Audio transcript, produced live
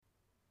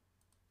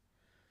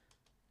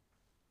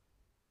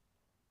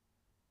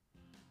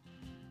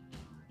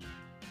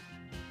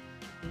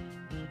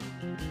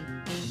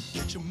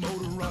get your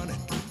motor running.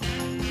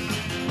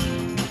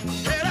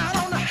 Head out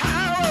on the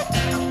highway,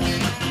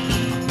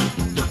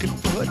 looking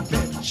for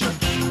adventure.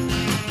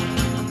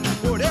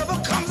 Whatever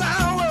comes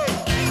our way.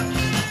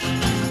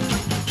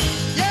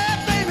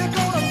 Yeah, baby,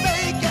 gonna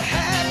make you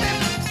happy.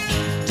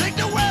 Take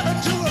the weather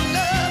to a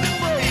love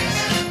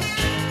embrace.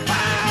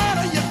 Fire all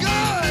of your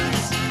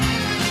guns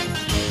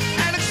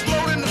and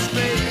explode into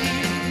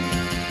space.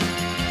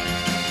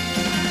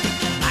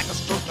 Like a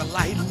stroke of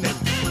lightning,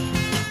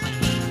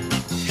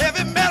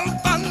 heavy metal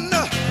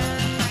thunder,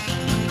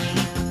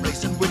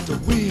 racing with the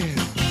wind.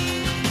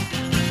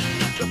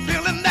 The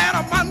feeling that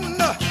I'm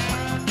under.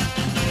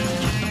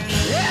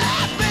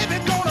 Yeah, baby,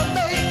 gonna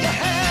make you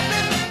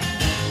happy.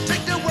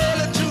 Take the world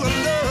into a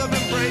love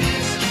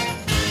embrace.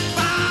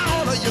 Fire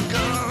all of your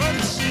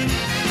guns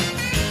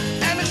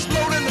and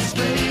explode into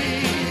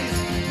space.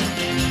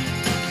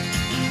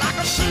 Like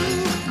a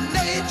true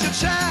nature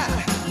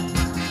child,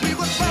 we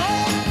were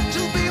born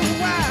to be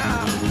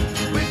wild.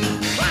 We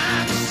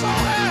climb so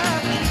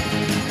high,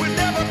 we're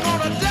never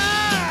gonna die.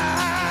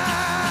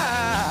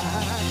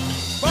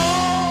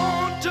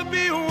 Born to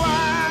be wild.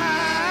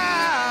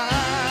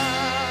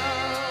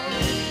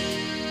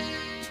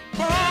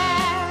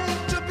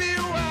 Born to be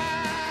wild.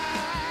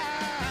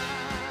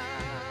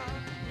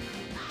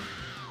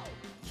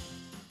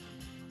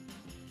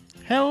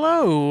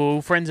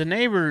 Hello, friends and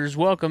neighbors.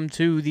 Welcome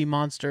to the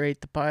Monster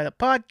Ate the Pilot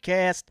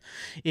podcast.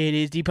 It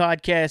is the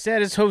podcast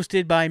that is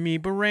hosted by me,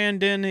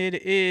 Brandon. It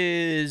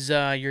is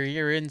your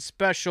year-end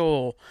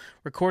special.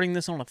 Recording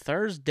this on a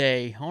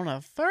Thursday.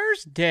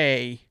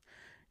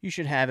 You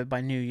should have it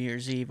by New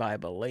Year's Eve, I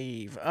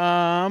believe.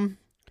 I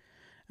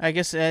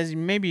guess as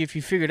maybe if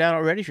you figured out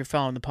already, if you're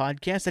following the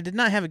podcast, I did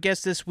not have a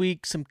guest this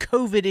week. Some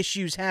COVID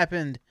issues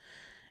happened.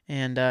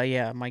 And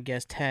yeah, my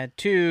guest had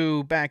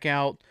to back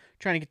out.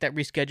 Trying to get that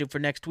rescheduled for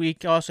next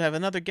week. I also have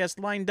another guest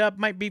lined up.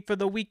 Might be for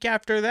the week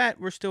after that.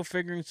 We're still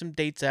figuring some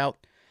dates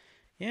out.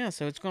 Yeah,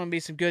 so it's going to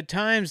be some good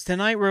times.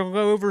 Tonight we're going to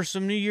go over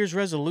some New Year's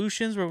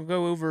resolutions. We're going to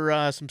go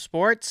over some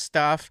sports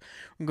stuff.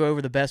 We're going to go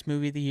over the best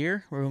movie of the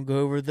year. We're going to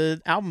go over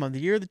the album of the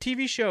year, the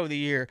TV show of the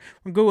year.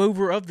 We're going to go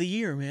over of the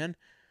year, man.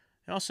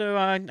 And also,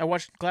 I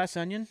watched Glass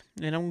Onion,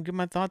 and I'm going to give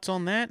my thoughts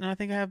on that. And I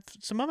think I have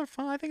some other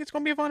fun. I think it's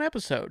going to be a fun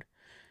episode.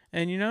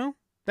 And, you know,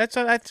 that's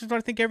what I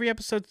think every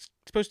episode's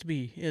supposed to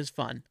be, is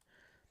fun.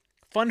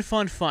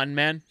 Fun,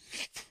 man.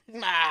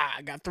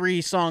 I got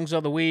 3 songs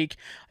of the week.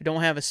 I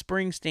don't have a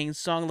Springsteen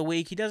song of the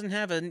week. He doesn't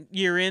have a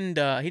year-end,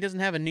 he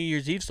doesn't have a New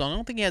Year's Eve song. I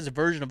don't think he has a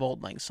version of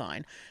Auld Lang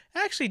Syne.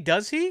 Actually,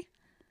 does he?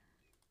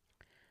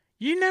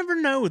 You never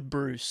know with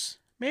Bruce.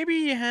 Maybe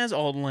he has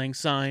Auld Lang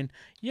Syne.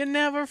 You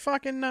never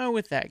fucking know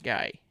with that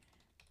guy.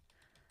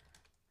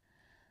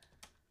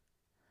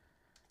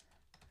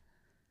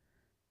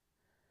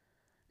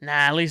 Nah,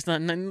 at least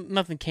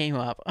nothing came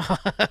up.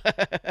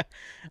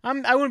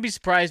 I wouldn't be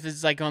surprised if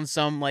it's like on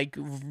some like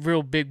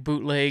real big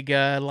bootleg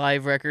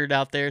live record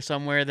out there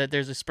somewhere that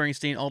there's a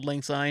Springsteen Auld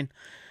Lang Syne.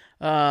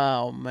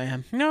 Oh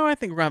man, no, I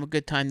think we're gonna have a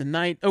good time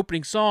tonight.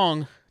 Opening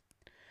song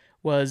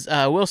was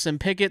Wilson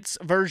Pickett's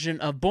version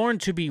of "Born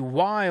to Be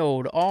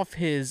Wild" off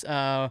his it's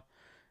not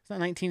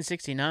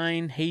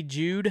 1969 "Hey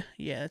Jude."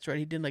 Yeah, that's right.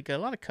 He did like a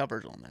lot of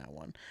covers on that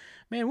one.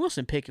 Man,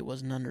 Wilson Pickett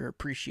was an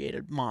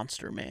underappreciated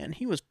monster. Man,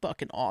 he was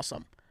fucking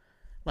awesome.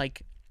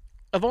 Like,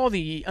 of all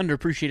the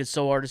underappreciated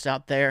soul artists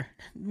out there,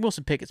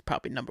 Wilson Pickett's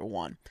probably number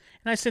one.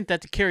 And I sent that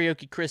to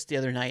Karaoke Chris the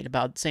other night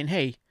about saying,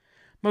 hey,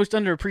 most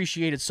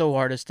underappreciated soul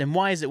artist, and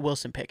why is it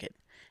Wilson Pickett?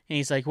 And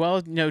he's like,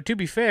 well, you know, to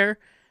be fair,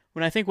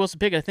 when I think Wilson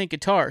Pickett, I think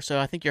guitar, so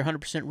I think you're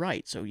 100%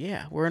 right. So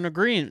yeah, we're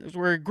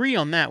agree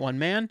on that one,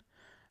 man.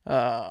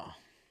 Love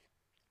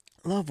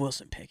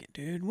Wilson Pickett,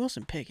 dude.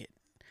 Wilson Pickett.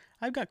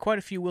 I've got quite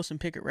a few Wilson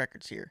Pickett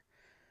records here.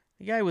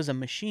 The guy was a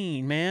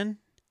machine, man.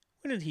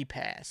 When did he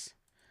pass?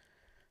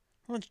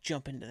 Let's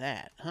jump into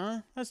that,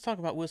 huh? Let's talk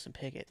about Wilson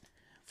Pickett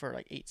for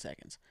like 8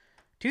 seconds.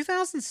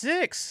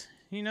 2006,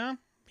 you know,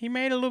 he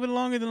made a little bit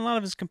longer than a lot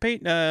of his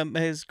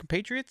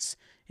compatriots,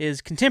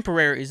 his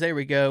contemporaries. There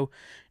we go.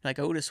 Like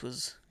Otis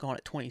was gone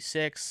at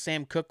 26.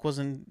 Sam Cooke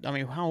wasn't. I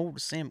mean, how old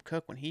was Sam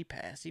Cooke when he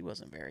passed? He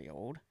wasn't very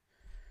old.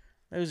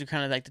 Those are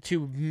kind of like the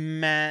two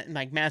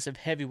massive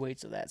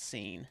heavyweights of that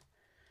scene.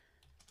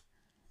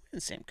 When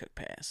did Sam Cooke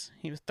pass?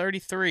 He was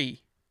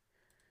 33.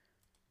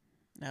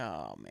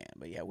 Oh, man.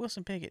 But yeah,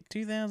 Wilson Pickett,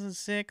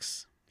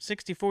 2006,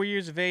 64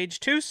 years of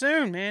age. Too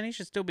soon, man. He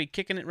should still be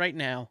kicking it right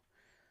now.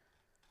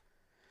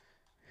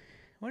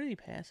 What did he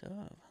pass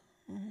of?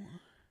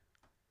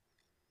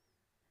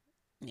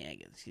 Yeah, I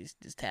guess he's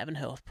just having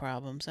health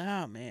problems.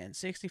 Oh, man.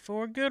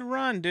 64. Good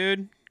run,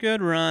 dude.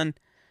 Good run.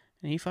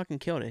 And he fucking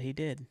killed it. He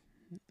did.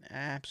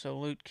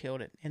 Absolute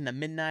killed it. In the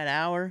Midnight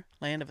Hour,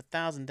 Land of a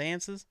Thousand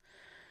Dances.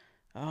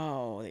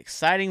 Oh, the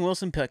exciting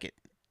Wilson Pickett.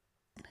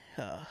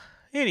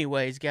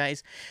 Anyways,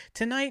 guys,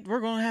 tonight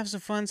we're going to have some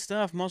fun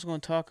stuff. I'm also going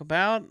to talk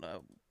about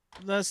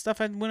the stuff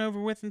I went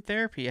over with in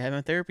therapy. I had my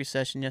therapy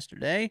session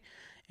yesterday,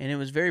 and it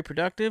was very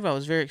productive. I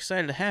was very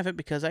excited to have it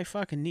because I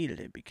fucking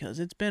needed it, because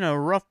it's been a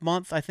rough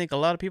month. I think a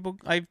lot of people,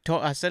 I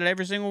said it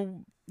every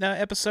single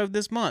episode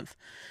this month,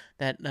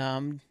 that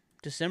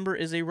December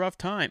is a rough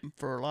time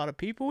for a lot of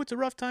people. It's a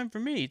rough time for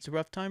me. It's a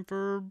rough time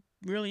for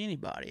really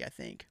anybody, I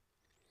think.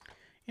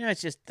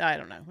 It's just, I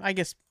don't know. I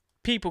guess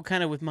people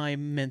kind of with my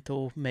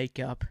mental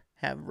makeup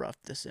have rough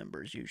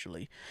Decembers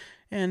usually.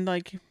 And,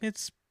 like,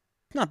 it's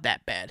not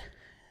that bad.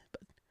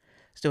 But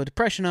still,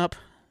 depression up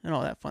and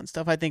all that fun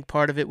stuff. I think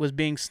part of it was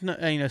being,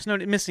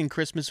 missing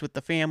Christmas with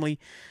the family.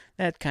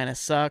 That kind of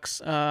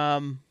sucks. I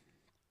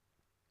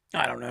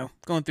don't know.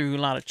 Going through a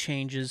lot of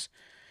changes.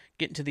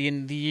 Getting to the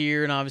end of the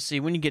year, and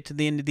obviously when you get to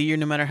the end of the year,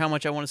 no matter how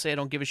much I want to say I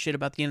don't give a shit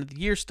about the end of the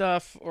year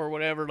stuff or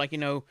whatever,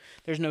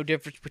 there's no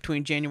difference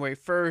between January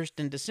 1st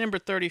and December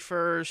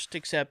 31st,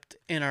 except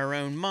in our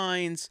own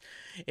minds.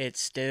 It's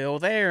still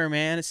there,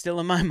 man. It's still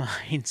in my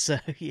mind. So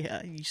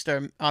yeah, you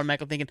start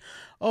automatically thinking,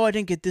 oh, I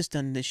didn't get this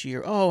done this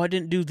year. Oh, I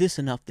didn't do this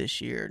enough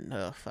this year.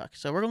 Oh, fuck.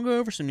 So we're going to go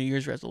over some New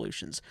Year's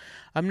resolutions.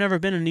 I've never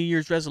been a New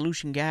Year's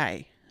resolution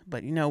guy,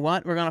 but you know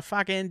what? We're going to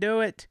fucking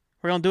do it.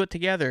 We're going to do it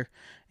together.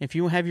 If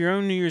you have your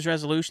own New Year's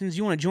resolutions,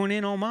 you want to join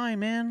in on mine,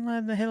 man,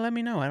 let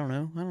me know. I don't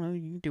know.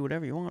 You can do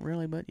whatever you want,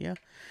 really, but yeah,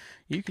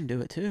 you can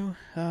do it too.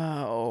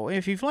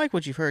 If you've liked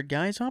what you've heard,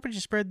 guys, I hope you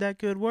spread that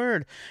good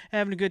word.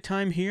 Having a good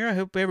time here. I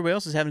hope everybody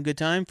else is having a good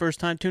time. First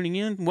time tuning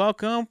in,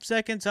 welcome.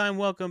 Second time,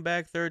 welcome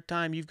back. Third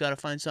time, you've got to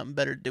find something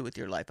better to do with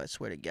your life, I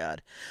swear to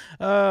God.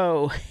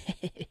 Oh,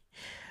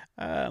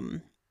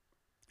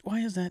 why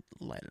is that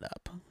lighted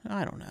up?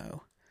 I don't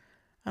know.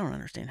 I don't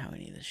understand how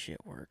any of this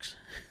shit works.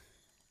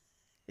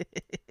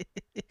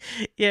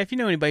 Yeah, if you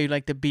know anybody who'd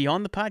like to be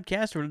on the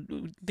podcast or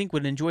think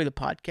would enjoy the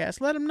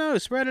podcast, let them know.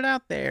 Spread it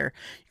out there.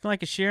 You can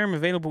like and share them.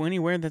 Available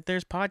anywhere that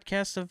there's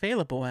podcasts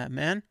available at,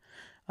 man.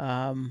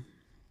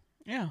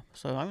 Yeah,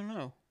 so I don't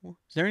know.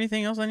 Is there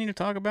anything else I need to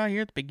talk about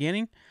here at the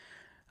beginning?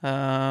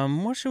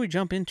 What should we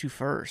jump into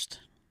first?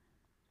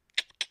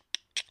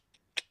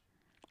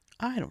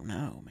 I don't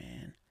know,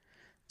 man.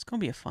 It's going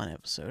to be a fun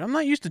episode. I'm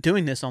not used to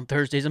doing this on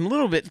Thursdays. I'm a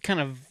little bit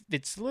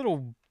it's a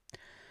little,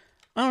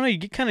 I don't know, you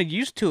get kind of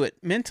used to it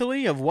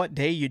mentally of what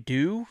day you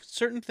do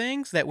certain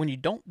things, that when you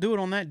don't do it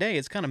on that day,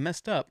 it's kind of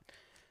messed up.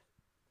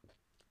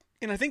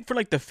 And I think for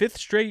like the 5th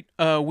straight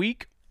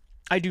week,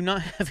 I do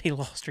not have a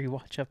Lost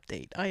Rewatch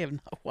update. I have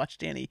not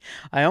watched any.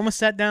 I almost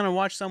sat down and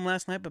watched some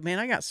last night, but man,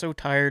 I got so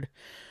tired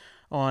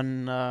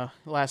on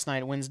last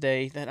night,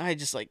 Wednesday, that I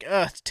just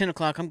it's 10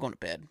 o'clock, I'm going to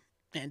bed.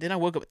 And then I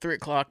woke up at 3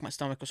 o'clock, my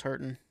stomach was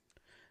hurting.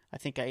 I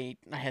think I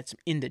had some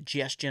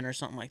indigestion or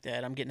something like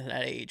that. I'm getting to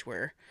that age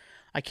where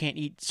I can't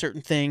eat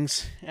certain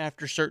things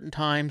after certain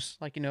times.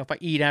 Like, if I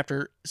eat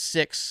after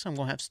 6, I'm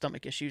going to have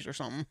stomach issues or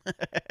something.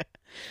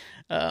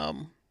 I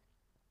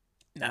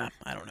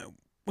don't know.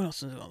 What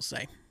else is I going to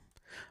say?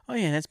 Oh,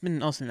 yeah,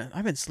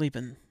 I've been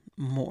sleeping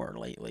more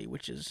lately,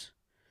 which is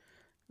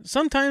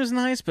sometimes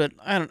nice, but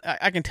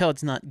I can tell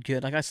it's not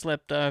good. Like, I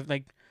slept,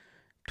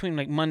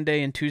 between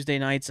Monday and Tuesday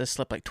nights, I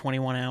slept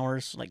 21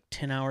 hours,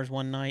 10 hours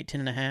one night,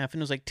 10 and a half,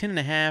 and it was 10 and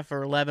a half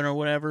or 11 or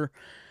whatever,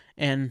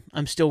 and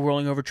I'm still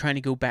rolling over trying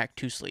to go back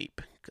to sleep,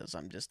 because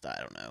I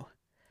don't know.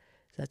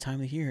 It's that time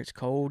of the year, it's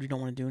cold, you don't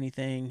want to do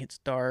anything, it's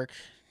dark,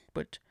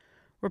 but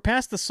we're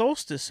past the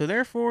solstice, so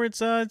therefore it's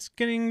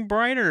getting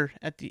brighter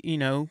at the,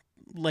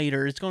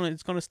 later, it's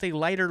gonna stay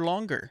lighter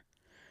longer,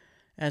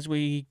 as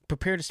we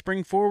prepare to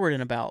spring forward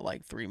in about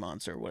 3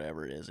 months or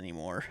whatever it is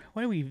anymore.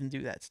 Why do we even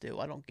do that still?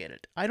 I don't get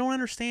it. I don't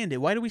understand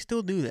it. Why do we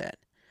still do that?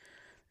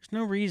 There's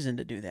no reason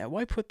to do that.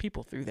 Why put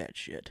people through that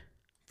shit?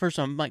 For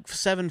some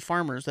 7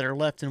 farmers that are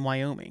left in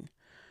Wyoming.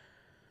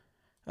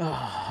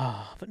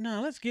 But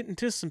no, let's get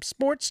into some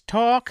sports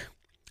talk.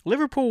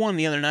 Liverpool won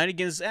the other night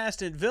against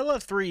Aston Villa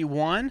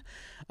 3-1.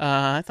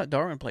 I thought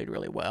Darwin played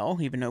really well,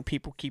 even though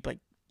people keep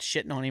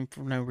shitting on him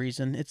for no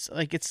reason. It's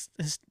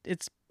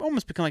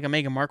almost become a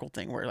Meghan Markle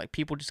thing where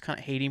people just kind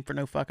of hate him for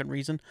no fucking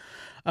reason.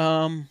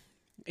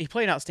 He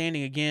played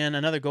outstanding again.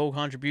 Another goal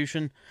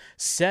contribution.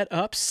 Set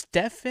up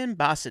Stefan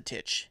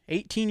Bajcetic,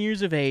 18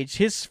 years of age.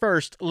 His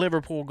first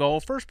Liverpool goal,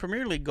 first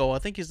Premier League goal. I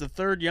think he's the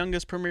 3rd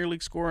youngest Premier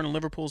League scorer in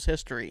Liverpool's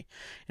history.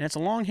 And it's a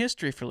long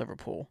history for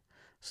Liverpool.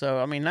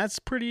 So, that's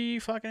pretty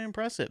fucking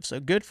impressive.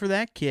 So, good for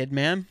that kid,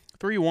 man.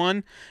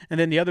 3-1. And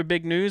then the other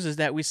big news is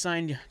that we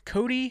signed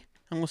Cody,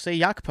 I'm going to say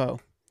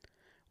Gakpo,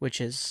 which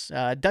is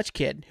a Dutch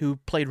kid who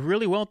played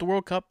really well at the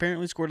World Cup,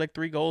 apparently scored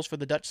 3 goals for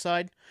the Dutch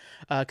side,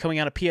 coming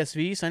out of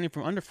PSV, signing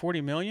from under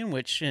 $40 million,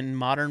 which in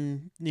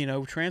modern,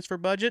 transfer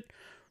budget,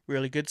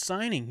 really good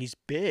signing. He's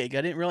big.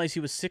 I didn't realize he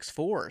was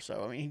 6'4",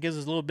 so, he gives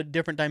us a little bit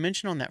different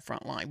dimension on that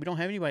front line. We don't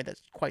have anybody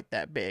that's quite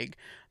that big.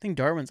 I think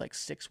Darwin's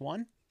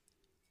 6'1".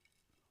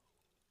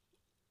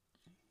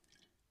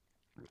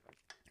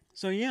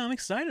 So, yeah, I'm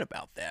excited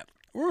about that.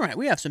 All right,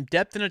 we have some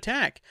depth in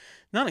attack.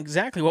 Not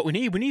exactly what we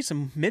need. We need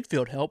some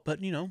midfield help, but,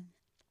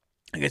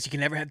 I guess you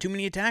can never have too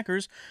many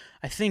attackers.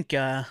 I think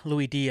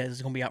Luis Diaz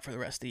is going to be out for the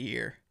rest of the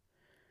year.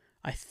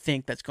 I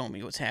think that's going to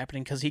be what's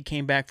happening, because he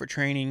came back for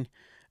training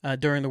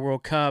during the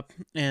World Cup,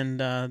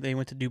 and they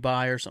went to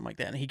Dubai or something like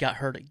that, and he got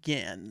hurt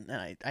again.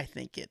 And I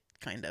think it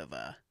kind of,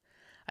 I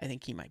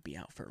think he might be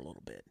out for a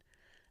little bit.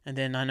 And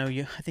then I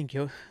think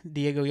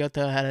Diego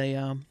Jota had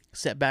a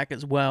setback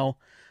as well.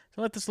 So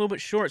I left this a little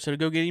bit short. So to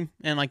go get him,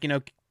 and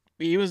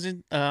he was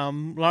in a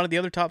lot of the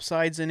other top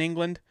sides in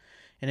England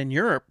and in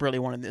Europe really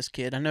wanted this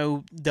kid. I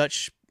know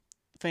Dutch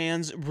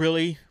fans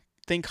really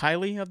think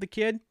highly of the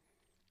kid.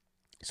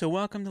 So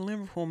welcome to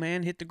Liverpool,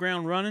 man. Hit the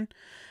ground running.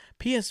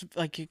 PS,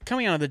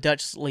 coming out of the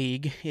Dutch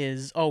league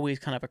is always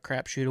kind of a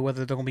crapshoot of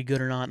whether they're going to be good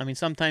or not. I mean,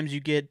 sometimes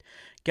you get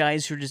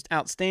guys who are just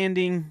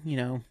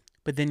outstanding,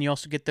 but then you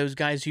also get those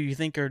guys who you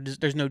think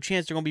there's no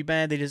chance they're going to be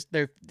bad.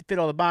 They fit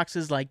all the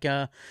boxes, like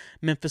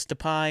Memphis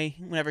Depay.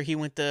 Whenever he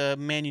went to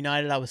Man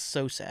United, I was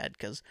so sad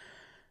because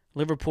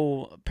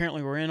Liverpool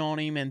apparently were in on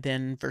him, and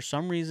then for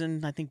some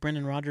reason, I think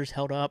Brendan Rodgers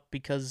held up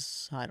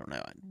because, I don't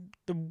know,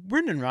 the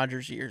Brendan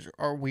Rodgers years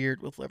are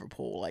weird with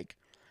Liverpool.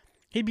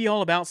 He'd be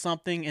all about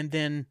something and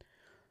then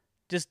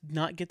just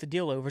not get the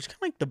deal over. It's kind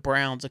of like the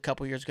Browns a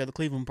couple years ago, the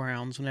Cleveland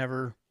Browns,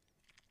 whenever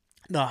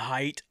the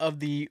height of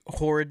the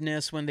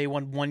horridness when they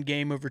won one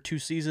game over 2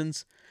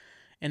 seasons.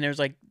 And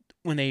there's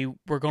when they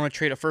were going to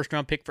trade a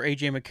first-round pick for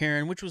A.J.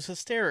 McCarron, which was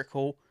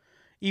hysterical,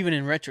 even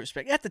in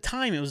retrospect. At the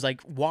time, it was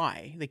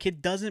why? The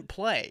kid doesn't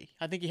play.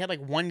 I think he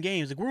had 1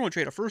 game. It's we're going to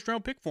trade a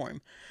first-round pick for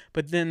him.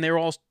 But then they were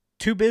all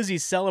too busy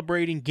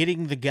celebrating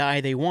getting the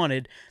guy they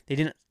wanted. They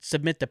didn't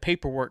submit the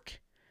paperwork.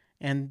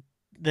 And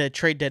the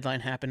trade deadline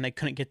happened. They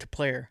couldn't get the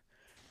player.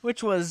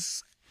 Which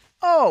was,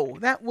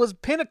 that was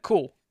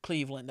pinnacle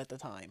Cleveland at the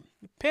time.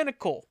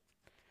 Pinnacle.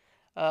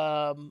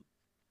 But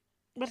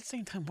at the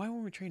same time, why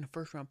weren't we trading a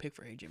first-round pick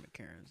for A.J.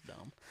 McCarron? It's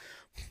dumb.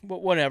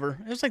 But whatever.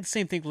 It was the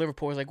same thing with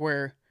Liverpool. It was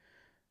where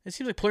it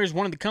seems like players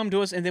wanted to come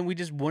to us, and then we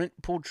just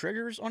wouldn't pull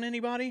triggers on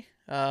anybody.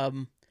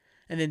 And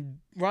then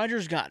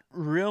Rodgers got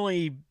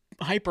really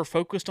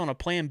hyper-focused on a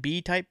plan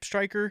B type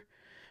striker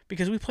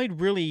because we played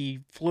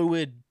really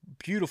fluid,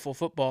 beautiful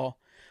football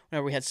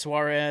whenever we had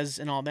Suarez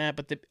and all that.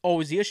 But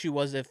always the issue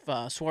was if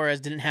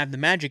Suarez didn't have the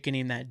magic in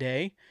him that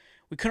day,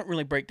 we couldn't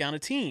really break down a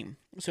team.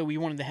 So we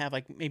wanted to have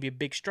maybe a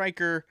big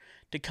striker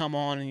to come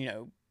on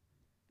and,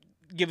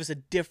 give us a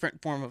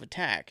different form of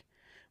attack.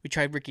 We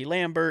tried Ricky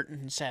Lambert,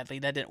 and sadly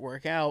that didn't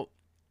work out.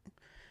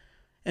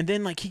 And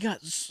then he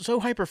got so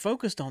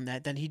hyper-focused on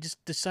that he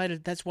just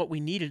decided that's what we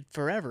needed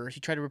forever. He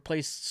tried to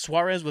replace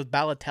Suarez with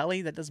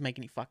Balotelli. That doesn't make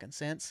any fucking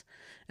sense.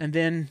 And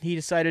then he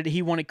decided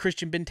he wanted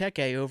Christian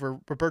Benteke over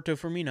Roberto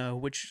Firmino,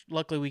 which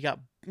luckily we got,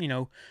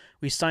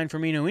 we signed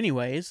Firmino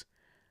anyways.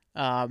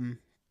 Bobby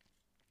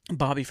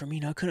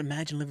Firmino. I couldn't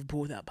imagine Liverpool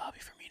without Bobby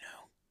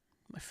Firmino.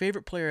 My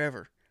favorite player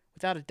ever,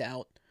 without a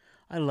doubt.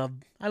 I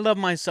love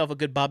myself a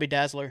good Bobby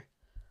Dazzler.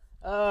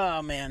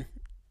 Oh, man.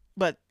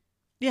 But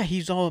yeah,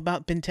 he's all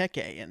about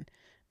Benteke, and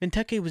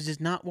Benteke was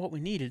just not what we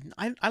needed.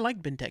 I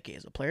liked Benteke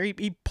as a player.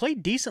 He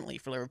played decently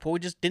for Liverpool. He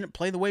just didn't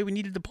play the way we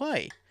needed to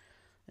play.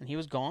 And he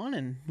was gone,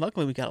 and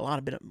luckily we got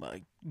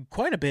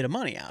quite a bit of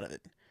money out of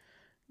it.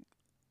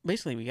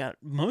 Basically, we got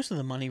most of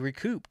the money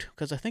recouped,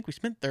 because I think we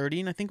spent 30,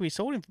 and I think we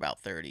sold him for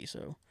about 30,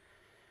 so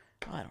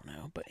I don't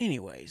know. But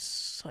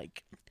anyways,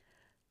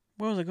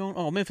 where was I going?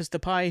 Oh, Memphis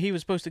Depay, he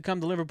was supposed to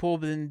come to Liverpool,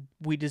 but then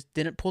we just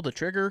didn't pull the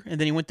trigger, and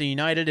then he went to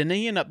United, and then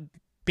he ended up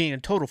being a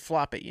total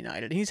flop at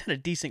United. He's had a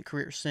decent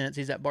career since.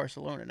 He's at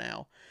Barcelona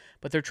now,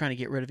 but they're trying to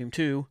get rid of him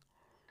too.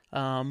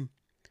 And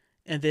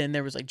then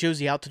there was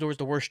Josie Altidore,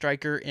 the worst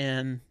striker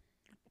in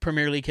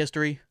Premier League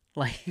history.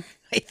 I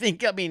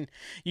mean,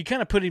 you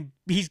kind of put him.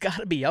 He's got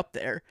to be up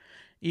there.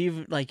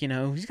 Even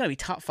he's got to be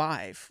top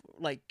 5.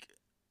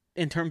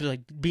 In terms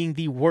of being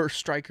the worst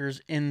strikers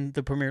in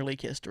the Premier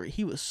League history.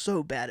 He was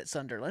so bad at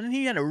Sunderland, and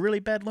he had a really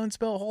bad loan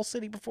spell at Hull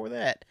City before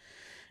that.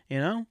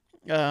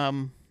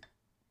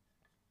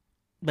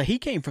 But he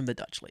came from the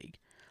Dutch league.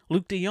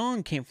 Luke de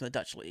Jong came from the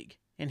Dutch league,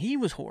 and he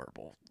was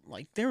horrible.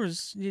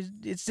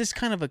 It's just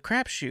kind of a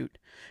crapshoot.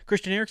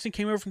 Christian Eriksen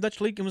came over from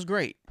Dutch league and was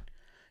great.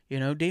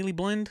 Daley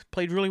Blind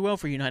played really well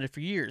for United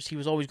for years. He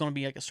was always going to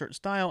be a certain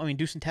style. I mean,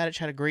 Dusan Tadic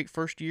had a great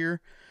first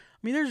year. I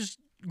mean, there's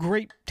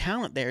great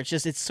talent there.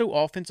 It's so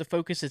offensive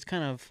focused. It's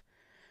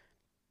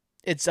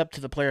up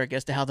to the player, I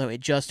guess, to how they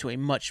adjust to a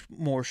much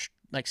more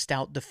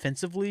stout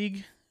defensive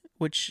league,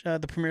 which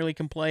the Premier League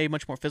can play,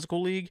 much more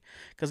physical league,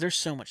 because there's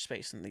so much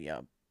space in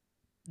the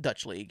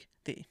Dutch league.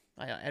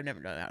 I never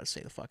know how to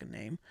say the fucking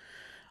name.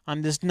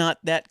 I'm just not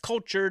that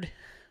cultured.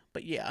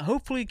 But yeah,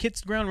 hopefully he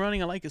hits the ground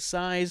running. I like his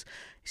size.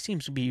 He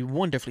seems to be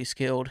wonderfully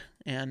skilled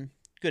and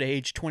good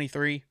age,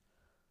 23.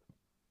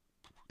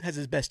 Has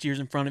his best years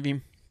in front of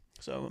him.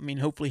 So, I mean,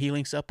 hopefully he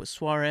links up with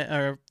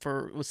Suarez,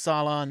 with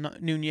Salah and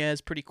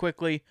Nunez pretty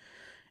quickly.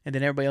 And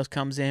then everybody else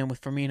comes in with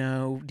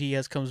Firmino,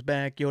 Diaz comes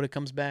back, Yoda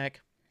comes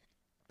back.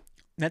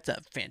 That's a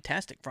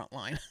fantastic front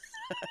line.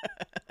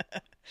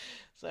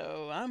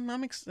 So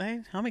I'm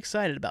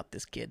excited about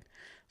this kid.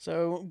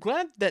 So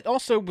glad that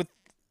also with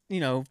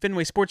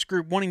Fenway Sports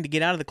Group wanting to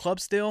get out of the club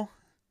still,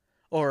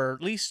 or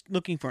at least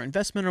looking for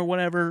investment or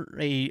whatever,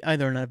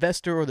 either an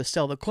investor or to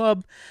sell the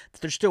club, that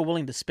they're still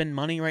willing to spend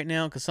money right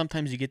now, because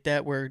sometimes you get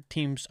that where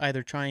teams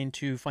either trying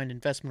to find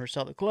investment or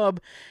sell the club,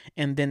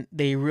 and then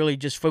they really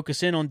just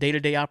focus in on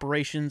day-to-day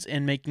operations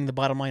and making the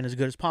bottom line as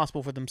good as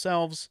possible for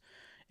themselves,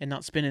 and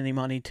not spend any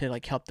money to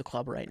like help the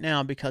club right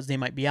now because they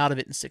might be out of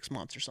it in 6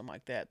 months or something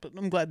like that. But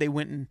I'm glad they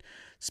went and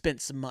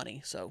spent some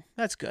money, so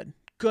that's good.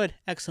 Good,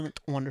 excellent,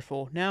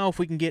 wonderful. Now, if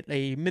we can get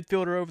a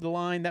midfielder over the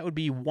line, that would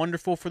be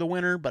wonderful for the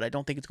winter, but I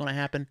don't think it's going to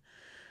happen.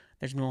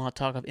 There's been a lot of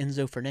talk of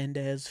Enzo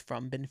Fernandez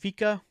from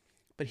Benfica,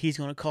 but he's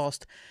going to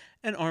cost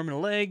an arm and a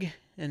leg,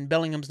 and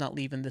Bellingham's not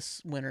leaving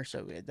this winter,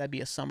 so that'd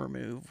be a summer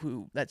move.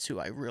 That's who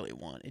I really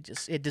want.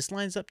 It just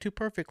lines up too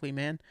perfectly,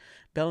 man.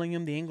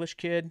 Bellingham, the English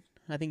kid,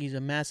 I think he's a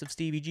massive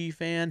Stevie G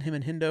fan. Him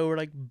and Hendo are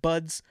like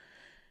buds.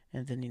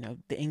 And then,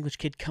 the English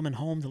kid coming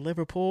home to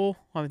Liverpool.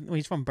 Well,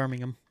 he's from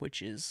Birmingham,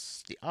 which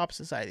is the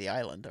opposite side of the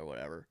island or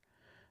whatever.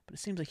 But it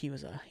seems like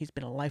he's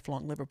been a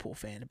lifelong Liverpool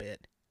fan a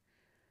bit.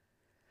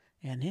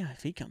 And yeah,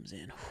 if he comes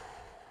in,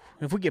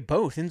 if we get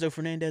both, Enzo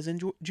Fernandez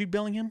and Jude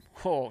Bellingham,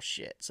 oh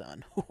shit,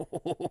 son.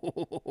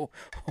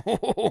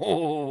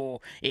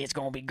 It's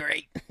going to be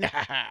great.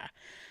 Yeah,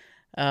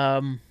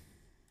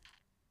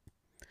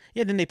 then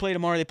they play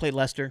tomorrow. They play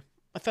Leicester.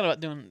 I thought about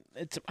doing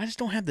it. I just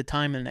don't have the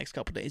time in the next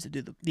couple of days to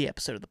do the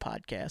episode of the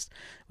podcast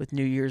with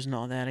New Year's and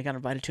all that. I got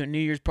invited to a New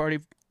Year's party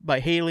by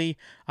Haley.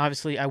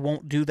 Obviously, I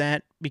won't do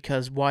that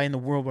because why in the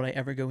world would I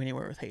ever go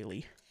anywhere with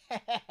Haley?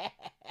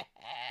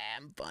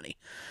 I'm funny.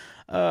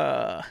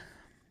 What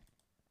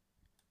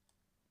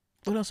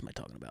else am I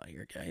talking about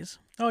here, guys?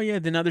 Oh, yeah,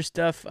 then other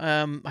stuff.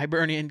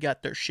 Hibernian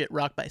got their shit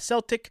rocked by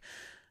Celtic,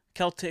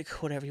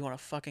 whatever you want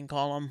to fucking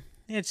call them.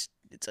 It's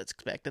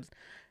expected.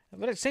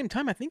 But at the same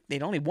time, I think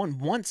they'd only won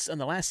once in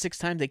the last 6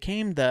 times they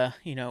came.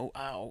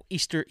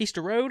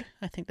 Easter Road,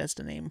 I think that's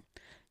the name.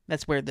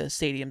 That's where the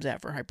stadium's at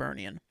for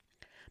Hibernian.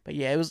 But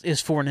yeah, it was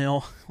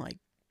 4-0. Like,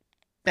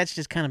 that's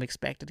just kind of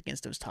expected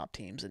against those top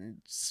teams in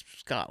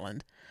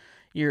Scotland.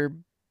 You're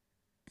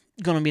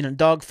going to be in a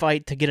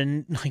dogfight to get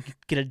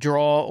a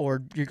draw,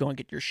 or you're going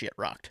to get your shit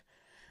rocked.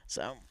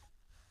 So,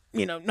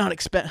 not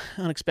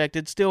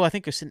unexpected. Still, I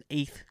think it's in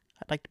 8th.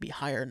 I'd like to be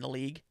higher in the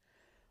league.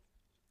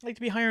 I'd like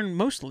to be higher in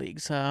most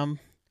leagues.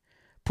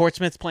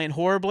 Portsmouth's playing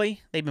horribly.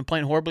 They've been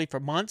playing horribly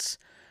for months.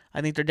 I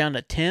think they're down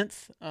to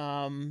 10th.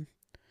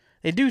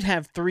 They do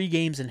have 3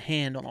 games in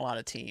hand on a lot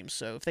of teams,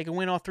 so if they can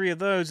win all 3 of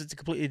those, it's a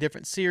completely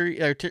different series,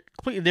 or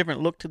completely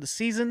different look to the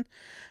season.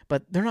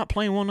 But they're not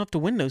playing well enough to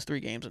win those 3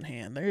 games in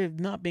hand. They have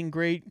not been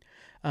great.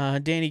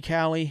 Danny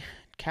Cowley?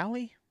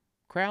 No,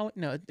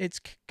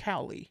 it's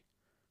Cowley,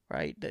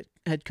 right? The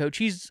head coach.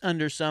 He's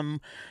under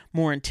some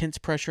more intense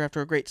pressure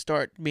after a great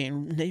start.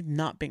 They've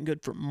not been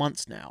good for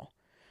months now.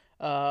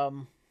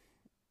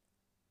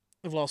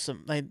 We've lost to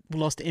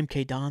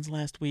MK Dons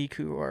last week,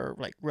 who are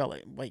like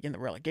in the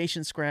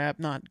relegation scrap.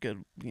 Not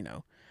good,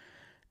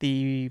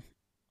 The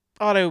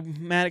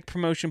automatic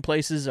promotion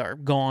places are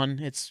gone.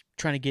 It's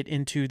trying to get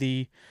into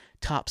the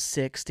top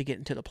 6 to get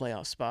into the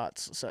playoff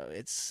spots. So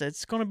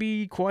it's going to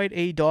be quite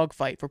a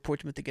dogfight for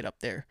Portsmouth to get up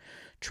there.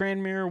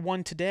 Tranmere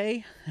won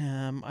today.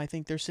 I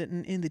think they're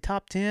sitting in the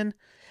top 10.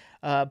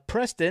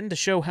 Preston, to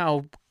show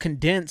how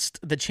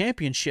condensed the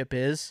championship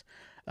is,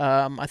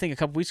 I think a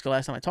couple weeks ago,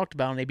 last time I talked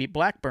about them, they beat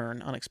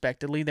Blackburn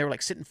unexpectedly. They were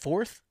like sitting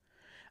 4th.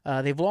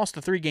 They've lost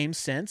the 3 games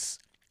since,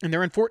 and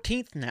they're in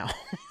 14th now.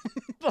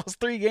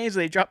 Lost 3 games,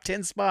 and they dropped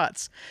 10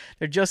 spots.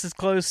 They're just as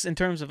close in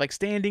terms of like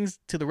standings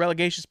to the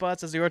relegation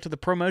spots as they are to the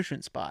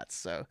promotion spots.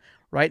 So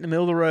right in the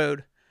middle of the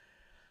road.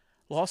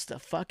 Lost to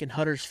fucking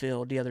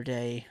Huddersfield the other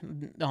day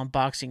on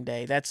Boxing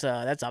Day. That's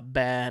a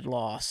bad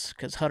loss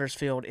because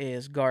Huddersfield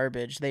is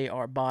garbage. They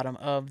are bottom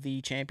of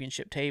the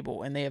championship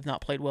table, and they have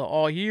not played well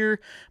all year,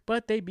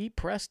 but they beat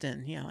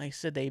Preston. Yeah, like I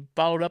said, they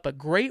followed up a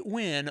great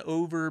win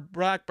over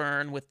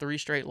Blackburn with 3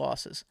 straight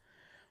losses.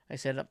 I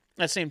said at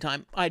the same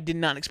time, I did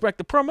not expect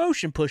the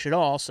promotion push at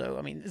all, so,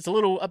 it's a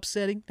little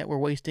upsetting that we're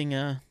wasting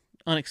a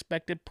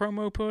unexpected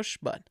promo push,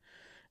 but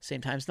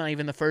same time, it's not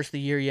even the first of the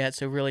year yet,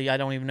 so really I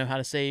don't even know how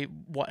to say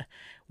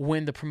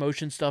when the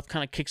promotion stuff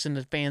kind of kicks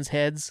into fans'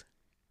 heads.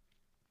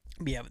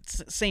 But yeah, it's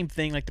the same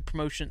thing, like the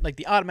promotion, like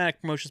the automatic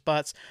promotion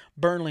spots.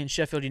 Burnley and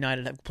Sheffield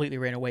United have completely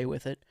ran away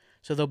with it,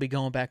 so they'll be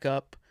going back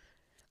up.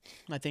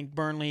 I think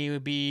Burnley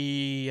would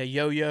be a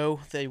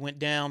yo-yo. They went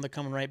down, they're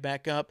coming right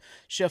back up.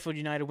 Sheffield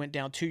United went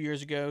down 2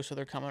 years ago, so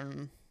they're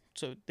coming.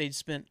 So they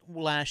spent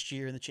last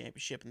year in the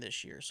championship and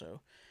this year,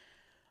 so.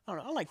 I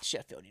don't know. I like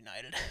Sheffield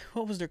United.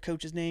 What was their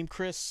coach's name?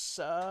 Chris.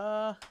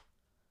 I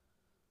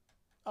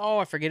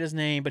forget his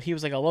name, but he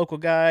was like a local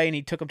guy, and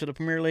he took them to the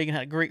Premier League and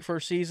had a great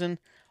first season.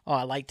 Oh,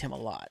 I liked him a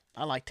lot.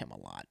 It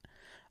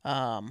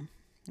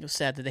was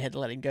sad that they had to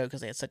let him go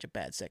because they had such a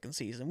bad second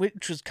season,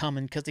 which was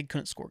coming because they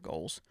couldn't score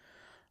goals.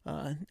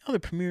 Other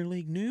Premier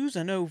League news,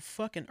 I know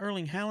fucking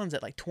Erling Haaland's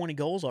at like 20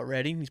 goals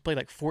already. He's played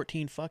like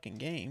 14 fucking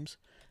games.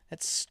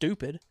 That's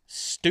stupid.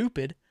 It's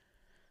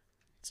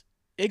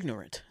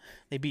ignorant.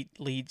 They beat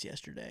Leeds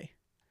yesterday.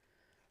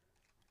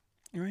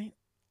 Right?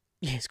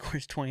 Yeah, he scored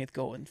his 20th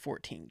goal in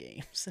 14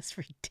 games. That's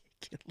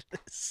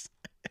ridiculous.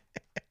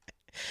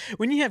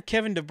 When you have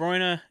Kevin De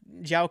Bruyne,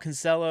 João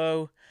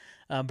Cancelo,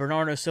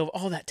 Bernardo Silva,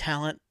 all that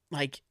talent,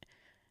 like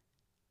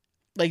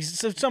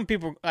so some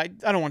people, I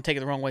don't want to take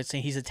it the wrong way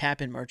saying he's a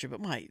tap-in merchant,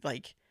 but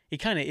he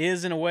kind of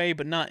is in a way,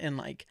 but not in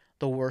like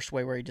the worst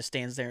way where he just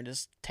stands there and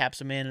just taps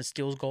them in and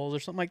steals goals or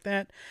something like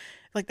that.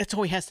 Like, that's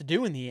all he has to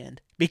do in the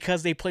end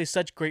because they play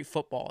such great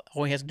football.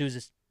 All he has to do is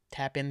just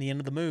tap in the end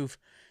of the move.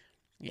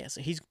 Yeah,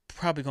 so he's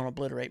probably going to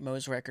obliterate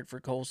Mo's record for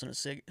goals in a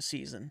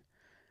season.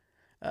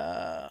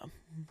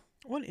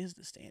 What is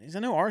the standings? I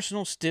know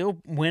Arsenal's still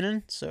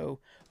winning, so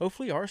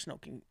hopefully Arsenal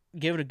can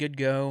give it a good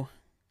go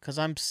because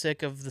I'm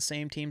sick of the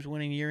same teams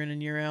winning year in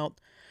and year out.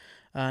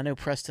 I know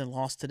Preston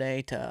lost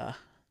today to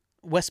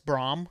West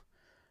Brom,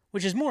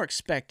 which is more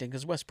expected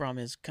because West Brom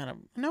is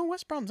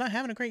West Brom's not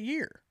having a great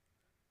year.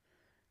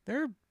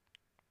 They're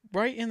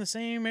right in the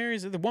same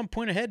areas. They're 1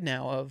 point ahead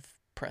now of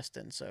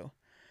Preston, so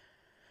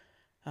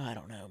I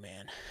don't know,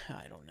 man.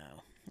 I don't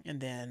know. And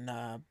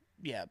then,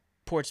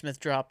 Portsmouth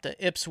dropped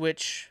to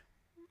Ipswich.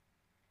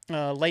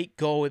 Late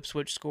goal,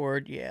 Ipswich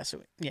scored.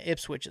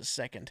 Ipswich is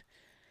second.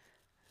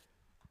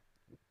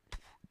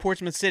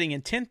 Portsmouth sitting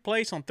in 10th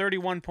place on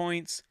 31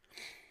 points.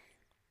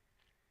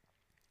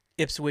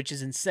 Ipswich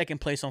is in second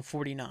place on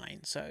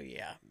 49. So,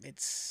 yeah,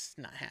 it's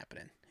not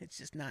happening. It's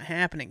just not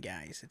happening,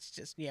 guys. It's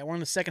just, we're in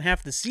the second half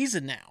of the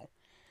season now.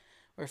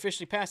 We're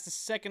officially past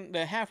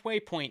the halfway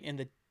point in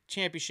the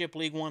Championship,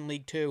 League 1,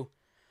 League 2.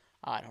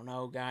 I don't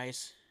know,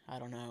 guys. I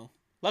don't know.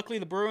 Luckily,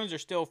 the Bruins are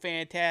still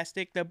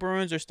fantastic. The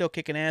Bruins are still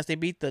kicking ass. They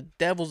beat the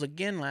Devils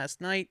again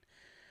last night.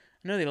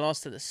 I know they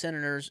lost to the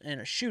Senators in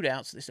a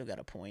shootout, so they still got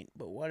a point.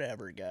 But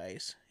whatever,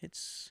 guys.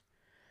 It's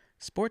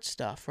sports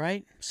stuff,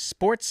 right?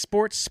 Sports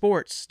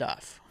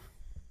stuff.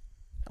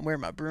 I'm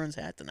wearing my Bruins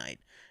hat tonight.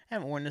 I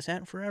haven't worn this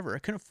hat in forever. I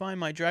couldn't find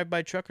my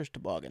drive-by truckers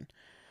toboggan.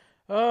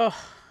 What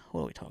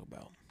do we talk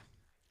about?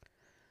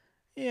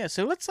 Yeah,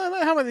 so let's,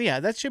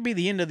 that should be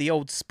the end of the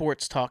old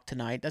sports talk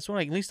tonight. That's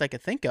what at least I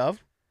could think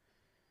of.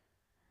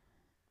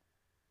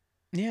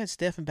 Yeah,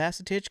 Stefan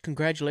Bacetich,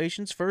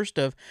 congratulations. First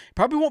of,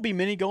 probably won't be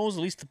many goals,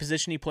 at least the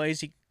position he plays.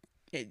 He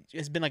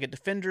has been like a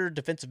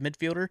defensive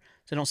midfielder,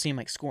 so I don't see him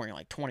like scoring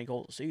like 20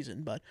 goals a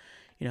season. But,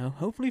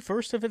 hopefully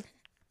first of a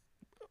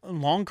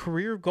long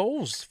career of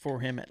goals for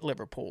him at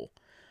Liverpool.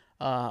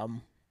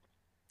 And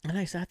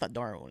I thought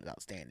Darwin was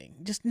outstanding.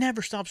 Just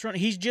never stops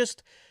running.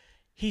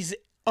 He's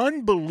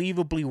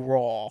unbelievably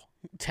raw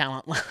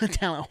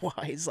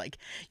talent-wise. Like,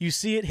 you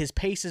see it, his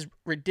pace is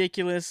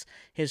ridiculous.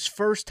 His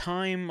first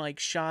time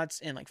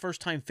shots and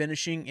first time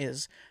finishing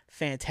is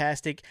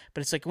fantastic.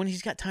 But it's like when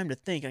he's got time to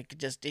think,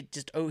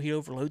 he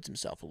overloads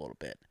himself a little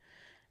bit.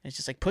 And it's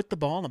just like put the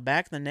ball in the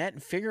back of the net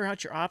and figure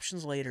out your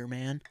options later,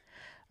 man.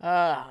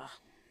 Now,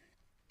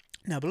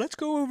 but let's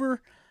go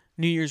over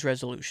New Year's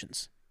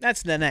resolutions.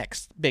 That's the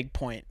next big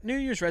point. New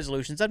Year's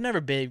resolutions. I've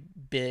never been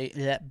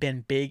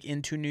big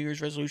into New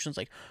Year's resolutions.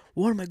 Like,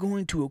 what am I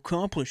going to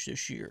accomplish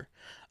this year?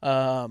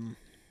 Hold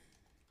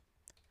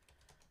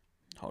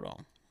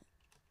on.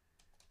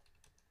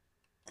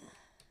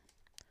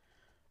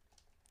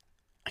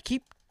 I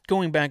keep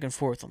going back and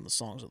forth on the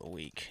songs of the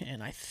week,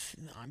 and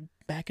I'm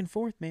back and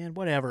forth, man.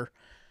 Whatever.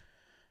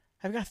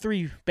 I've got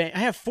I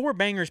have 4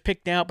 bangers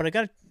picked out, but I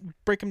got to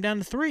break them down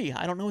to 3.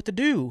 I don't know what to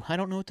do.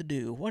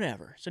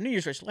 Whatever. So New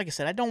Year's resolution, like I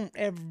said,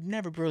 I've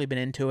never really been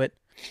into it.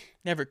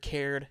 Never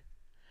cared.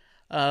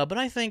 But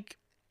I think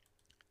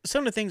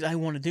some of the things I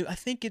want to do, I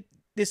think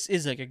this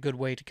is like a good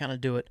way to kind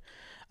of do it.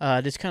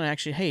 This kind of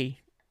actually,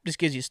 this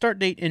gives you a start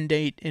date, end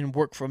date, and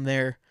work from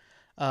there.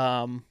 What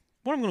I'm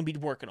going to be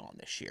working on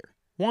this year.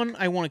 One,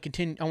 I want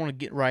to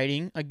get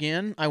writing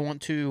again. I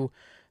want to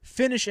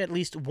finish at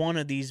least one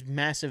of these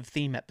massive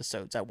theme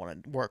episodes I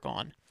want to work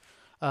on.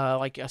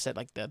 Like I said,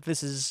 like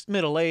This Is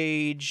Middle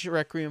Age,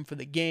 Requiem for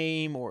the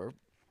Game, or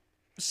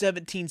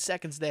 17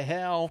 Seconds to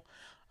Hell.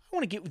 I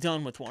want to get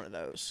done with one of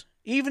those.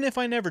 Even if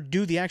I never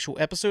do the actual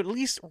episode, at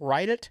least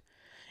write it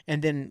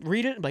and then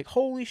read it and be like,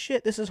 holy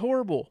shit, this is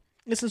horrible.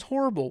 This is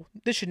horrible.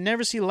 This should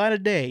never see the light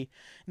of day.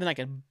 And then I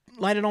can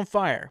light it on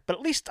fire. But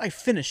at least I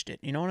finished it.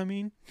 You know what I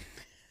mean?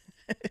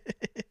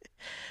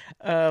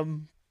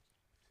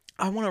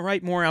 I want to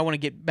write more. I want to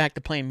get back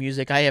to playing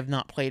music. I have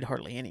not played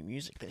hardly any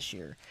music this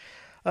year.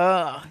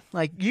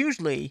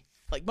 Usually,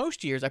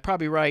 most years, I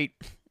probably write,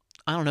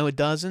 I don't know,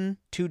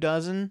 2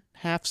 dozen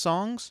half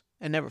songs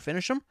and never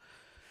finish them.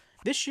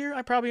 This year,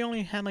 I probably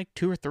only had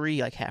 2 or 3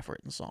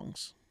 half-written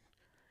songs.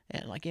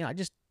 And I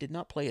just did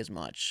not play as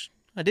much.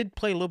 I did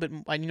play a little bit.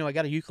 I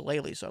got a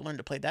ukulele, so I learned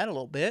to play that a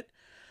little bit.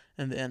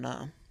 And then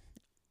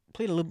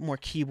played a little bit more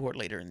keyboard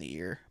later in the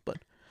year. But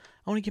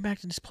I want to get back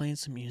to just playing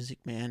some music,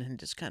 man, and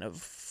just kind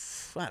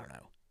of, I don't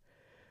know,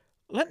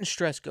 letting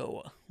stress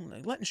go.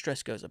 Letting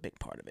stress go is a big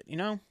part of it,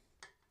 And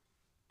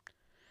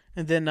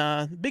then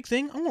the big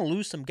thing, I'm going to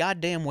lose some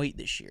goddamn weight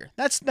this year.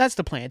 That's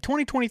the plan.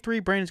 2023,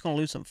 Brandon's going to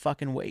lose some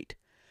fucking weight.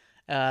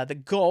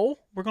 The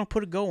goal, we're going to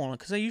put a goal on it,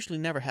 because I usually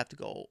never have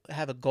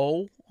a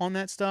goal on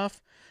that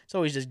stuff. It's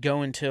always just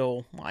go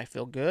until I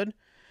feel good.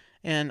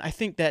 And I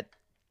think that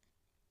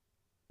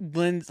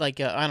blends, I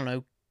don't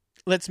know,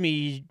 lets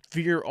me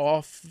veer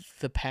off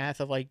the path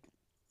of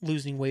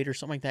losing weight or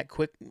something like that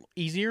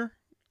easier,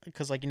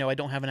 because I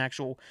don't have an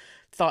actual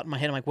thought in my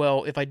head. I'm like,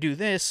 well, if I do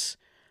this,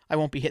 I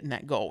won't be hitting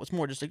that goal. It's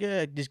more just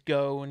just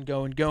go and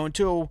go and go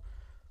until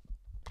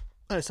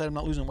I decided I'm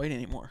not losing weight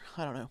anymore.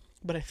 I don't know.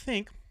 But I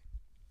think,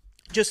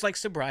 just like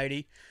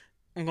sobriety,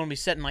 I'm going to be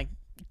setting like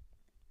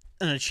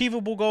an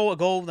achievable goal, a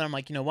goal that I'm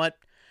like, you know what,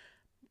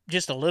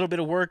 just a little bit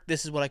of work,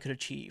 this is what I could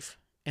achieve.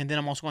 And then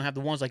I'm also going to have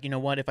the ones like, you know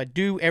what, if I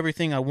do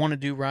everything I want to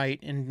do right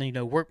and, you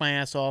know, work my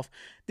ass off,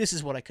 this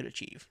is what I could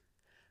achieve.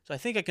 So I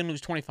think I can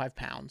lose 25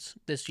 pounds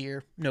this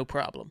year, no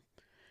problem.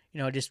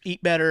 You know, just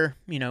eat better,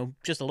 you know,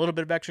 just a little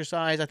bit of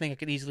exercise. I think I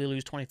could easily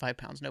lose 25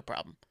 pounds, no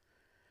problem.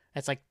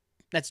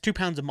 That's 2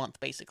 pounds a month,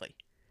 basically.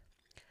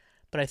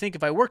 But I think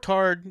if I worked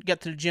hard,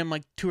 got to the gym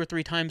like 2 or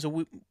 3 times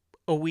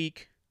a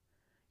week,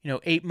 you know,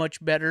 ate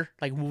much better,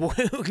 like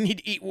need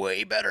to eat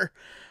way better,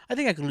 I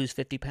think I could lose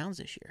 50 pounds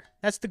this year.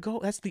 That's the goal.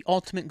 That's the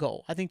ultimate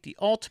goal. I think the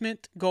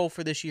ultimate goal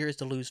for this year is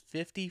to lose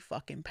 50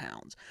 fucking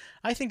pounds.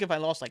 I think if I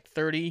lost like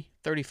 30,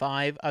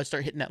 35, I would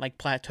start hitting that like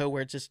plateau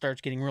where it just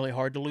starts getting really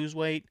hard to lose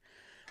weight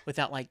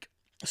without like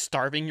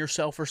starving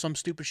yourself or some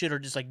stupid shit, or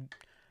just like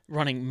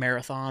running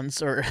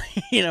marathons, or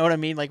you know what I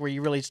mean, like where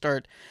you really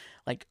start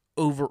like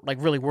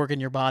really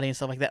working your body and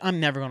stuff like that. I'm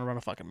never going to run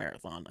a fucking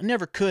marathon. I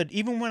never could.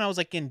 Even when I was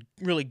like in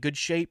really good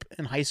shape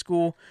in high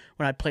school,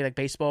 when I'd play like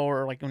baseball,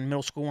 or like in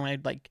middle school when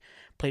I'd like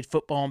played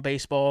football and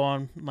baseball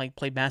and like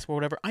played basketball or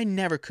whatever, I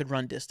never could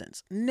run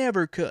distance.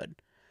 Never could.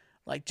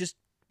 Like just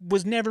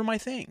was never my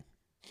thing.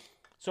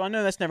 So I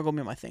know that's never going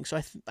to be my thing.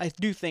 So I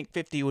do think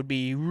 50 would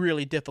be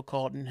really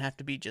difficult and have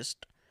to be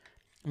just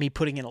me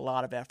putting in a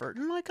lot of effort.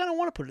 And I kind of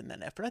want to put in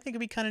that effort. I think it'd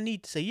be kind of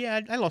neat to say,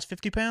 yeah, I lost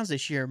 50 pounds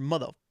this year,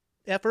 mother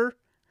effer.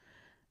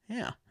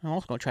 Yeah, I'm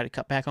also going to try to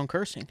cut back on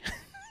cursing.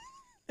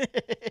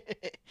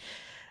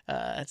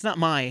 It's not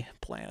my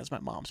plan. It's my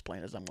mom's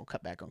plan. Is I'm going to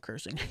cut back on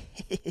cursing.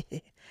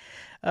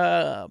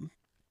 Yeah,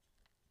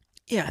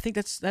 I think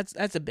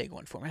that's a big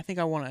one for me. I think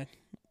I want to,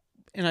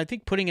 and I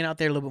think putting it out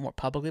there a little bit more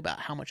publicly about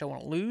how much I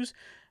want to lose.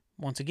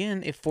 Once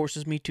again, it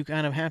forces me to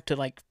kind of have to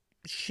like,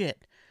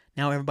 shit.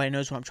 Now everybody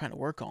knows what I'm trying to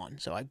work on,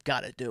 so I've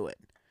got to do it.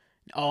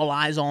 All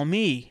eyes on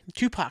me,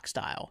 Tupac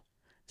style.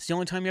 It's the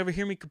only time you ever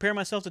hear me compare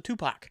myself to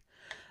Tupac.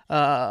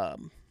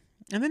 And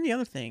then the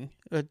other thing,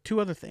 two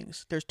other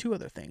things. There's 2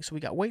 other things. So we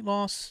got weight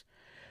loss.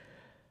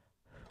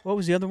 What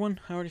was the other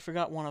one? I already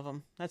forgot one of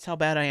them. That's how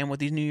bad I am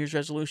with these New Year's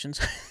resolutions.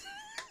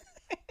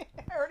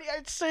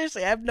 I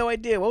seriously, I have no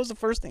idea. What was the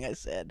first thing I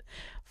said?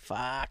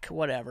 Fuck,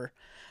 whatever.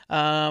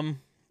 The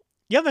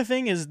other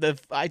thing is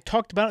I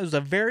talked about, it was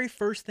the very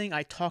first thing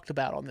I talked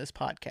about on this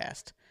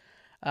podcast.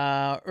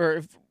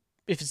 Or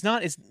if it's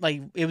not, it's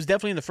like, it was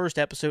definitely in the first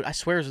episode. I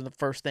swear it was in the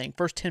first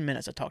 10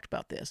 minutes I talked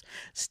about this.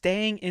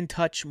 Staying in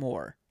touch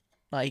more.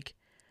 Like,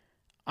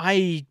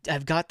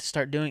 I've got to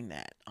start doing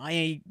that.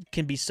 I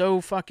can be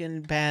so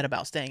fucking bad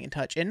about staying in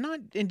touch and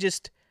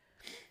just,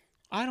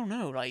 I don't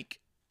know, like,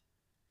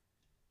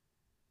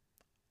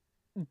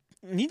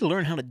 I need to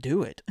learn how to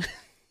do it.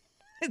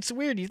 It's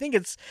weird. You think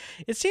it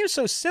seems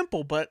so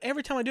simple, but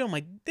every time I do it, I'm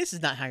like, this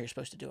is not how you're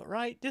supposed to do it,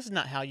 right? This is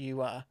not how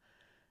you,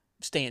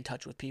 stay in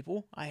touch with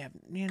people.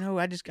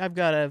 I've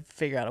got to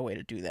figure out a way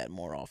to do that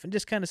more often.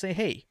 Just kind of say,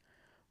 hey,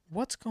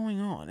 what's going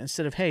on?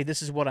 Instead of, hey,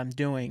 this is what I'm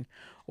doing.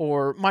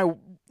 Or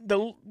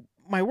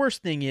my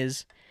worst thing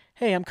is,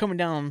 hey, I'm coming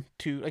down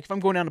to, like, if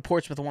I'm going down to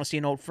Portsmouth, I want to see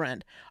an old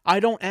friend.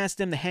 I don't ask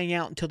them to hang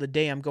out until the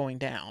day I'm going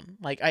down.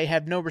 Like, I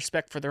have no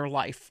respect for their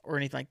life or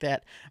anything like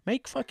that.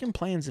 Make fucking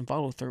plans and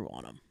follow through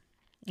on them.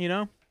 You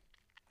know?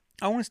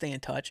 I want to stay in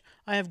touch.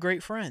 I have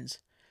great friends.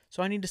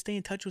 So I need to stay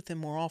in touch with them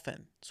more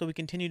often. So we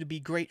continue to be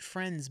great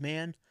friends,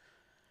 man.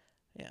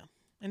 Yeah.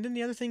 And then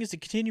the other thing is to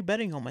continue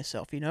betting on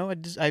myself. You know,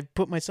 I've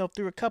put myself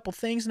through a couple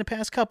things in the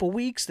past couple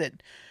weeks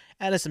that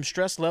added some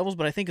stress levels,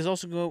 but I think is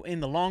also going to,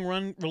 in the long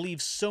run,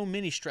 relieve so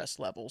many stress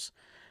levels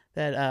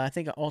that I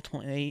think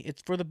ultimately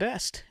it's for the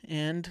best.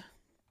 And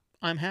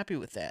I'm happy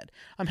with that.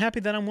 I'm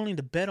happy that I'm willing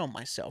to bet on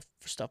myself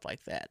for stuff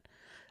like that.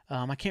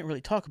 I can't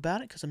really talk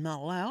about it because I'm not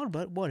allowed,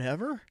 but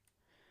whatever.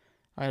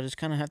 I just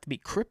kind of have to be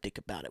cryptic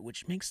about it,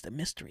 which makes the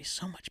mystery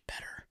so much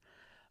better.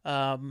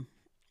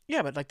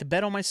 Yeah, but like to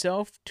bet on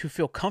myself, to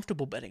feel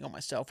comfortable betting on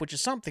myself, which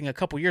is something a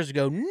couple years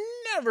ago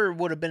never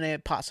would have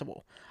been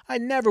possible. I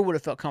never would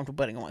have felt comfortable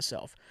betting on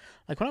myself.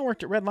 Like when I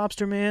worked at Red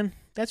Lobster, man,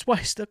 that's why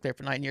I stuck there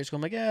for 9 years.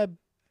 I'm like,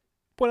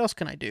 what else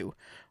can I do?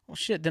 Well,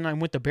 shit, then I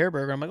went to Bear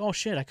Burger. I'm like, oh,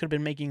 shit, I could have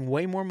been making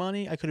way more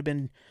money. I could have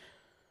been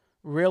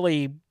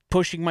really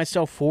pushing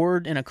myself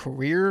forward in a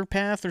career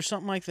path or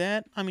something like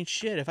that. I mean,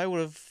 shit, if I would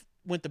have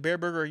went to Bear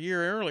Burger a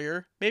year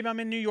earlier, maybe I'm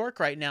in New York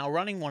right now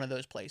running one of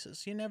those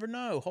places. You never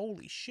know.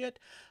 Holy shit.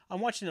 I'm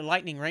watching the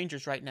Lightning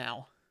Rangers right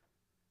now.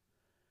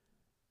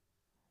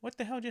 What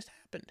the hell just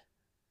happened?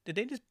 Did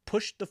they just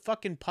push the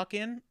fucking puck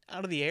in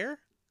out of the air?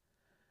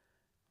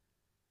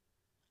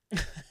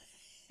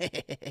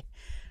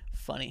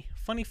 Funny.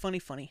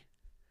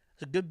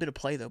 It's a good bit of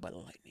play, though, by the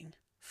Lightning.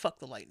 Fuck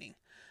the Lightning.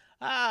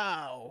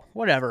 Oh,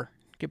 whatever.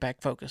 Get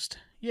back focused.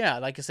 Yeah,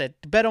 like I said,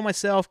 to bet on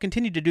myself,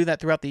 continue to do that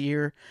throughout the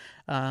year.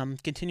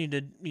 Continue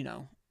to,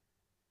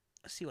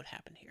 let's see what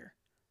happened here.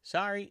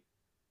 Sorry.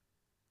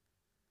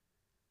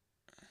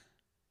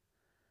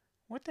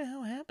 What the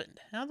hell happened?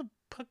 How did the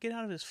puck get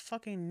out of his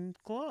fucking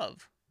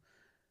glove?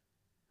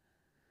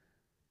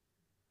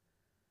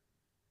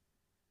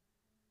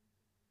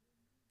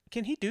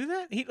 Can he do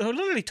that? He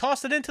literally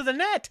tossed it into the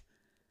net.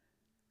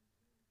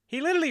 He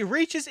literally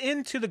reaches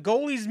into the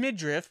goalie's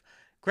midriff,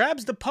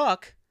 grabs the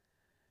puck,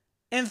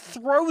 and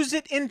throws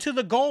it into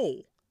the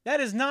goal.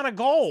 That is not a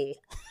goal.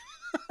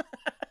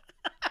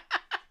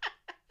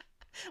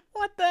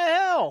 What the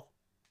hell?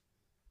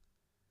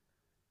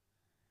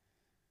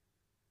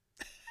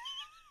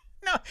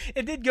 No,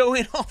 it did go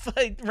in off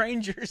a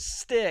Ranger's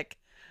stick.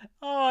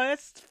 Oh,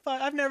 that's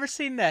fun. I've never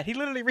seen that. He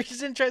literally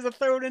reaches in and tries to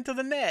throw it into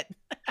the net.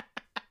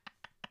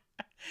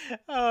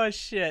 Oh,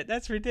 shit.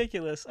 That's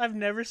ridiculous. I've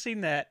never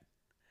seen that.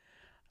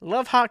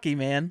 Love hockey,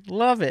 man.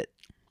 Love it.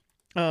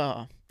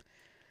 Oh.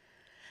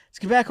 Let's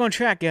get back on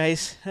track,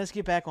 guys. Let's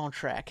get back on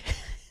track.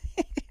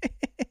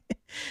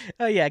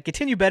 Oh, yeah.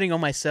 Continue betting on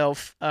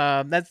myself.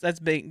 That's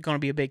going to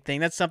be a big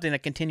thing. That's something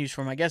that continues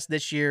from, I guess,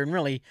 this year and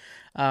really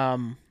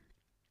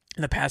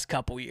in the past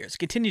couple years.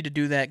 Continue to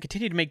do that.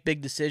 Continue to make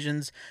big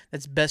decisions.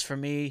 That's best for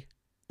me.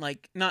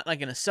 Like, not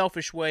like in a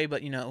selfish way,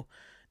 but,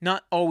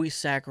 not always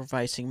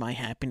sacrificing my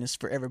happiness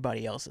for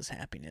everybody else's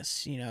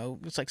happiness.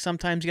 It's like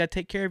sometimes you got to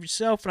take care of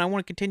yourself, and I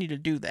want to continue to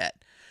do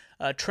that.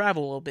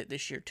 Travel a little bit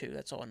this year, too.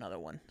 That's all another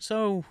one.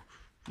 So,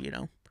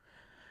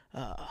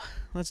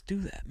 let's do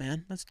that,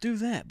 man. Let's do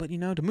that. But,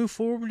 to move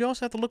forward, you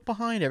also have to look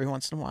behind every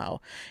once in a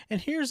while. And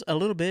here's a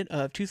little bit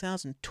of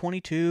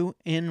 2022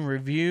 in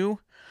review.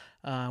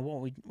 I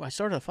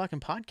started a fucking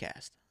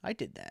podcast. I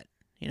did that,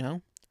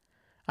 I've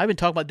been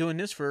talking about doing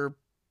this for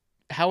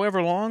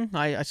however long.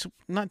 I'm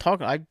not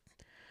talking. I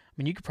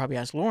mean, you could probably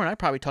ask Lauren. I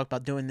probably talked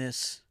about doing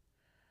this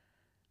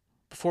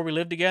before we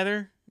lived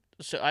together.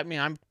 So, I mean,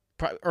 I'm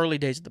probably early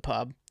days at the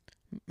pub.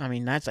 I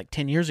mean, that's like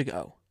 10 years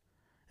ago.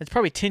 It's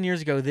probably 10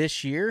 years ago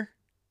this year.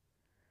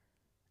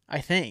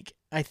 I think.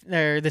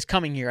 This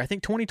coming year. I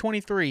think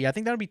 2023. I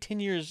think that'll be 10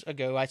 years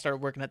ago I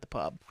started working at the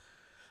pub.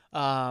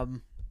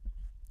 Probably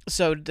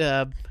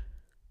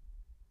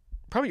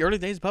early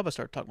days of the pub I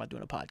started talking about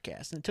doing a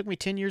podcast. And it took me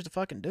 10 years to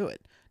fucking do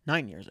it.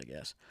 9 years, I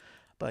guess.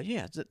 But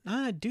yeah,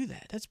 I do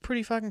that. That's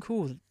pretty fucking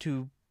cool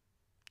to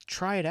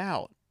try it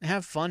out.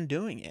 Have fun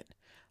doing it.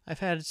 I've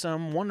had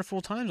some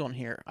wonderful times on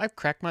here. I've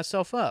cracked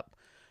myself up.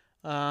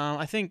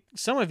 I think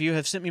some of you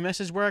have sent me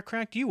messages where I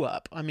cracked you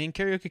up. I mean,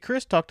 Karaoke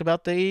Chris talked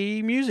about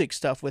the music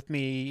stuff with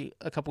me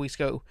a couple weeks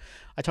ago.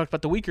 I talked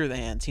about the Weaker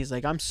Thans. He's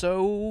like, I'm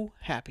so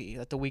happy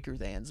that the Weaker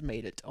Thans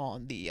made it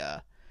on the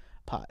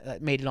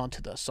made it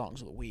onto the songs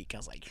of the week. I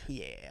was like,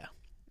 yeah.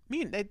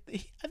 I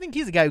think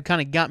he's the guy who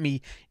kind of got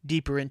me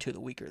deeper into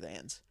the Weaker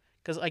Thans.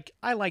 Because, like,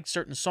 I like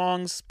certain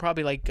songs,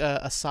 probably like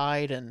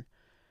Aside and,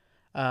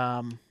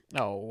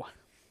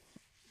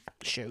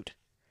 shoot.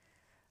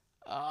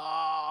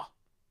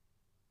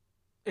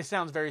 It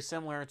sounds very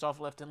similar. It's off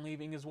Left and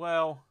Leaving as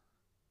well.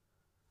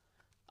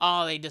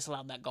 Oh, they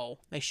disallowed that goal.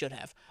 They should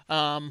have.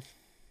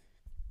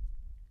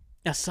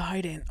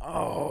 Aside and,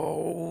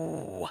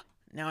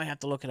 now I have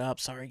to look it up.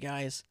 Sorry,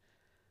 guys.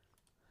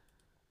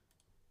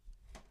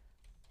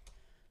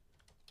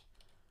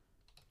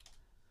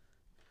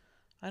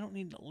 I don't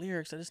need the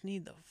lyrics. I just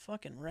need the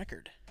fucking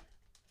record.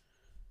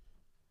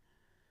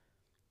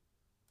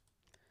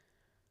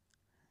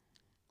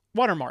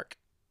 Watermark.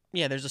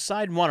 Yeah, there's a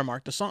side and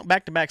Watermark. The song,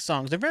 back-to-back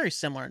songs. They're very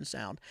similar in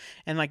sound.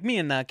 And like me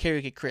and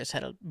Karaoke Chris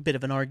had a bit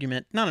of an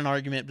argument. Not an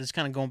argument, but it's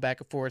kind of going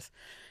back and forth.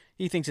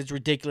 He thinks it's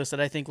ridiculous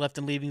that I think Left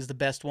and Leaving is the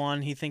best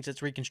one. He thinks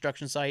it's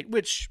Reconstruction Site,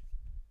 which,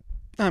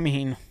 I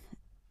mean,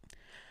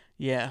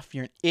 yeah, if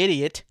you're an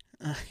idiot.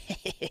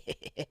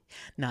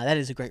 Nah, that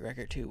is a great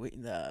record too.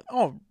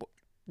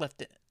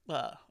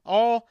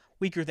 All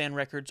Weaker Than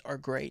records are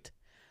great.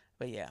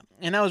 But yeah,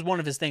 and that was one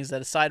of his things,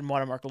 that Aside and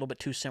Watermark are a little bit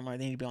too similar.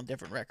 They need to be on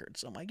different records.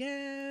 So I'm like,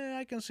 yeah,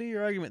 I can see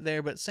your argument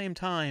there. But at the same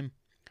time,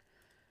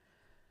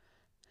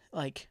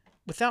 like,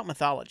 Without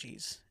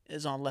Mythologies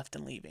is on Left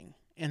and Leaving.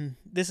 And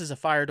This Is a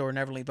Fire Door,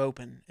 Never Leave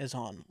Open is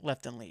on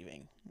Left and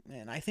Leaving.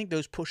 And I think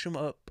those push them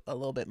up a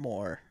little bit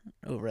more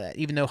over that.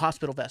 Even though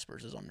Hospital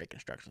Vespers is on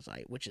Reconstruction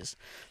Site, which is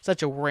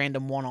such a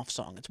random one-off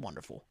song. It's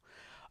wonderful.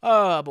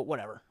 But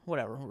whatever.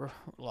 We're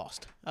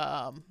lost.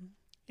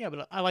 Yeah,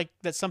 but I like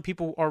that some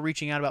people are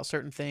reaching out about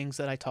certain things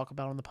that I talk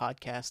about on the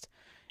podcast.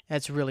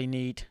 That's really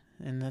neat,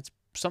 and that's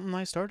something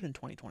I started in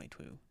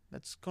 2022.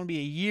 That's going to be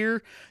a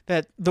year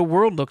that the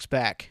world looks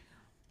back.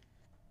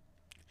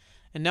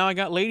 And now I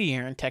got Lady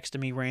Aaron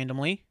texting me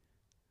randomly.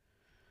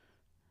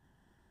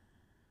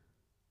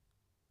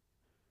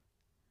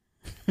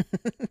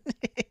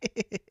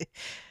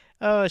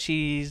 Oh,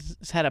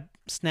 she's had a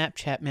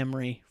Snapchat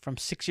memory from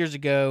 6 years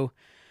ago,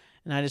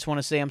 and I just want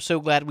to say I'm so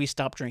glad we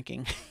stopped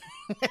drinking.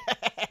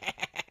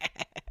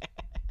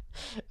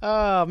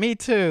 Oh, me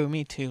too,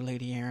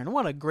 Lady Aaron.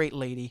 What a great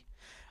lady.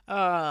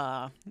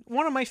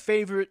 One of my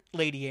favorite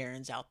Lady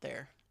Aarons out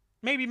there.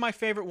 Maybe my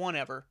favorite one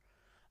ever.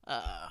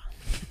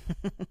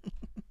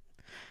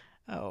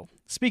 Oh,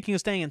 speaking of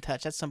staying in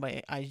touch, that's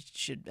somebody I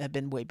should have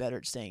been way better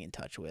at staying in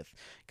touch with.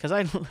 Because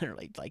I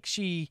literally, like,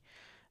 I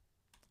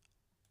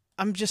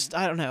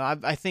don't know.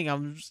 I think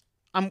I'm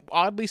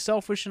oddly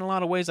selfish in a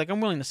lot of ways. Like,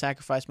 I'm willing to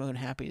sacrifice my own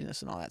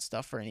happiness and all that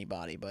stuff for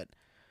anybody. But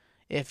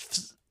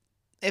if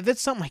if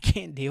it's something I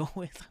can't deal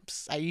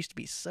with, I used to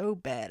be so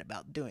bad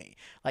about doing,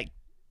 like,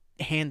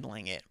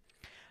 handling it.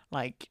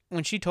 Like,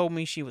 when she told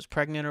me she was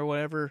pregnant or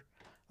whatever,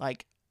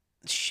 like,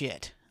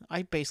 shit.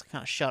 I basically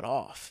kind of shut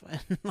off.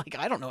 And, like,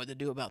 I don't know what to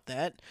do about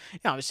that.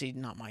 Obviously,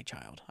 not my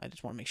child. I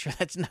just want to make sure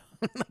that's not.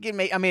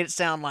 Like, I made it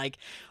sound like,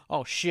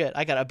 oh, shit,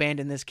 I got to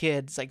abandon this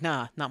kid. It's like,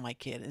 nah, not my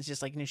kid. It's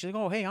just like, she's like,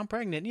 oh, hey, I'm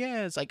pregnant.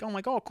 Yeah. It's like, oh,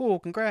 my God, cool,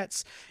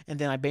 congrats. And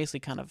then I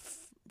basically kind of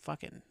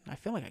I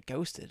feel like I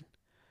ghosted.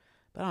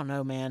 But I don't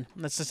know, man.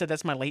 That's I said,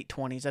 that's my late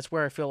 20s. That's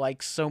where I feel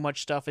like so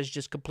much stuff is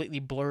just completely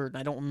blurred, and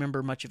I don't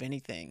remember much of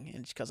anything.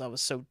 And it's because I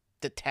was so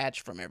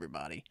detached from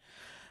everybody.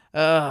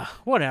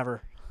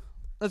 Whatever.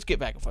 Let's get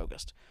back and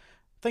focused.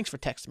 Thanks for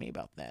texting me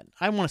about that.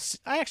 I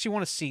actually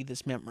want to see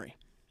this memory.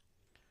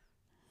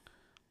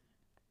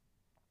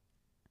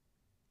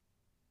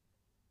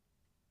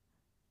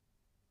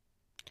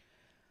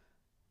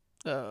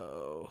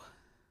 Oh.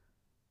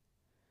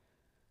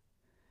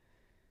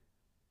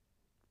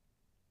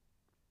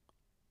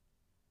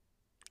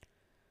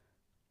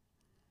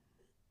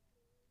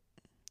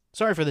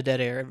 Sorry for the dead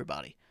air,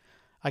 everybody.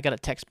 I got a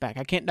text back.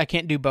 I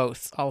can't do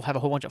both. I'll have a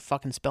whole bunch of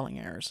fucking spelling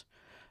errors.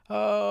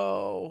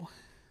 Oh.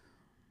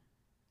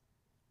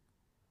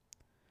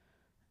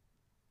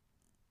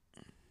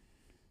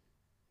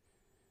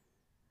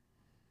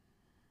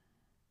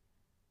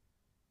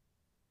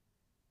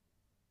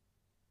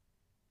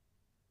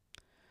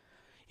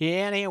 Yeah,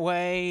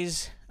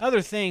 anyways,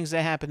 other things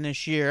that happened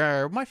this year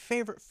are my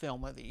favorite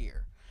film of the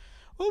year.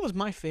 What was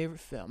my favorite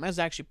film? That's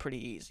actually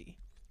pretty easy.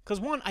 Because,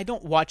 one, I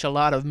don't watch a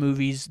lot of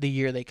movies the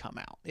year they come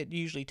out. It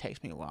usually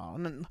takes me a while.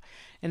 And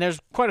there's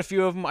quite a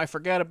few of them I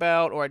forget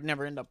about, or I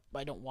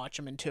don't watch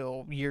them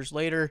until years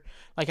later.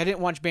 Like, I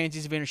didn't watch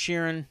Banshees of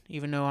Inisherin,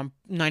 even though I'm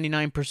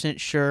 99%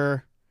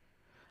 sure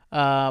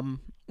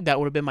that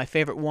would have been my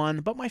favorite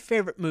one. But my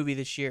favorite movie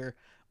this year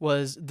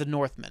was The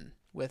Northman,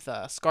 with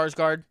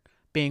Skarsgård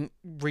being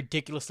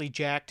ridiculously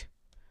jacked.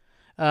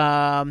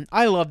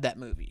 I loved that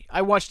movie.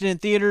 I watched it in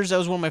theaters. That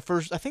was one of my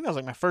first. I think that was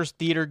like my first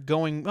theater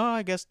going. Oh,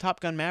 I guess Top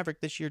Gun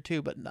Maverick this year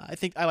too. But I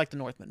think I like The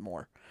Northman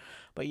more.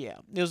 But yeah,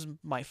 it was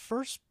my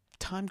first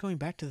time going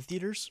back to the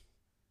theaters.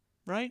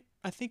 Right?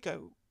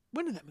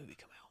 When did that movie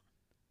come out?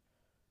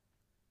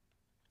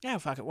 Yeah,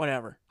 fuck it,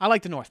 whatever. I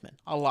like The Northman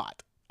a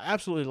lot. I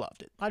absolutely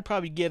loved it. I'd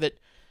probably give it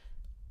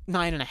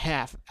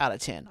 9.5 out of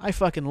 10. I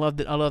fucking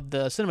loved it. I loved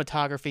the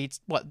cinematography. It's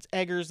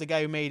Eggers, the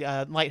guy who made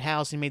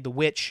Lighthouse and made The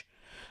Witch.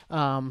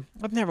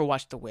 I've never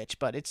watched The Witch,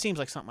 but it seems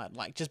like something I'd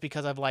like. Just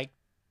because I've liked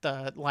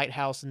the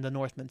Lighthouse and The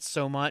Northman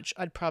so much,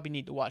 I'd probably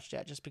need to watch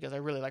that just because I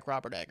really like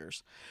Robert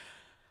Eggers.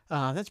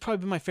 That's probably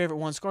been my favorite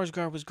one.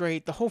 Skarsgård was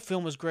great. The whole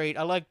film was great.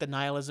 I liked the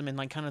nihilism and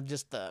like kind of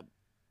just the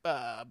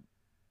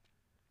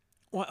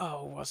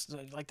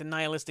like the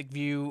nihilistic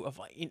view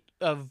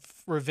of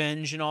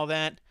revenge and all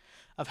that,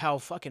 of how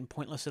fucking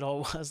pointless it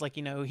all was. Like,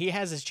 he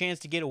has his chance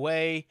to get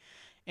away,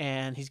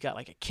 and he's got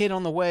like a kid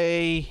on the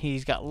way.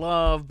 He's got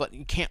love, but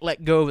he can't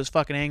let go of his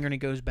fucking anger, and he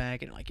goes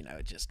back, and like,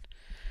 it's just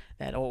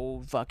that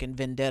old fucking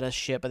vendetta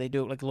shit. But they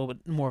do it like a little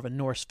bit more of a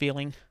Norse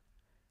feeling,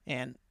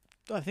 and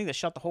I think they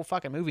shot the whole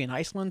fucking movie in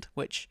Iceland,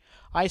 which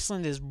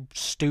Iceland is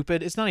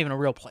stupid. It's not even a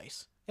real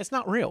place. It's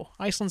not real.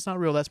 Iceland's not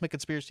real. That's my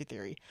conspiracy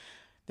theory.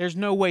 There's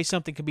no way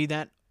something could be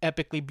that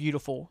epically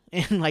beautiful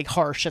and like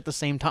harsh at the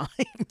same time.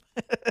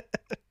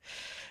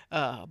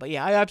 But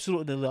yeah, I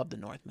absolutely love The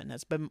Northman.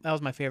 That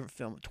was my favorite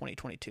film of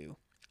 2022.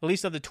 At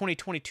least of the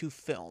 2022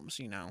 films,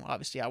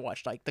 Obviously, I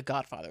watched like The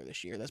Godfather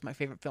this year. That's my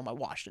favorite film I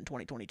watched in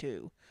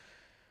 2022.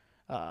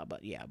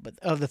 But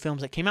of the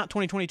films that came out in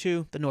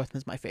 2022, The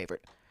Northman's my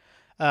favorite.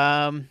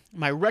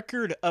 My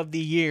record of the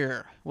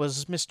year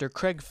was Mr.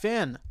 Craig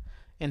Finn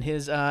and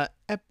his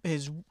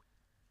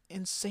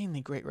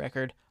insanely great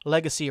record,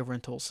 Legacy of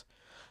Rentals.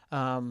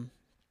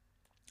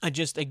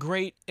 Just a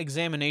great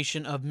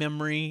examination of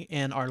memory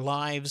and our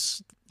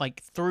lives,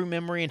 like through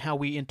memory and how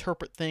we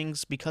interpret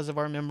things because of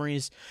our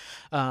memories.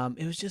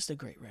 It was just a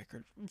great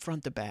record,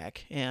 front to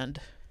back. And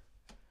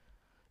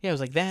yeah, it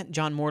was like that.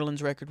 John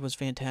Moreland's record was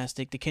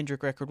fantastic. The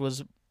Kendrick record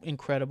was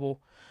incredible.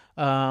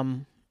 Yeah,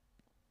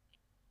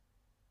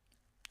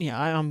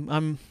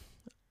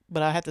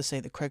 but I have to say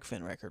the Craig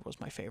Finn record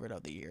was my favorite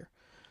of the year.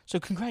 So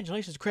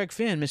congratulations, Craig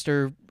Finn,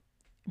 Mr.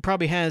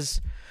 Probably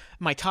has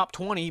my top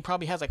 20. He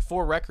probably has like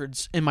 4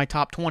 records in my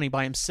top 20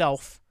 by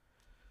himself.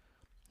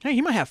 Hey,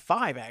 he might have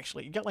 5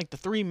 actually. You got like the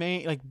 3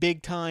 main, like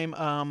big time,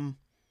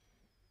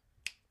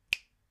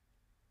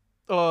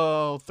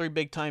 3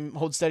 big time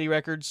Hold Steady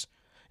records.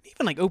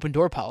 Even like Open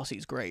Door Policy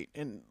is great,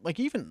 and like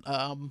even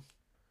So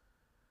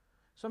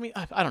I mean,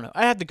 I don't know.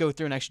 I had to go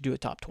through and actually do a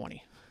top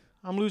 20.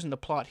 I'm losing the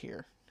plot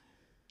here.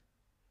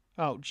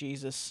 Oh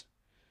Jesus.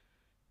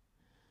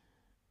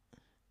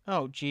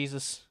 Oh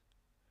Jesus.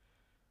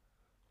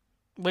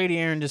 Lady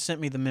Aaron just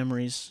sent me the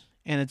memories,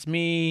 and it's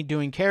me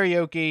doing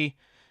karaoke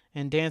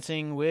and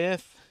dancing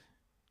with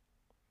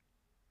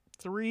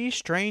 3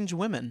 strange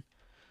women.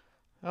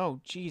 Oh,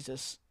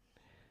 Jesus.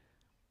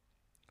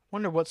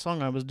 Wonder what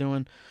song I was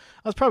doing.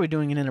 I was probably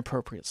doing an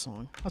inappropriate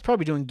song. I was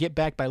probably doing Get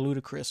Back by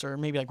Ludacris, or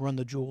maybe like Run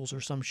the Jewels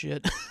or some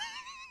shit.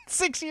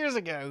 6 years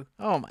ago.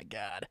 Oh my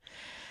god.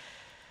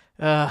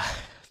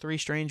 Three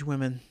Strange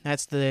Women.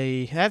 That's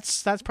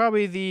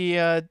probably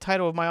the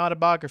title of my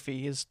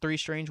autobiography is Three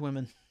Strange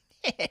Women.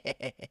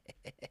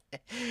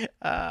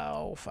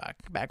 Oh fuck.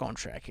 Back on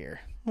track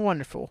here.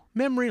 Wonderful.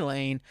 Memory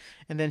lane.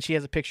 And then she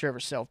has a picture of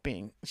herself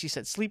she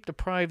said, sleep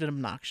deprived and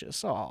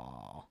obnoxious.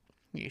 Aw.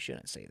 You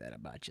shouldn't say that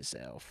about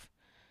yourself.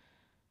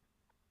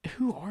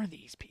 Who are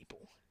these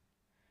people?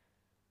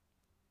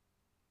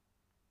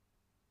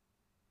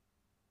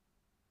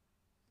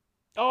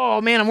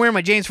 Oh man, I'm wearing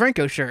my James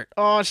Franco shirt.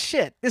 Oh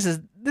shit. This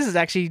is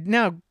actually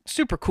now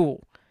super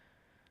cool.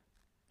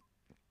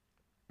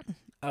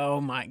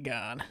 Oh my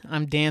god.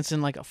 I'm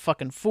dancing like a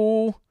fucking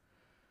fool.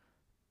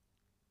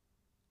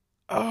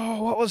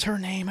 Oh, what was her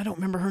name? I don't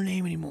remember her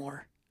name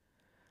anymore.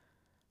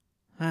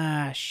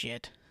 Ah,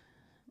 shit.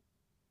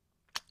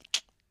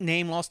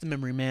 Name lost to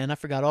memory, man. I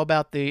forgot all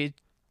about the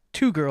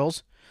two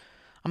girls.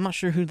 I'm not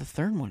sure who the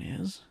third one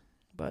is,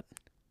 but...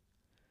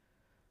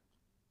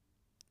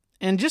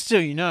 And just so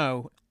you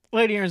know,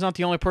 Lady Aaron's not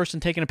the only person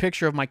taking a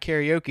picture of my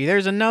karaoke.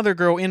 There's another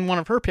girl in one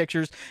of her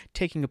pictures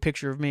taking a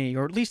picture of me,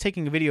 or at least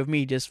taking a video of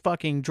me just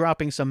fucking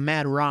dropping some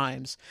mad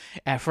rhymes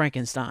at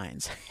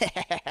Frankenstein's.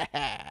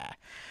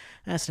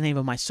 That's the name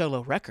of my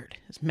solo record.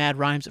 It's Mad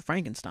Rhymes at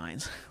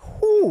Frankenstein's.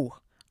 Whoo!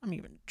 I'm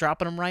even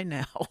dropping them right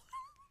now.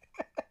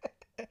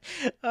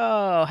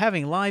 Oh,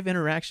 having live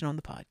interaction on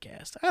the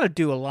podcast. I gotta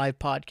do a live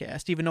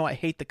podcast, even though I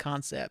hate the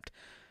concept.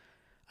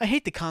 I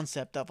hate the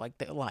concept of like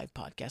the live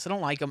podcast. I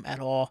don't like them at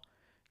all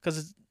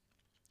because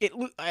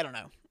I don't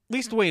know. At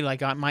least the way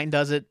like mine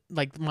does it,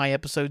 like my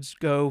episodes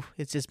go,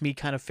 it's just me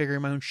kind of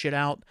figuring my own shit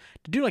out.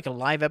 To do like a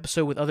live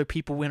episode with other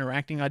people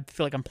interacting, I'd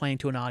feel like I'm playing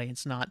to an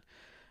audience, not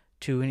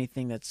to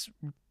anything that's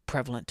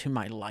prevalent to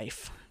my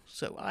life.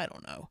 So I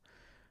don't know,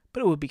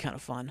 but it would be kind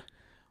of fun.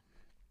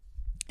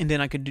 And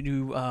then I could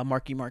do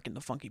Marky Mark and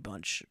the Funky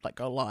Bunch,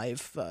 like a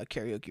live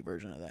karaoke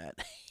version of that.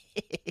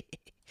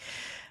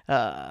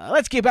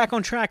 Let's get back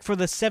on track for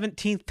the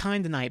 17th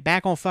time tonight.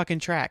 Back on fucking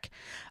track.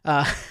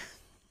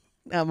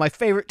 My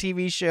favorite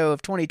TV show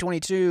of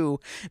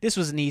 2022. This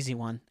was an easy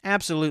one.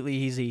 Absolutely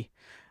easy.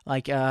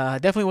 Like,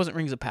 definitely wasn't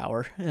Rings of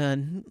Power.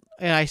 And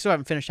I still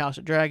haven't finished House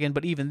of Dragon,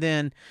 but even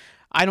then,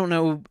 I don't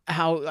know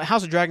how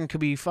House of Dragon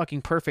could be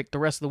fucking perfect the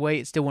rest of the way.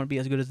 It still wouldn't be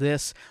as good as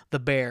this. The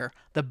Bear.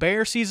 The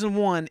Bear Season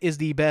 1 is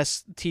the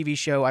best TV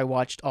show I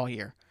watched all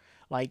year.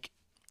 Like,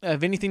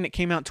 of anything that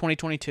came out in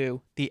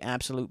 2022, the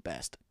absolute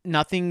best.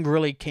 Nothing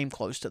really came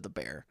close to The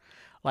Bear.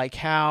 Like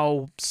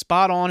how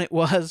spot on it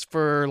was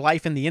for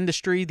life in the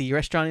industry, the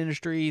restaurant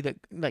industry, the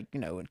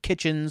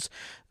kitchens,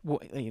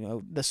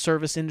 the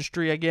service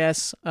industry, I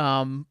guess.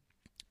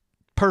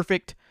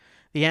 Perfect.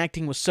 The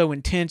acting was so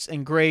intense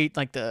and great.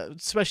 Like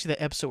especially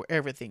the episode where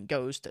everything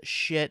goes to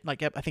shit.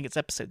 Like I think it's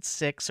episode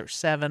 6 or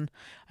 7.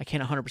 I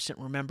can't 100%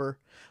 remember.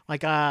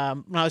 Like I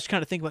was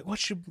kind of thinking like,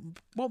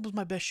 what was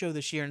my best show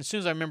this year? And as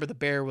soon as I remember The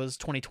Bear was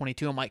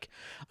 2022, I'm like,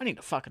 I need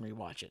to fucking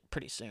rewatch it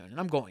pretty soon, and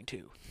I'm going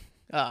to.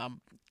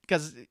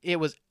 Because it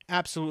was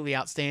absolutely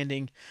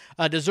outstanding.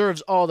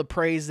 Deserves all the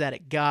praise that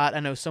it got. I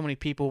know so many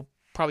people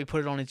probably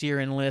put it on its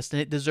year-end list,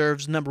 and it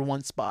deserves number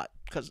 1 spot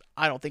because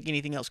I don't think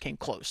anything else came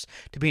close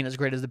to being as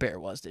great as The Bear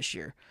was this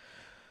year.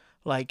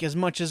 Like, as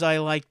much as I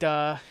liked...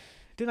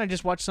 didn't I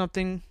just watch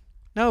something?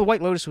 No, The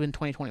White Lotus was in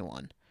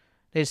 2021.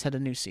 They just had a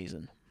new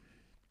season.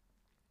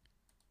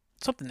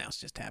 Something else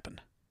just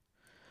happened.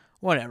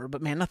 Whatever,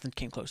 but man, nothing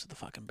came close to The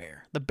fucking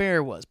Bear. The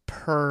Bear was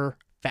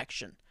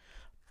perfection.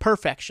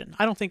 Perfection.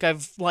 I don't think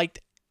I've liked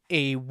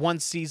a one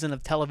season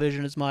of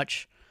television as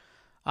much.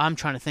 I'm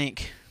trying to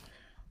think.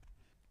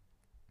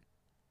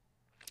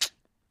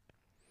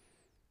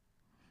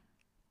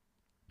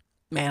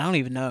 Man, I don't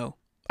even know.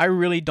 I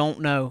really don't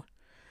know.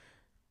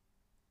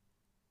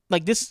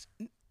 Like this,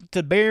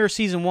 The Bear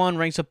season 1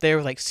 ranks up there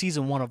with like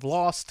season 1 of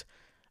Lost.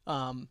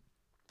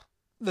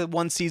 The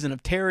one season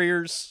of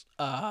Terriers.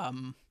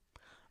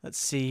 Let's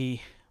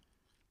see.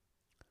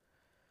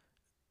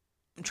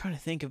 I'm trying to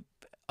think of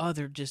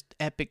other just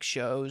epic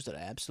shows that I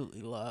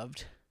absolutely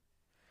loved.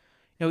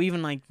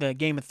 Even like the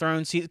Game of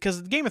Thrones season,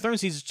 because the Game of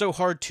Thrones season is so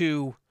hard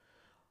to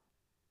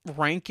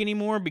rank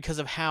anymore because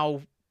of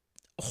how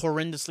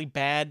horrendously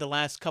bad the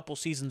last couple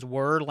seasons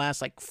were, the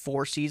last like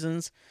 4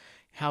 seasons,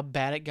 how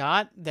bad it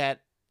got,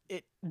 that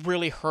it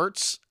really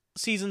hurts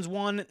seasons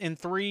 1 and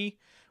 3,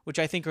 which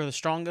I think are the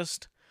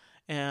strongest.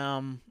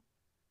 Nice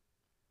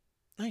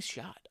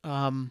shot.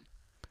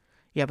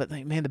 Yeah, but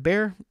man, The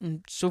Bear,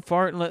 so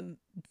far,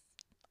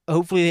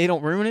 hopefully they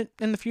don't ruin it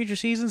in the future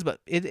seasons, but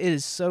it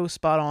is so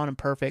spot on and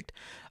perfect.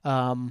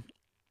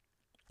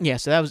 Yeah,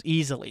 so that was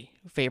easily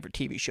favorite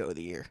TV show of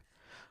the year.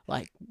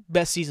 Like,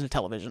 best season of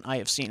television I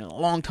have seen in a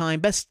long time.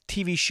 Best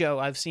TV show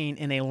I've seen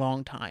in a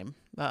long time.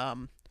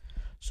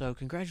 So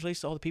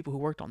congratulations to all the people who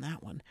worked on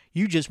that one.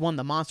 You just won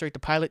the Monster Ate the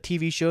Pilot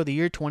TV show of the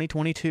year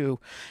 2022.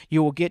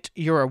 You will get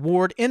your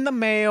award in the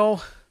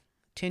mail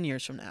 10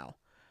 years from now.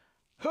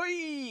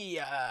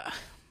 Hey!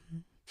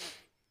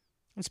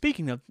 And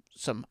speaking of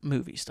some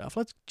movie stuff,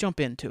 let's jump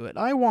into it.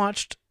 I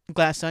watched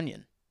Glass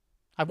Onion.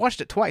 I've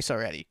watched it twice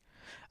already.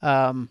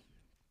 Um,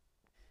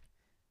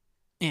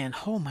 and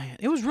oh man,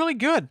 it was really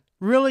good,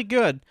 really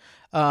good.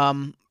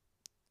 Um,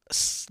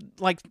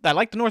 like I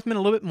like the Northman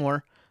a little bit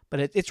more, but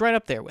it's right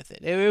up there with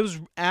it. It was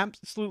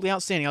absolutely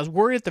outstanding. I was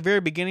worried at the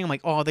very beginning. I'm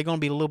like, oh, they're going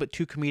to be a little bit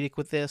too comedic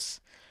with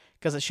this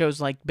because it shows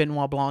like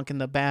Benoit Blanc in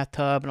the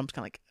bathtub, and I'm just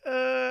kind of like,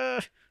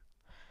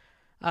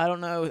 I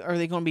don't know. Are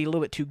they going to be a little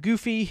bit too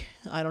goofy?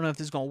 I don't know if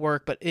this is going to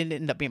work, but it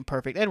ended up being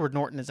perfect. Edward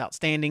Norton is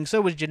outstanding. So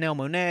was Janelle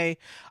Monáe.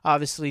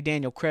 Obviously,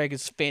 Daniel Craig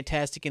is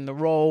fantastic in the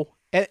role.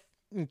 And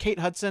Kate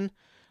Hudson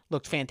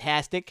looked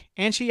fantastic,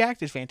 and she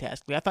acted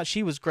fantastically. I thought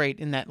she was great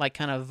in that, like,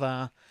 kind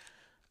of,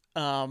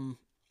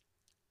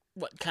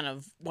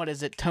 what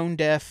is it? Tone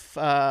deaf,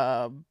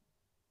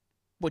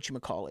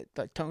 whatchamacallit?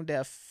 The tone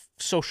deaf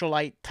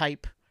socialite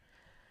type.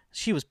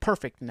 She was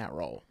perfect in that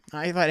role.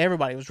 I thought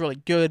everybody was really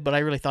good, but I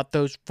really thought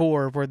those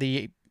four were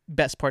the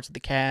best parts of the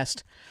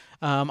cast.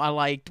 I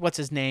liked, what's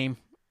his name?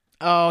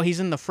 Oh,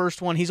 he's in the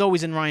first one. He's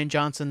always in Rian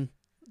Johnson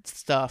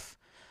stuff.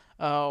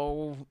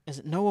 Oh, is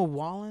it Noah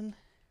Wallen?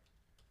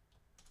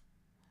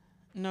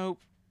 Nope.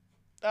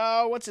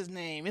 Oh, what's his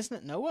name? Isn't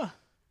it Noah?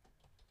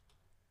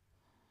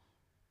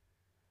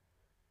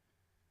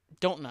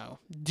 Don't know.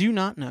 Do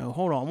not know.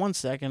 Hold on one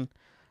second.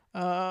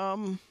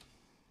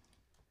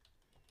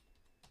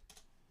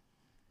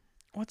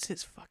 What's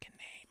his fucking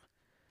name?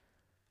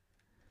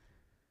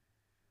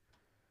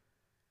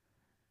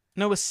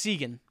 Noah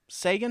Segan.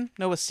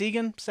 Noah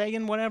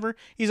Segan, whatever.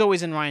 He's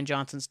always in Rian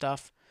Johnson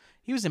stuff.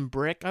 He was in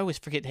Brick. I always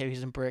forget that he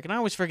was in Brick. And I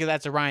always forget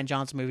that's a Rian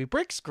Johnson movie.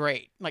 Brick's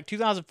great. Like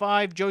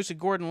 2005, Joseph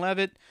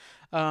Gordon-Levitt.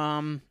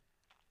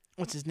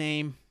 What's his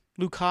name?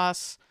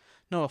 Lucas.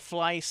 Noah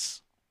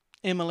Fleiss.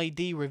 Emily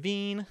D.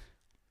 Ravine.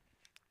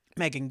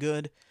 Megan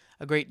Good.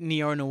 A great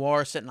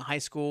neo-noir set in a high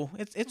school.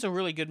 It's a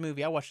really good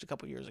movie. I watched it a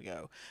couple years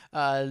ago.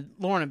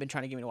 Lauren had been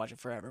trying to get me to watch it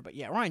forever. But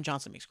yeah, Rian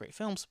Johnson makes great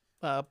films.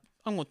 I'm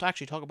going to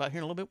actually talk about here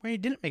in a little bit where he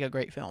didn't make a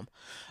great film.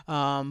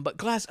 But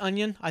Glass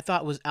Onion, I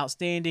thought was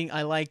outstanding.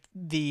 I liked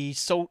not the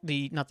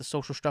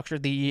social structure,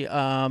 the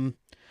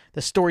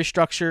story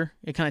structure.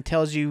 It kind of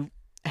tells you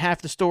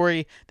half the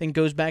story, then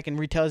goes back and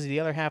retells you the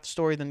other half the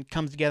story, then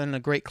comes together in a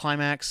great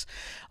climax.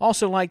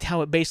 Also liked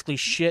how it basically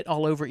shit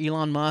all over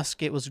Elon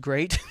Musk. It was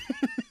great.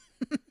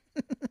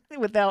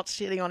 Without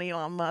shitting on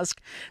Elon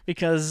Musk,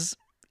 because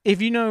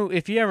if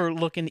you ever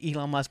look into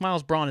Elon Musk,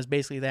 Miles Braun is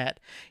basically that.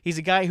 He's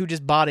a guy who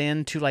just bought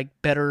into like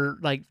better,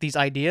 like these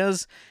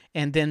ideas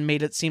and then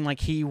made it seem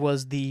like he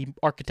was the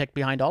architect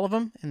behind all of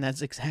them, and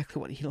that's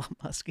exactly what Elon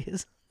Musk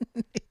is.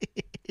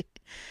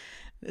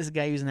 This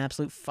guy who's an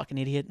absolute fucking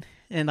idiot.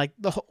 And like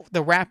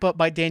the wrap up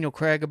by Daniel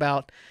Craig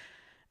about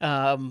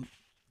how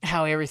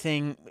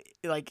everything,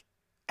 like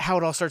how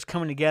it all starts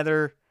coming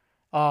together.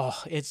 Oh,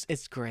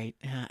 it's great.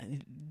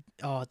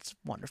 It's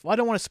wonderful. I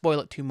don't want to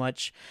spoil it too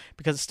much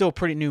because it's still a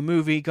pretty new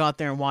movie. Go out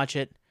there and watch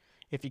it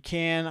if you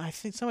can. I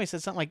think somebody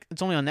said something like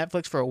it's only on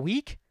Netflix for a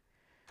week.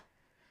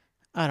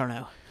 I don't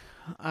know.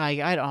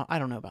 I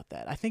don't know about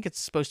that. I think it's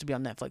supposed to be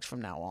on Netflix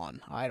from now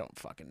on. I don't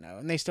fucking know.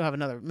 And they still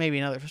have maybe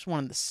another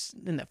one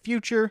in the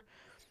future.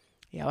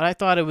 Yeah, but I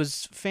thought it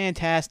was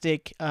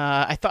fantastic.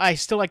 I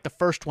still like the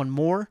first one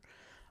more,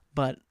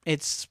 but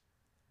it's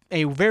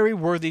a very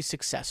worthy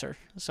successor.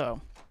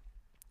 So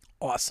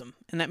awesome.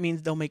 And that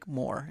means they'll make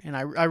more. And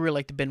I really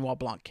like the Benoit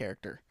Blanc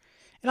character.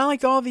 And I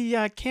liked all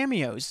the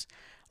cameos.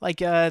 Like,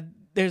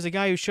 there's a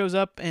guy who shows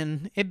up,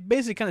 and it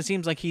basically kind of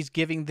seems like he's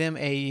giving them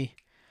a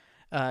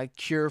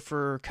cure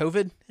for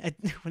COVID.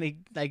 When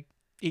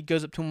he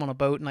goes up to him on a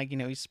boat and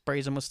he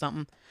sprays him with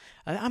something.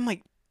 I'm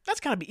like, that's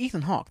got to be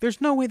Ethan Hawke.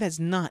 There's no way that's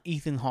not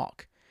Ethan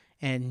Hawke.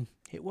 And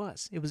it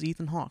was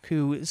Ethan Hawke,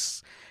 who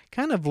is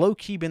kind of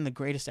low-key been the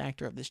greatest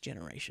actor of this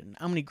generation.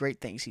 How many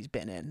great things he's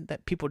been in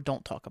that people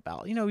don't talk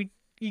about.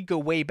 You go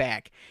way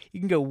back. You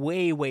can go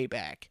way, way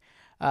back.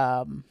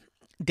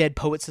 Dead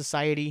Poet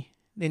Society.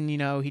 Then,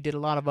 he did a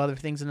lot of other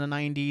things in the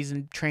 90s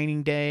and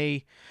Training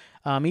Day.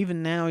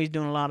 Even now he's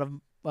doing a lot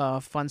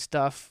of fun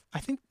stuff. I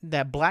think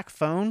that Black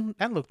Phone,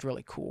 that looked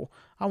really cool.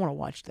 I want to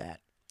watch that.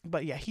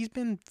 But yeah, he's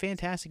been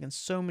fantastic in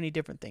so many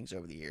different things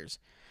over the years.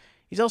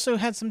 He's also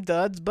had some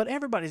duds, but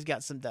everybody's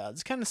got some duds.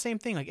 It's kind of the same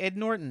thing, like Ed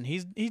Norton.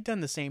 He's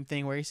done the same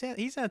thing where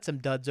he's had some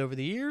duds over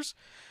the years.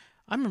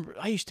 I remember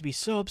I used to be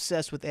so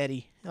obsessed with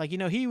Eddie. Like,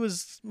 he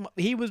was.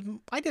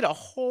 I did a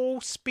whole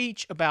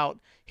speech about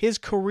his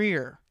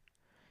career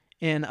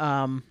in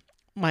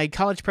my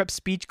college prep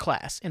speech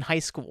class in high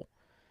school.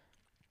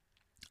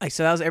 Like,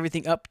 so that was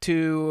everything up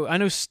to, I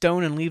know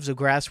Stone and Leaves of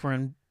Grass were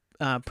in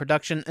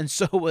production, and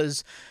so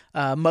was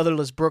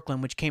Motherless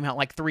Brooklyn, which came out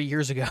like 3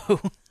 years ago.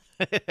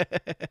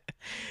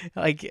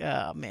 Like,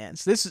 man.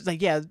 So this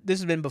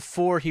has been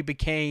before he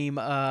became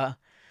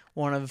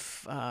one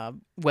of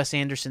Wes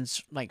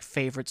Anderson's like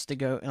favorites to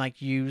go and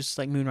like use,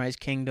 like Moonrise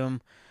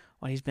Kingdom.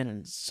 Well, he's been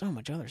in so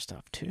much other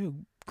stuff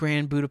too.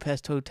 Grand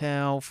Budapest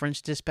Hotel,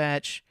 French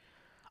Dispatch,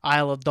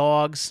 Isle of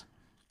Dogs.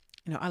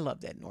 I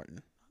loved Ed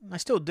Norton. I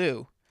still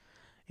do.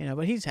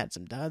 But he's had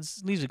some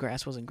duds. Leaves of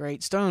Grass wasn't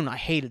great. Stone, I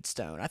hated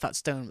Stone. I thought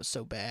Stone was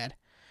so bad.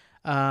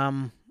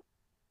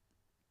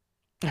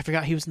 I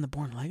forgot he was in The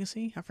Bourne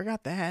Legacy. I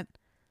forgot that.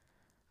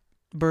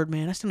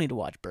 Birdman. I still need to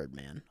watch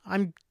Birdman.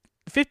 I'm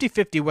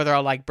 50-50 whether I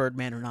like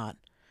Birdman or not.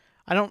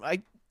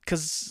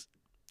 Because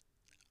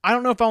I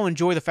don't know if I'll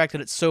enjoy the fact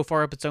that it's so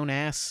far up its own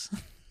ass.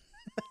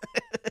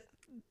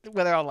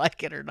 Whether I'll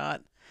like it or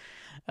not.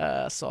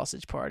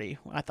 Sausage Party.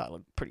 I thought it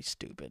looked pretty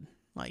stupid.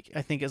 Like,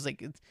 I think it's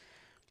like...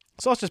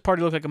 Sausage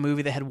Party looked like a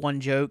movie that had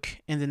one joke,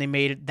 and then they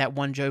made that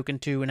one joke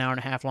into an hour and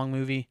a half long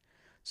movie.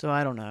 So,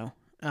 I don't know.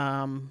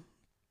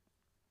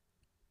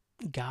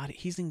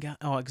 He's in God.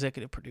 Oh,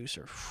 executive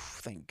producer.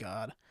 Thank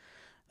God.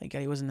 Thank God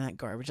he wasn't that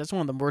garbage. That's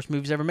one of the worst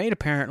movies ever made,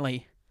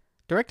 apparently.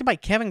 Directed by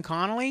Kevin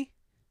Connolly?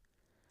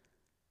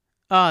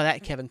 Oh,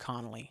 that Kevin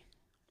Connolly.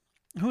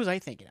 Who was I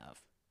thinking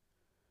of?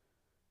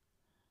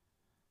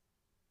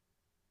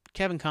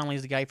 Kevin Connolly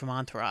is the guy from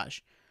Entourage.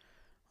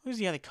 Who's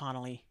the other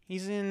Connolly?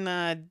 He's in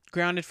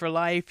Grounded for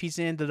Life. He's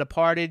in The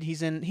Departed.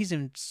 He's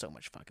in so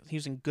much fucking... He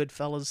was in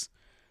Goodfellas.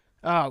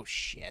 Oh,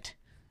 shit.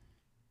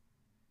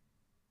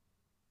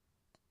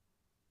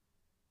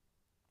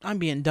 I'm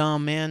being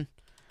dumb, man.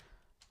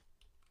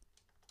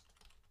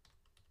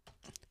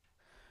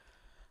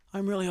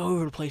 I'm really all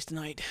over the place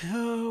tonight.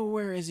 Oh,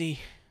 where is he?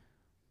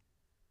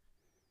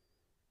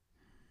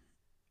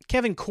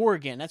 Kevin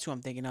Corrigan. That's who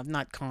I'm thinking of,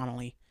 not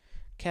Connolly.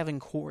 Kevin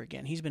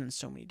Corrigan. He's been in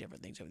so many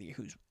different things over the years.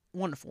 Who's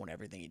wonderful in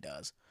everything he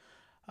does.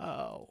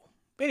 Oh.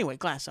 But anyway,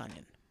 Glass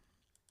Onion.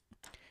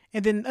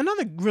 And then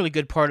another really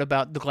good part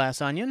about The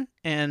Glass Onion,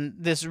 and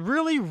this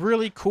really,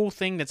 really cool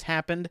thing that's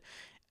happened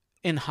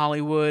in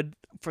Hollywood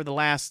for the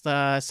last,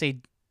 say,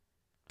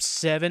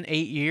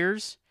 7-8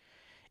 years,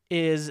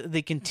 is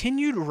the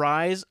continued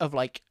rise of,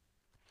 like,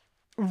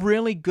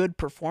 really good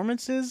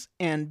performances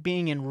and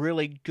being in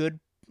really good,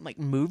 like,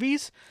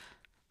 movies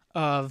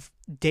of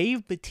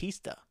Dave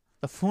Bautista,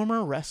 the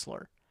former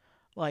wrestler.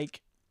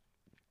 Like,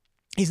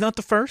 he's not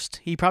the first.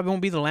 He probably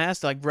won't be the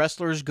last. Like,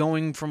 wrestlers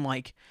going from,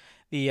 like,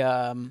 the,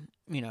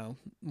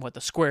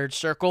 the squared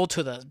circle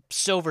to the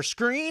silver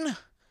screen.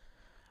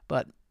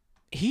 But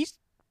he's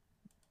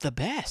the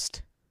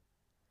best.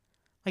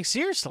 Like,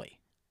 seriously.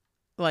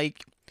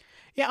 Like,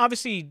 yeah,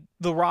 obviously,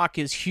 The Rock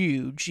is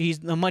huge.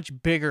 He's a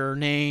much bigger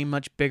name,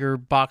 much bigger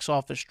box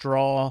office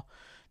draw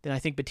than I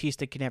think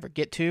Batista can ever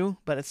get to.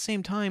 But at the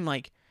same time,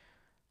 like,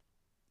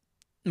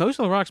 most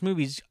of The Rock's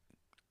movies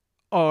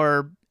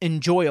are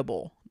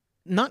enjoyable.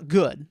 Not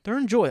good. They're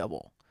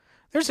enjoyable.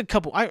 There's a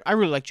couple. I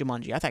really like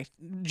Jumanji. I think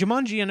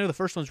Jumanji, I know the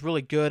first one's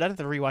really good. I'd have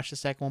to rewatch the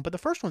second one, but the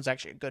first one's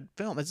actually a good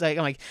film. It's like,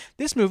 I'm like,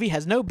 this movie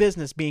has no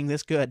business being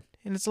this good.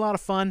 And it's a lot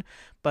of fun,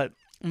 but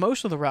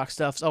most of The Rock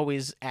stuff's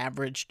always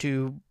average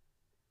to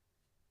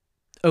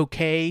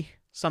okay.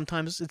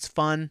 Sometimes it's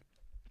fun.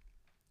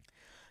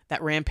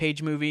 That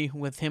Rampage movie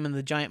with him and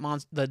the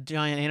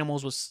giant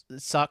animals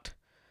sucked.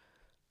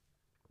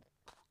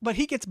 But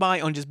he gets by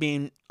on just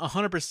being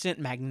 100%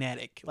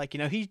 magnetic. Like,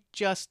 he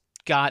just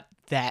got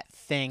that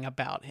thing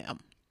about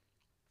him.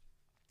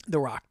 The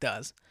Rock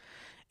does.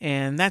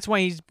 And that's why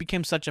he's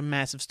become such a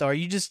massive star.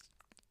 You just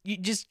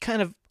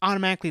kind of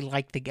automatically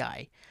like the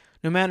guy.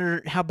 No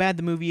matter how bad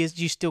the movie is,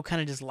 you still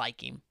kind of just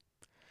like him.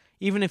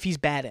 Even if he's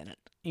bad in it.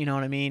 You know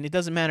what I mean? It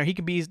doesn't matter. He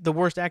could be the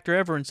worst actor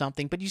ever in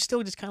something, but you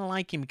still just kind of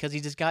like him because he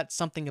just got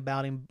something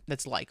about him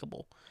that's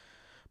likable.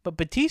 But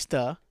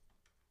Batista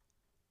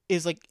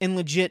is like in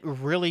legit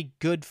really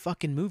good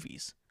fucking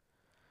movies.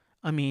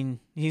 I mean,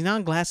 he's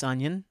not Glass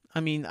Onion. I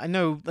mean, I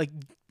know like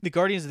the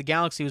Guardians of the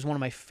Galaxy was one of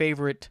my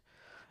favorite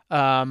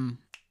Marvel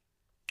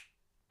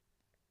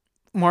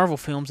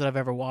films that I've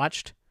ever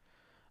watched.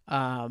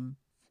 He's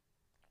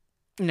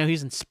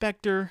in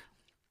Spectre.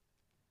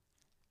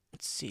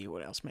 Let's see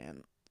what else,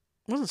 man.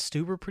 Wasn't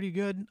Stuber pretty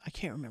good? I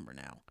can't remember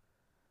now.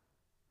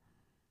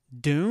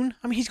 Dune?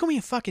 I mean, he's gonna be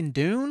in fucking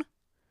Dune.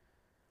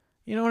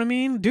 You know what I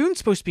mean? Dune's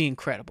supposed to be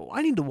incredible.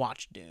 I need to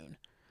watch Dune.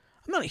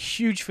 I'm not a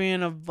huge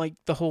fan of, like,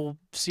 the whole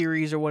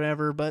series or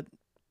whatever, but,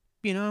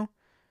 I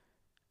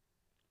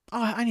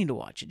need to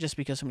watch it just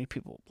because so many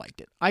people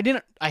liked it. I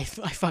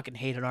fucking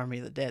hated Army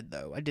of the Dead,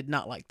 though. I did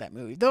not like that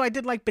movie. Though I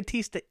did like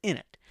Batista in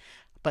it.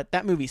 But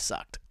that movie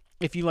sucked.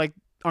 If you like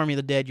Army of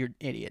the Dead, you're an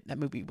idiot. That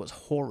movie was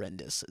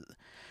horrendous.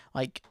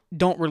 Like,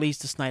 don't release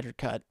the Snyder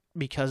Cut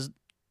because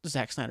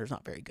Zack Snyder's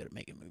not very good at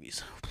making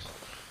movies.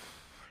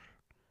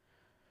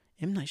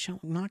 M. Night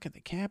Shyamalan at the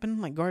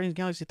Cabin, like Guardians of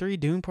the Galaxy 3,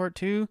 Dune Part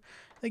 2.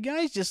 The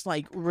guy's just,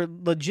 like,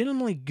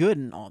 legitimately good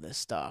in all this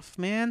stuff,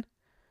 man.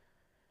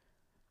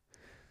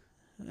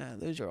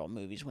 Those are all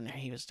movies when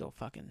he was still a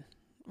fucking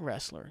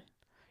wrestler.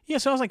 Yeah,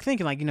 so I was, like,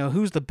 thinking, like,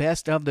 who's the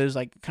best of those,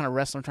 like, kind of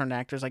wrestler-turned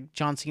actors? Like,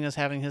 John Cena's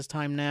having his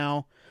time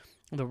now,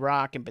 The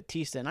Rock, and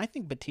Batista. And I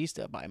think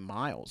Batista, by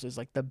miles, is,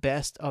 like, the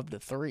best of the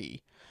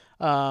three.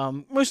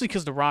 Mostly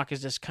because The Rock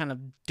is just kind of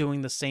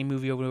doing the same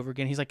movie over and over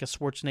again. He's like a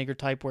Schwarzenegger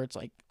type where it's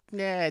like,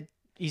 yeah,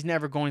 he's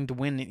never going to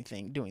win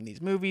anything doing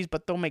these movies,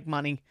 but they'll make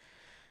money.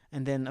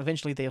 And then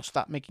eventually they'll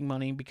stop making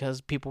money because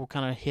people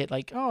kind of hit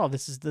like, oh,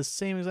 this is the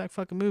same exact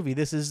fucking movie.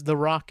 This is The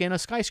Rock in a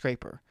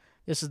skyscraper.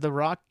 This is The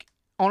Rock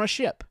on a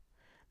ship.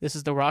 This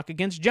is The Rock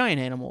against giant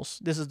animals.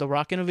 This is The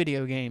Rock in a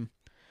video game.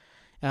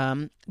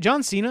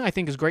 John Cena, I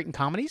think, is great in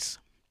comedies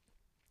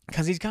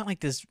because he's got like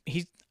this.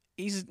 He's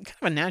kind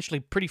of a naturally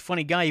pretty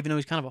funny guy, even though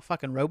he's kind of a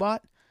fucking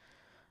robot.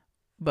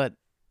 But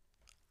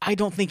I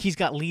don't think he's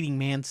got leading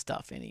man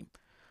stuff in him.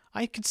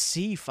 I could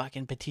see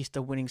fucking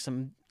Batista winning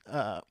some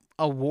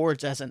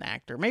awards as an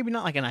actor. Maybe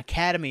not like an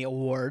Academy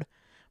Award,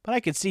 but I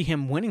could see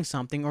him winning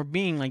something or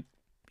being like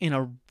in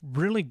a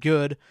really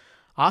good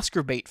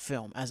Oscar bait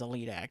film as a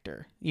lead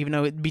actor. Even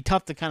though it'd be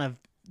tough to kind of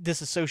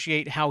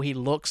disassociate how he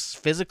looks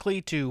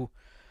physically to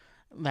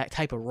that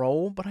type of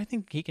role, but I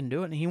think he can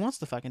do it, and he wants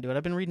to fucking do it.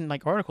 I've been reading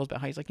like articles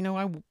about how he's like,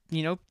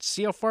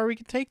 see how far we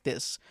can take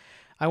this.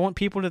 I want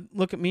people to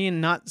look at me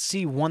and not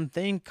see one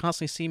thing,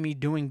 constantly see me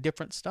doing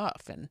different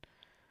stuff, and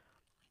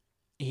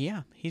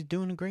yeah, he's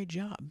doing a great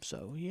job.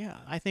 So yeah,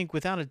 I think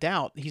without a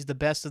doubt, he's the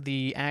best of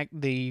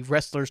the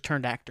wrestlers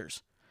turned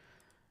actors.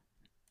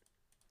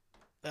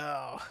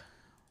 Oh,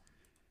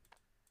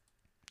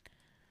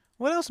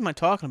 what else am I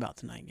talking about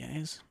tonight,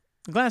 guys?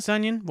 Glass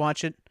Onion,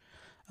 watch it.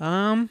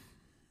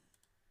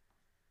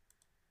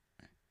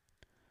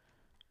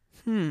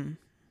 Did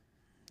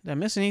I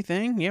miss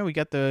anything? Yeah, we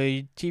got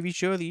the TV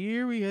show of the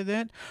year. We had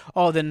that.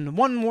 Oh, then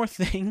one more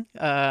thing.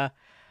 I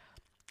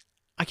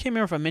can't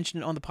remember if I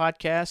mentioned it on the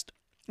podcast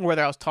or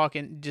whether I was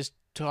talking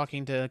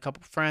to a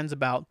couple of friends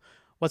about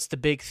what's the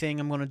big thing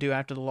I'm going to do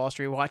after the Lost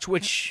rewatch,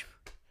 which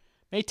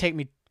may take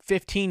me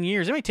 15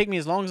 years. It may take me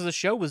as long as the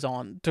show was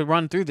on to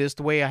run through this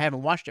the way I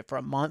haven't watched it for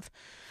a month.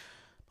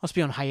 Must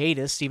be on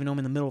hiatus, even though I'm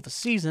in the middle of a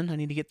season. I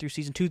need to get through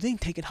season 2, then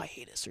take a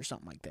hiatus or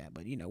something like that.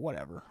 But,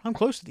 whatever. I'm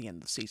close to the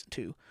end of season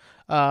 2.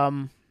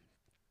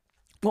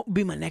 What would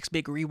be my next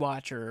big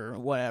rewatch or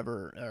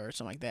whatever, or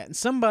something like that? And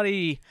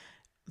somebody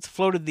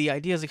floated the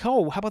idea, like,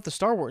 oh, how about the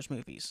Star Wars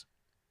movies?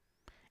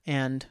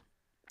 And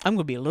I'm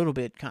going to be a little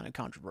bit kind of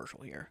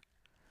controversial here.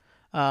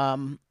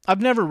 I've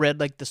never read,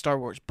 like, the Star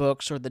Wars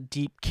books or the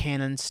deep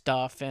canon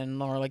stuff,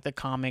 or, like, the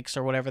comics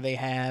or whatever they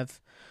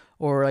have,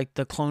 or, like,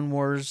 the Clone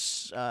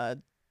Wars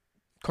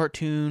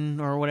cartoon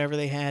or whatever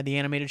they had, the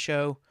animated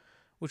show,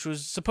 which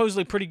was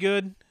supposedly pretty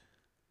good.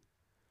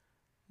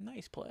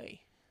 Nice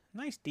play.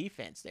 Nice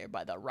defense there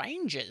by the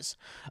Rangers.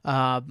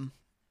 I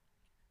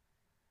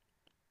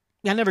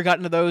never got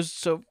into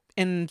those,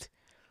 and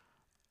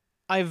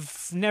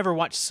I've never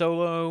watched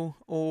Solo,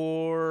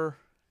 or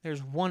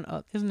there's one,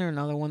 isn't there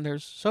another one?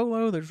 There's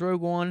Solo, there's Rogue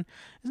One.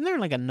 Isn't there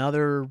like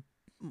another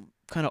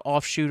kind of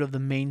offshoot of the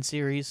main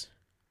series?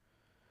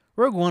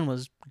 Rogue One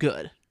was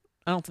good.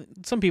 I don't think,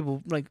 some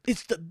people like,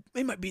 it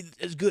might be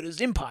as good as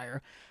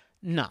Empire.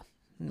 No,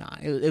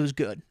 it was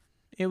good.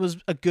 It was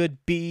a good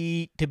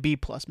B to B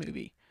plus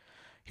movie.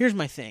 Here's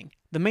my thing.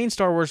 The main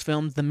Star Wars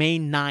films, the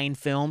main 9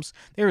 films,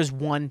 there is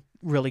one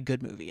really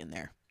good movie in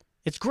there.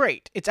 It's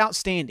great. It's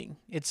outstanding.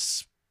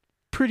 It's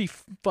pretty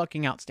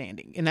fucking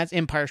outstanding. And that's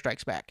Empire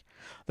Strikes Back.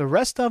 The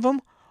rest of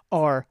them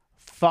are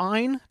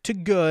fine to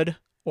good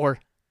or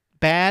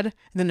bad, and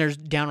then there's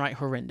downright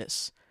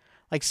horrendous.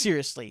 Like,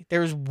 seriously,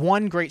 there is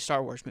one great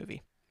Star Wars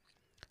movie.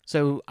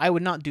 So I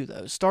would not do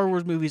those. Star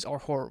Wars movies are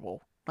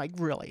horrible. Like,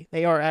 really.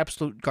 They are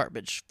absolute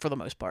garbage for the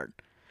most part.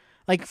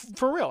 Like,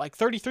 for real, like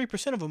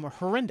 33% of them are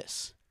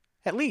horrendous.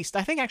 At least.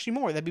 I think actually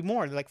more. That'd be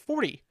more. Like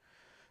 40.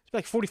 It's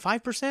like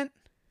 45%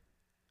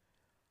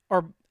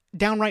 are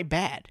downright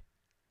bad.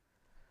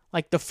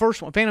 Like the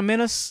first one, Phantom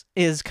Menace,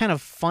 is kind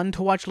of fun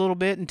to watch a little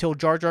bit until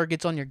Jar Jar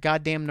gets on your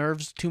goddamn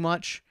nerves too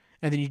much.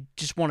 And then you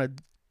just want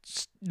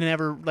to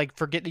never, like,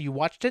 forget that you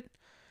watched it.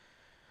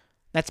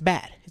 That's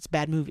bad. It's a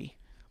bad movie.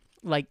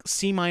 Like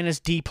C-,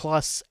 D+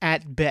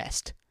 at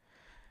best.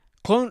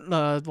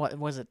 What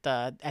was it?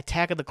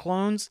 Attack of the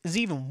Clones is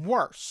even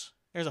worse.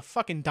 There's a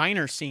fucking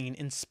diner scene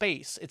in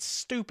space. It's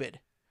stupid.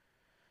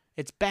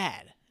 It's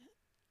bad.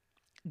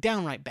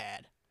 Downright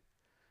bad.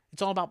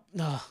 It's all about,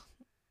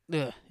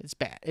 it's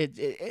bad.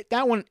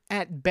 That one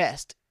at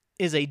best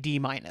is a D-.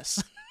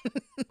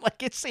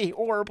 Like, it's a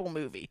horrible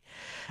movie.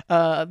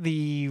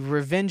 The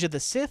Revenge of the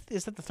Sith,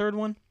 is that the third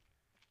one?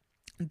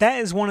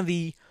 That is one of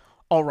the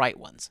alright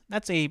ones.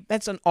 That's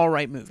an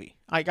alright movie.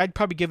 I'd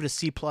probably give it a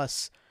C+.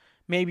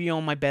 Maybe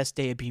on my best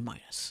day, a B-.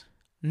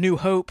 New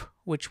Hope,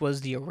 which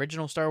was the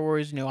original Star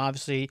Wars.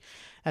 Obviously,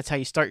 that's how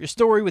you start your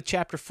story with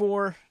Chapter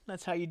 4.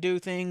 That's how you do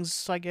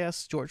things, I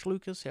guess. George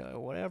Lucas,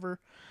 whatever.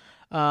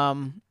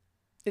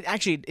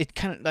 It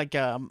kind of like,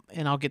 and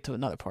I'll get to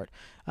another part.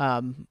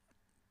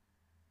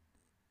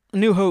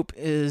 New Hope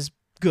is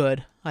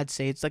good. I'd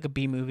say it's like a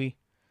B movie.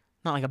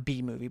 Not like a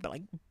B movie, but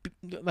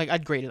like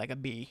I'd grade it like a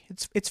B.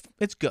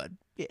 It's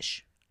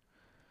good-ish.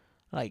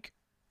 Like,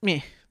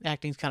 meh.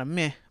 Acting's kind of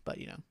meh, but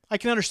I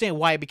can understand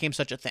why it became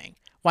such a thing.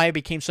 Why it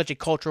became such a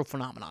cultural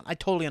phenomenon. I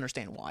totally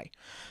understand why.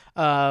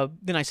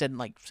 Then I said,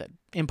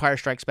 Empire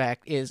Strikes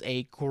Back is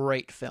a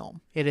great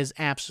film. It is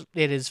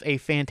a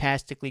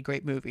fantastically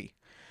great movie.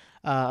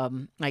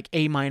 Like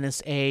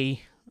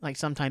A-, like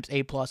sometimes A+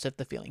 if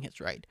the feeling hits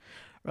right.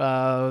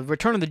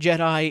 Return of the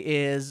Jedi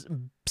is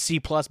C+,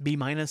 B-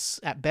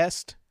 at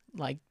best.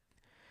 Like,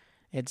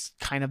 it's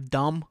kind of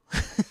dumb.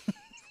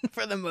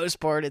 For the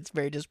most part, it's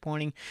very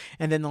disappointing.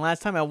 And then the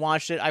last time I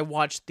watched it, I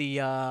watched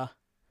the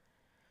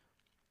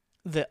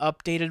the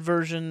updated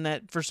version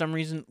that for some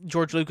reason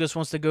George Lucas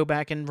wants to go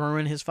back and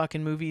ruin his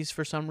fucking movies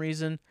for some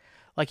reason.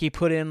 Like he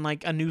put in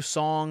like a new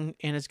song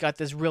and it's got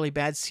this really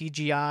bad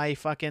CGI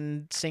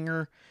fucking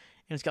singer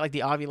and it's got like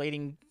the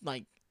ovulating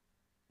like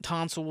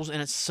tonsils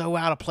and it's so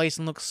out of place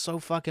and looks so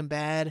fucking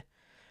bad.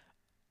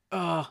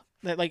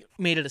 That like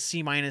made it a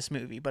C-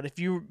 movie. But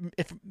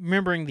if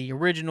remembering the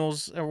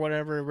originals or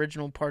whatever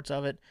original parts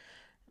of it,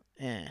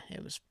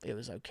 it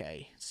was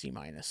okay. C-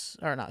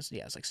 or not?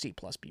 Yeah, it's like C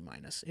plus B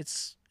minus.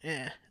 It's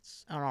an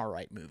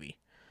alright movie.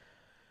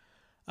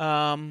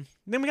 Then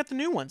we got the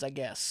new ones, I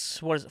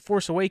guess. What is it?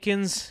 Force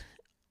Awakens.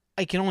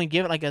 I can only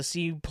give it like a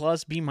C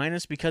plus B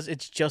minus because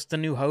it's just a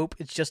New Hope.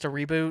 It's just a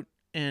reboot,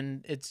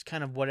 and it's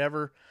kind of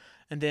whatever.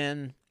 And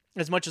then,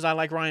 as much as I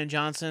like Rian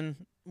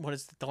Johnson, what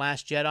is it, The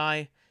Last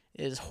Jedi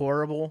is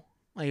horrible.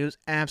 Like it was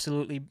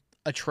absolutely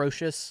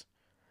atrocious.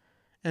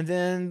 And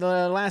then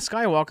The Last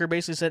Skywalker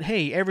basically said,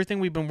 "Hey, everything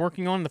we've been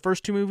working on in the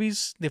first two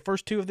movies, the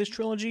first two of this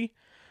trilogy,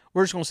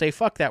 we're just gonna say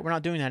fuck that. We're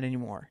not doing that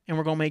anymore, and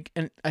we're gonna make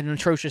an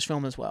atrocious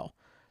film as well."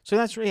 So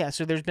that's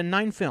So there's been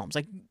 9 films.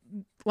 Like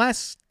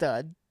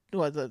the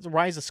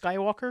Rise of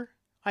Skywalker.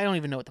 I don't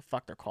even know what the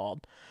fuck they're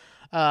called.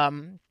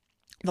 The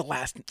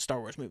last Star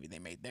Wars movie they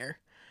made there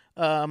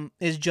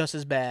is just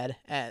as bad.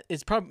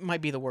 It's probably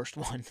might be the worst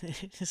one.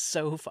 It's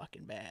so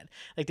fucking bad.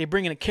 Like they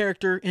bring in a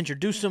character,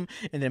 introduce them,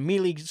 and then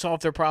immediately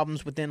solve their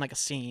problems within like a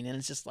scene. And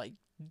it's just like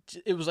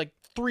it was like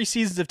 3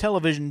 seasons of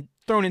television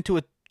thrown into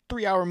a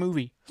 3-hour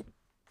movie.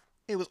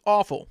 It was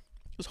awful.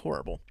 It was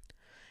horrible.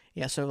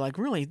 Yeah. So like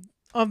really.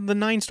 Of the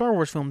 9 Star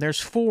Wars films, there's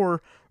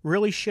 4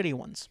 really shitty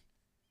ones.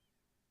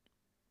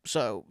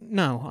 So,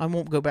 no, I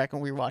won't go back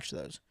and rewatch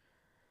those.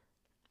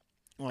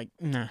 Like,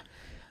 nah. I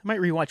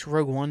might rewatch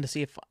Rogue One to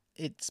see if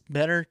it's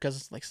better,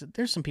 because, like I said,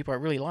 there's some people I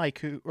really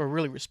like, or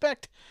really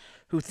respect,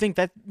 who think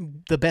that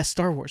the best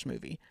Star Wars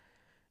movie.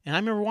 And I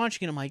remember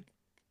watching it, I'm like,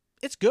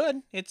 it's good.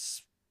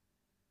 It's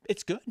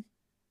good.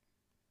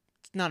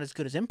 It's not as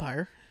good as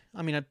Empire.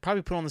 I mean, I'd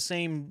probably put it on the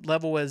same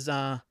level as,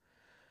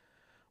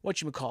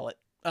 whatchamacallit,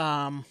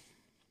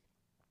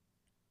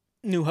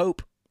 New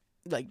Hope.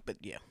 Like, but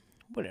yeah,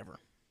 whatever,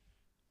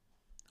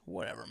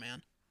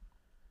 man.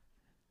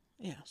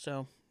 Yeah,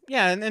 so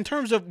yeah, and in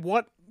terms of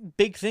what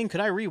big thing could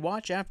I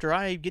rewatch after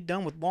I get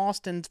done with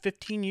Lost in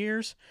 15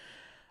 years,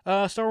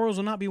 Star Wars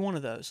will not be one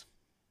of those.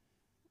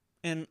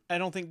 And I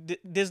don't think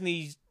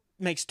Disney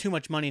makes too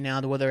much money now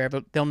to whether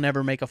they'll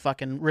never make a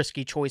fucking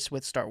risky choice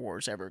with Star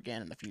Wars ever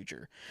again in the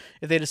future.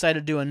 If they decide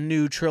to do a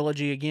new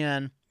trilogy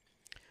again,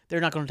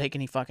 they're not going to take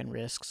any fucking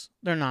risks.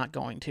 They're not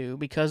going to,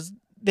 because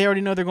they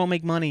already know they're going to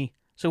make money.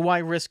 So why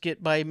risk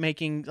it by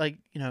making, like,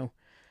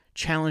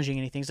 challenging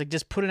anything? It's like,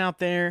 just put it out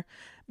there,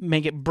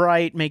 make it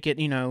bright, make it,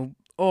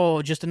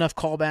 just enough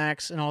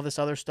callbacks and all this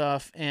other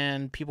stuff,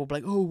 and people will be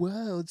like, oh,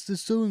 wow, it's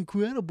just so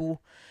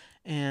incredible.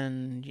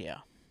 And,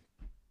 yeah.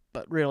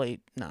 But really,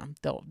 no,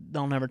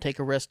 they'll never take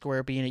a risk where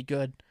it be any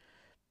good.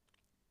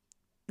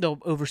 They'll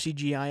over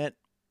CGI it.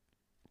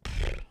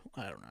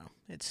 I don't know.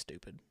 It's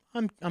stupid.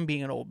 I'm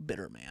being an old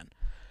bitter man.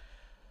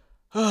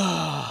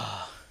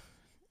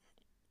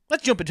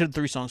 Let's jump into the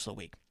 3 songs of the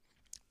week.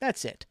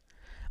 That's it.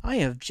 I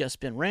have just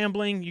been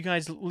rambling. You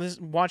guys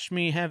watched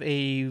me have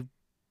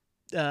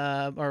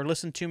or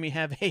listened to me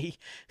have a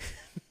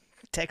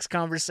text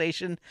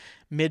conversation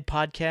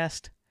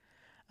mid-podcast.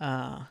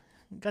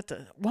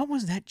 What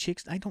was that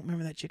chick's? I don't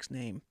remember that chick's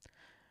name.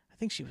 I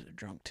think she was a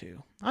drunk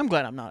too. I'm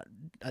glad I'm not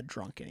a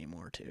drunk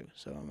anymore too.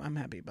 So I'm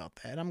happy about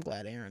that. I'm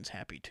glad Aaron's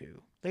happy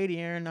too. Lady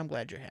Aaron, I'm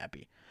glad you're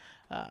happy.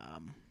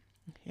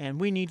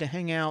 And we need to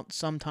hang out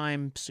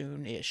sometime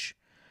soon-ish.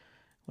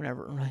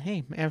 Whatever.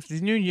 Hey, after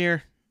the new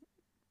year,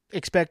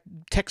 expect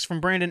texts from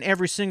Brandon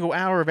every single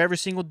hour of every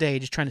single day,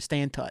 just trying to stay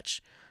in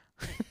touch.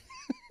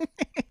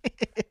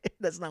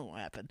 That's not what will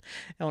happen.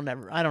 It'll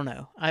never. I don't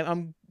know.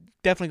 I'm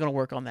definitely going to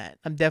work on that.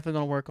 I'm definitely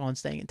going to work on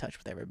staying in touch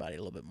with everybody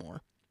a little bit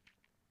more.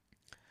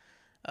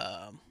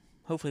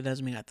 Hopefully it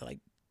doesn't mean I have to, I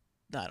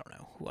don't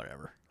know,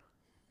 whatever.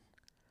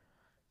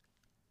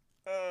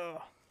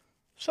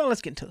 So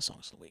let's get into the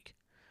songs of the week.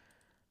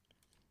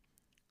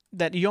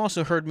 That you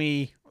also heard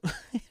me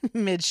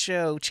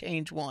mid-show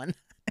change one.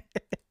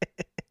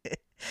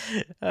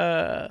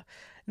 No,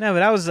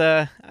 but I was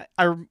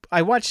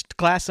I watched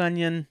Glass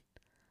Onion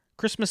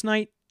Christmas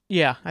night.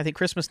 Yeah, I think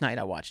Christmas night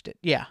I watched it.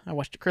 Yeah, I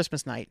watched it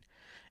Christmas night.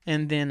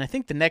 And then I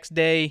think the next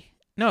day,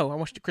 no, I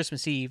watched it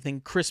Christmas Eve. Then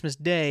Christmas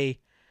Day,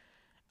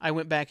 I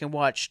went back and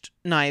watched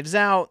Knives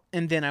Out,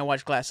 and then I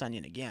watched Glass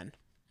Onion again.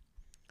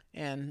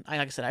 And like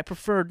I said, I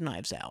preferred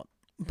Knives Out,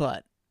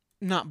 but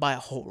not by a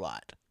whole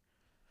lot.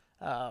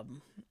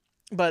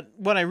 But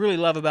what I really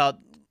love about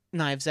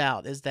Knives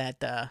Out is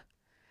that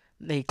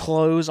they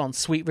close on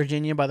Sweet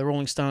Virginia by the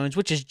Rolling Stones,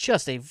 which is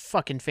just a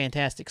fucking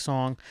fantastic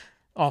song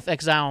off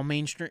Exile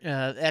Main Street.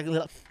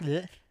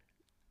 If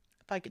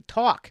I could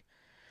talk.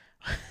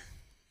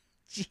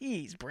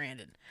 Jeez,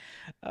 Brandon.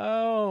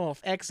 Oh,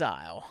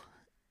 Exile.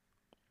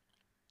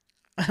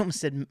 I almost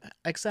said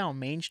Exile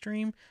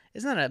Mainstream.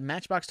 Isn't that a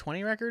Matchbox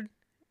 20 record?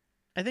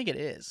 I think it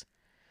is.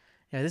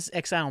 Yeah, this is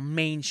Exile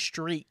Main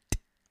Street.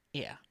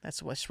 Yeah,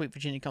 that's what Sweet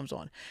Virginia comes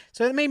on.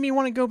 So it made me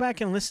want to go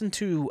back and listen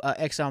to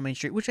Exile on Main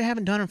Street, which I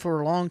haven't done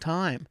for a long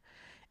time.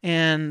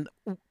 And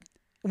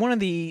one of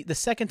the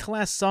second to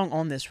last song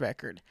on this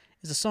record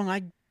is a song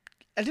I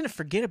didn't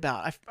forget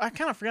about. I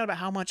kind of forgot about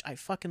how much I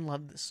fucking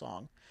love this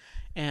song.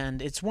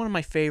 And it's one of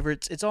my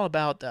favorites. It's all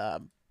about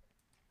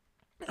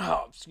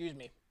oh, excuse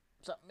me.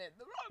 Something in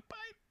the wrong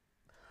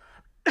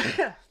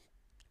pipe.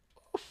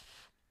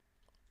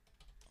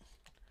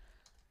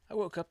 I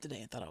woke up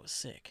today and thought I was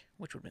sick,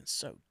 which would have been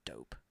so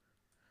dope.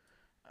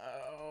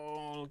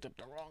 Oh, looked up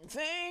the wrong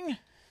thing.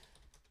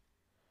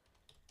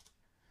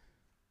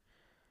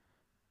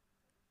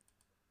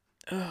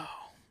 Oh,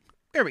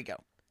 there we go.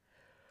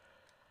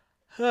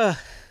 Yeah,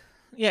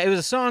 it was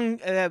a song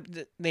that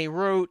they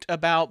wrote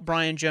about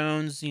Brian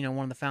Jones, you know,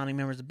 one of the founding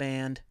members of the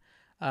band.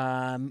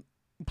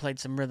 Played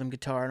some rhythm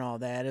guitar and all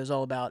that. It was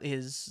all about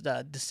his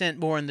descent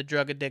more in the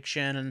drug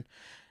addiction and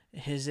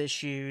his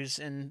issues.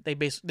 And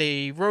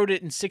they wrote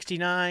it in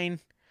 '69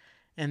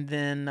 and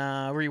then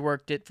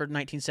reworked it for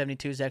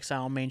 1972's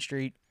Exile on Main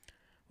Street,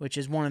 which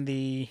is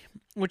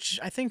which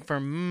I think for a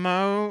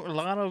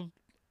lot of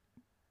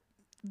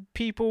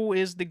people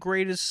is the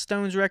greatest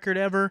Stones record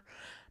ever.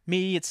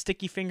 Me, it's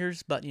Sticky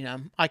Fingers, but, you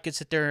know, I could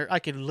sit there, I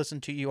could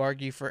listen to you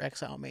argue for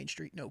Exile on Main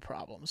Street, no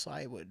problem. So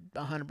I would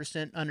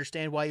 100%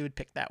 understand why you would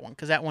pick that one,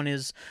 because that one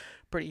is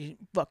pretty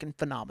fucking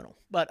phenomenal.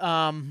 But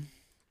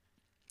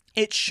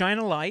it's Shine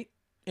a Light.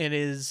 It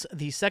is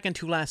the second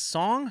to last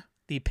song,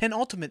 the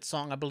penultimate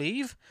song, I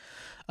believe,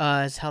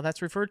 is how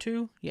that's referred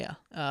to. Yeah.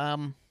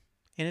 And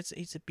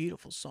it's a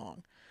beautiful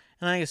song.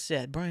 And like I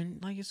said, Brian,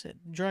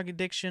 drug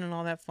addiction and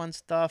all that fun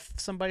stuff.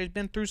 Somebody's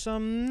been through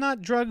some,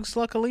 not drugs,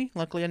 luckily.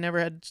 Luckily, I never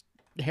had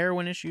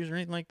heroin issues or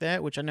anything like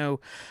that, which I know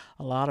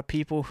a lot of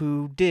people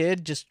who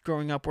did, just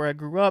growing up where I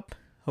grew up.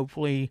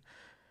 Hopefully,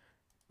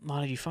 a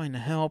lot of you find the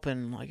help.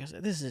 And like I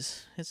said,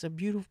 it's a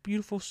beautiful,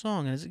 beautiful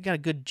song. And it's got a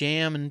good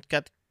jam and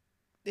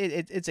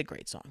it's a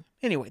great song.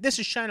 Anyway, this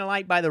is Shine a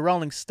Light by the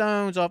Rolling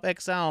Stones off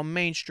Exile on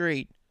Main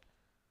Street.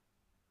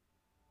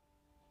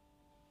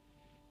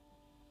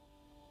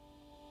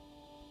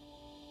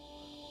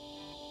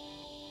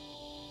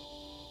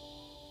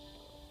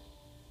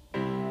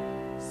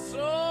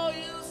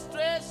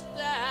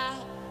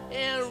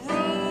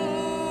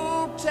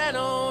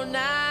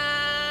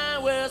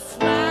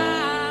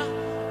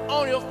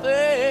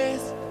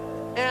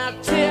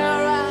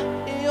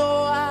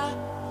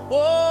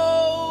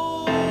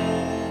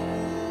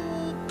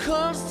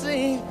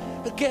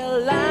 Get a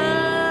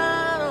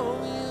line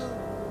on you,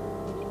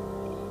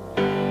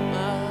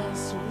 my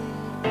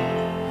sweet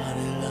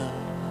honey love.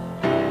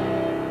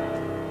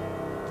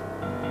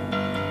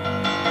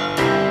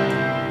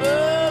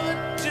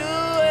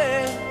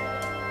 Overjoyed,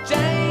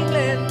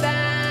 jangling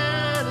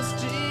down the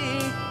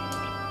street,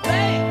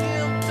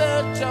 begging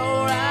for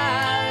your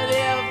ride,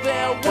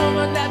 every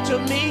woman that you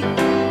meet.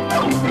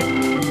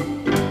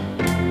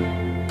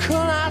 Could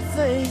I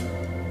say,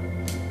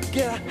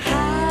 get a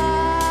high?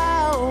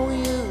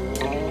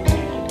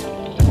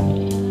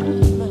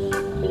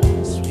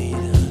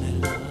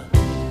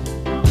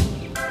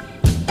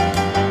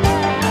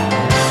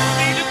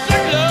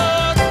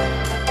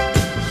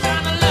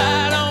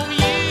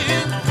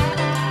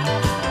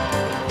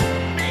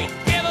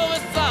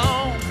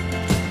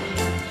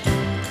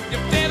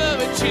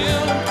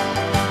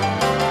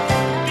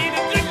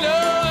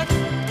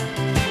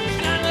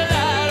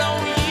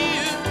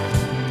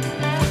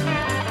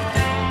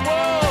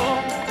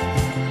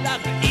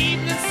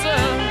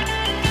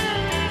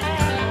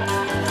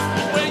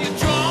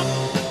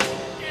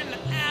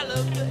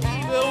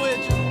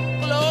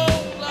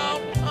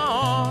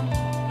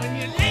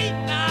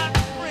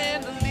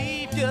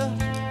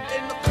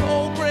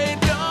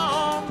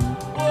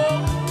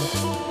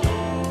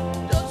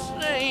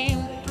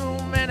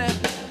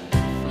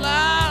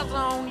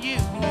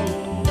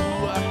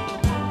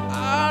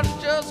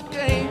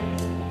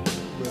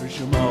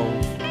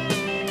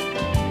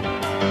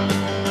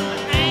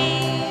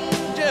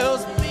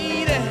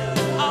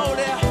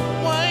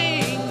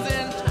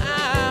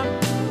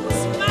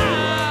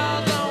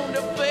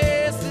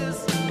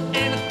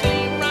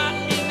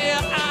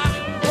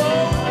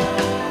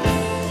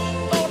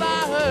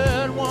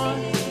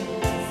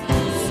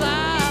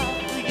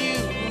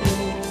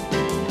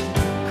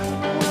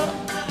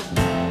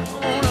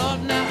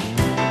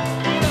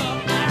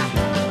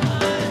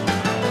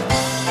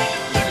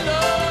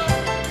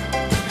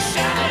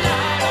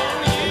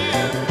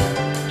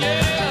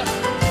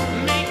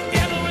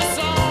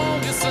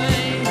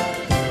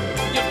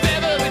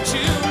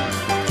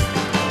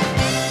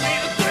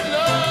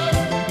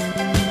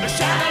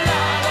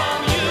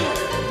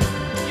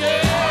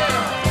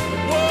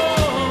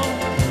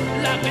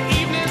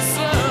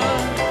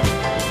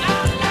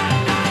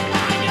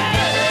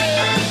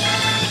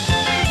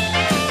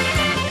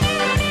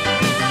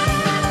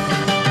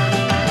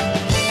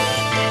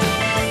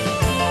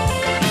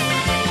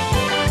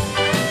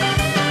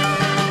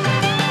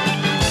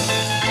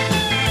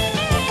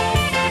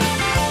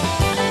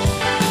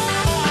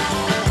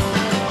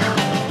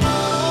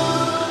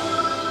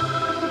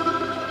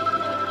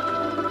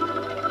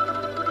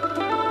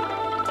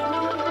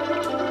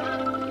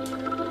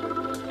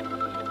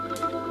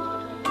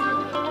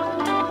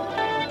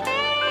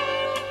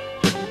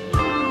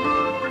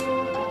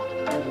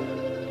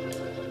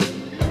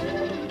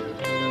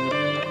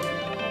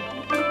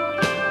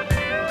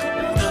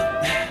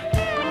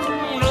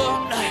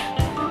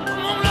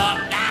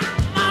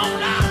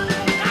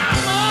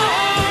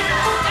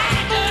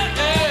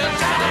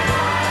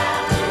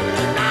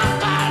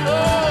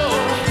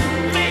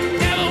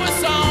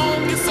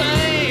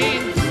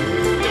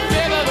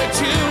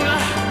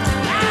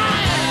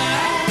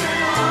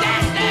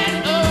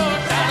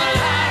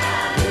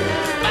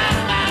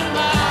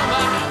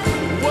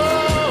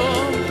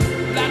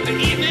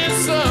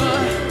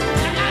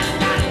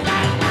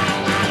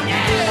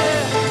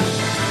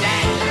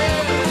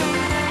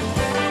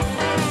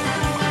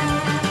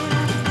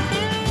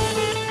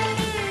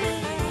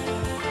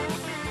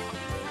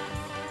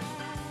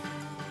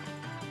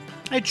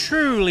 A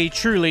truly,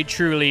 truly,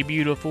 truly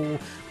beautiful,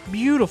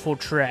 beautiful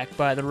track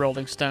by the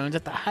Rolling Stones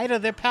at the height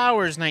of their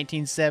powers,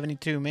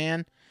 1972,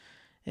 man.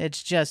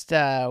 It's just,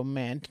 oh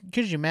man,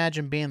 could you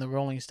imagine being the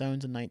Rolling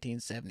Stones in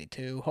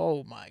 1972?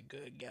 Oh my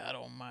good God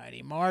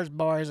almighty. Mars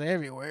bars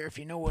everywhere, if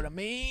you know what I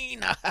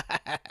mean.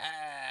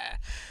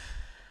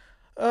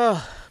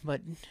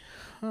 But,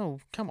 oh,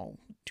 come on,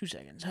 2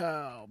 seconds.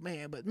 Oh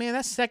man, but man,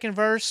 that second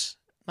verse,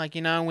 like,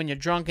 you know, when you're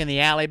drunk in the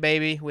alley,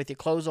 baby, with your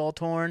clothes all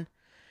torn,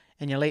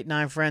 and your late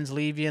night friends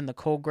leave you in the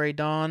cold gray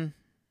dawn,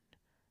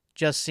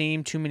 just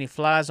seem too many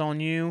flies on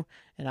you,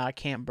 and I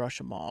can't brush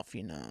them off,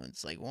 you know.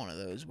 It's like one of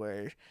those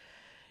where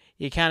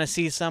you kind of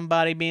see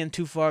somebody being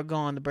too far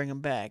gone to bring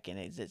them back, and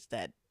it's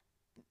that,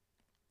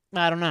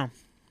 I don't know,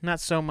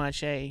 not so much,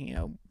 hey, you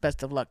know,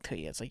 best of luck to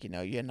you. It's like, you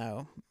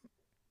know,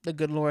 the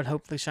good Lord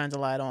hopefully shines a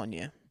light on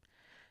you.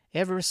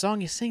 Every song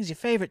you sing's your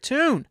favorite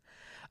tune.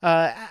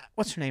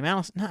 What's her name?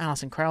 Not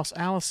Alison Krauss,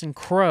 Alison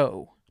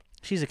Crow.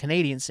 She's a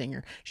Canadian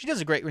singer. She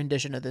does a great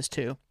rendition of this,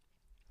 too.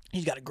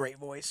 She's got a great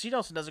voice. She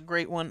also does a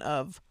great one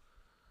of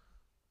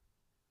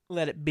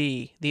Let It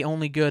Be, the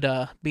only good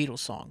Beatles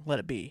song, Let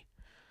It Be.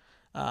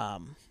 Yeah,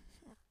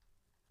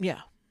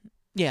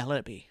 Let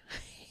It Be.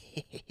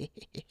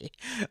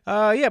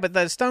 Yeah, but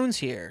the Stones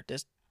here,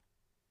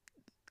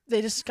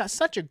 they just got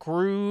such a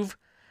groove.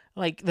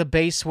 Like, the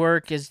bass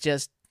work is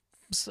just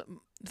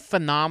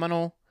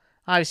phenomenal.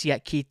 Obviously, you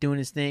got Keith doing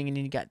his thing, and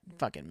then you got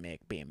fucking Mick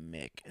being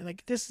Mick.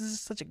 Like, this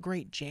is such a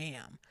great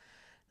jam.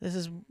 This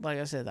is, like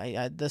I said,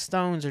 the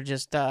Stones are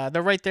just,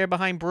 they're right there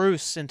behind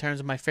Bruce in terms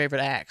of my favorite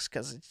acts,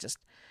 because it's just,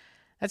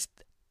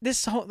 this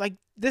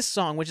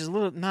song, which is a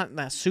little, not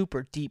a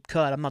super deep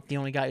cut. I'm not the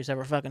only guy who's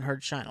ever fucking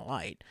heard Shine a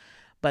Light,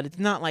 but it's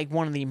not like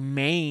one of the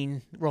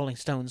main Rolling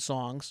Stones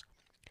songs,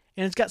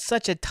 and it's got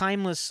such a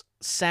timeless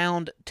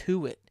sound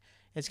to it.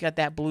 It's got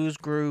that blues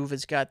groove.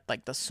 It's got,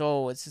 like, the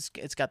soul.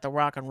 It's got the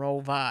rock and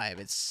roll vibe.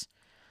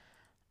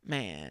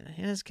 And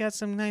it's got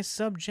some nice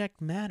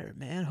subject matter,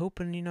 man.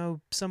 Hoping, you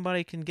know,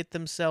 somebody can get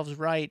themselves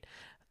right.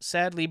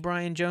 Sadly,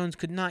 Brian Jones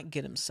could not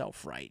get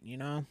himself right, you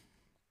know?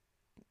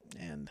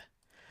 And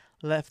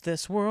left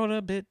this world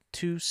a bit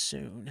too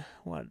soon.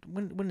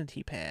 When did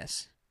he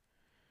pass?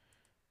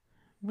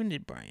 When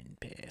did Brian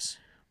pass?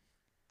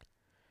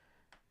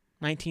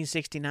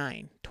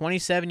 1969.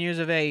 27 years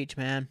of age,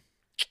 man.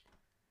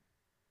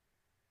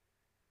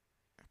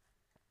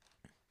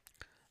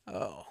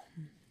 Oh,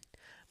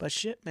 but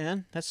shit,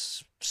 man,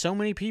 that's so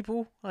many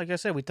people. Like I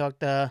said, we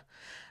talked, I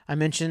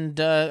mentioned,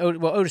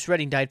 Otis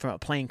Redding died from a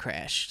plane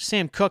crash.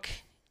 Sam Cooke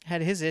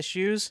had his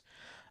issues.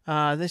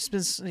 This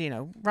been, you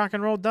know, rock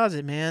and roll does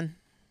it, man.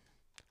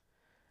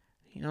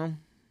 You know,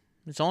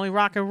 it's only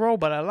rock and roll,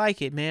 but I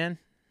like it, man.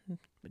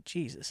 But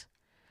Jesus.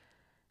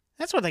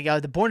 That's what they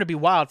got, the Born to Be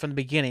Wild from the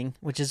beginning,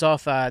 which is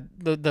off,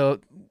 the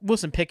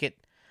Wilson Pickett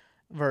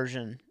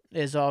version.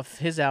 Is off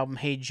his album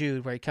Hey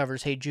Jude, where he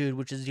covers Hey Jude,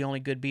 which is the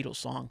only good Beatles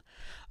song.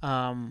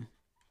 What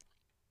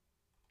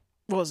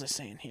was I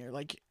saying here?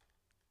 Like,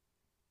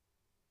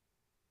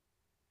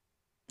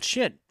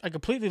 shit, I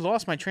completely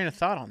lost my train of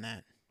thought on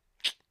that.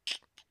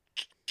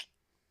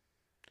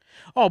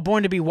 Oh,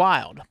 Born to Be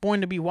Wild.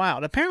 Born to Be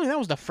Wild. Apparently that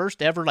was the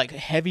first ever, like,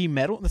 heavy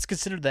metal. That's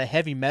considered the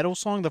heavy metal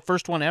song, the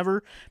first one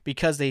ever,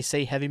 because they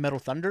say Heavy Metal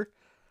Thunder.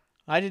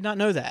 I did not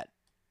know that.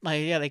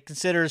 Like, yeah, they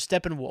consider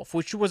Steppenwolf,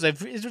 which was a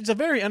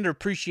very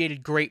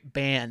underappreciated great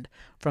band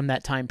from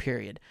that time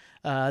period.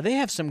 They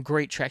have some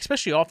great tracks,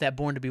 especially off that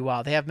Born to Be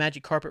Wild. They have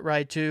Magic Carpet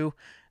Ride, too.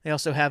 They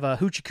also have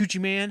Hoochie Coochie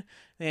Man.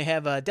 They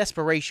have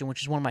Desperation,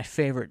 which is one of my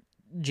favorite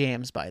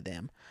jams by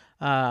them.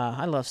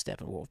 I love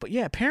Steppenwolf. But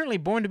yeah, apparently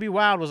Born to Be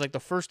Wild was like the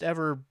first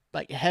ever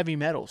like heavy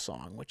metal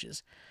song, which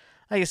is,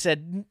 like I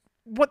said,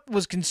 what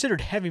was considered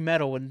heavy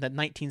metal in the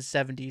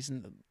 1970s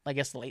and I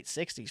guess the late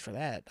 60s for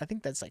that. I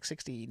think that's like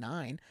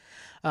 69,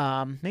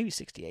 maybe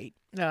 68.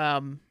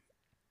 Well,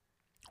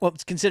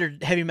 it's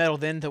considered heavy metal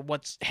then to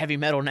what's heavy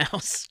metal now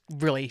is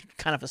really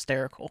kind of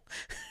hysterical.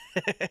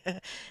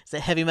 It's a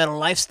heavy metal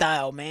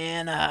lifestyle,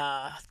 man.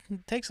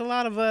 It takes a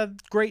lot of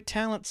great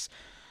talents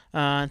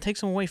and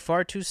takes them away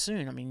far too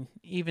soon. I mean,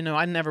 even though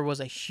I never was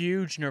a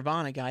huge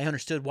Nirvana guy, I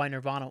understood why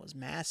Nirvana was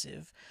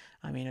massive.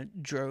 I mean,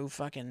 it drove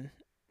fucking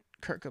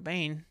Kurt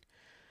Cobain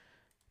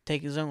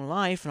take his own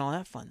life and all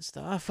that fun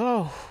stuff.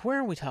 Oh, where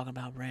are we talking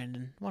about,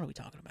 Brandon? What are we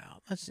talking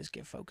about? Let's just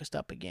get focused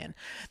up again.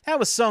 That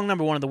was song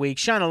number 1 of the week,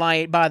 Shine a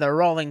Light by the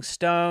Rolling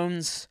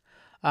Stones.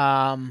 What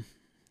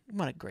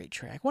a great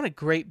track. What a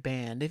great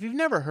band. If you've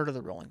never heard of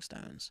the Rolling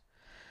Stones,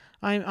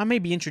 I may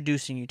be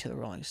introducing you to the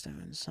Rolling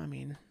Stones. I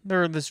mean,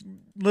 they're this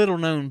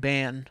little-known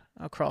band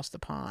across the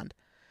pond.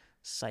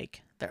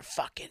 Psych. They're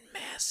fucking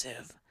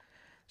massive.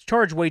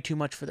 Charge way too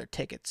much for their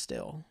tickets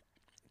still.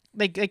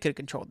 They could have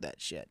controlled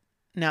that shit.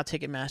 Now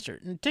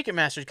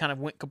Ticketmaster kind of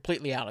went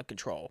completely out of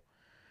control.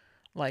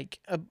 Like,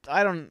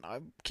 I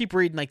keep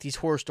reading like these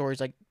horror stories,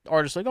 like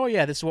artists like, oh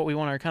yeah, this is what we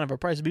want our kind of our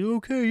price to be.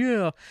 Okay,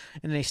 yeah.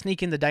 And they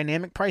sneak in the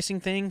dynamic pricing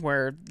thing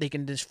where they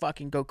can just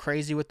fucking go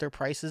crazy with their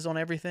prices on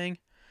everything.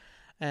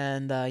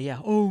 And yeah,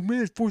 oh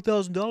man, it's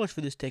 $4,000 for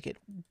this ticket.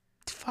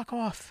 Fuck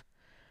off.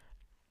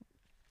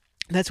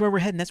 That's where we're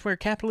heading. That's where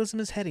capitalism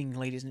is heading,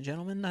 ladies and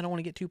gentlemen. I don't want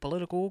to get too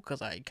political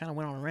because I kind of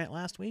went on a rant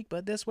last week,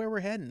 but that's where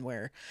we're heading,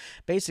 where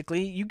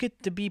basically you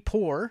get to be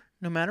poor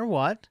no matter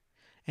what,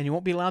 and you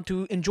won't be allowed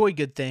to enjoy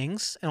good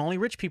things, and only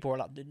rich people are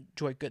allowed to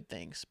enjoy good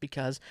things.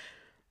 Because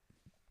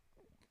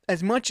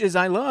as much as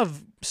I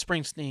love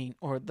Springsteen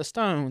or the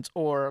Stones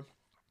or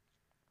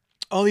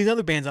all these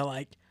other bands I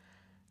like,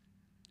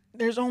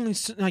 there's only,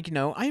 like,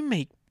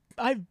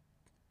 I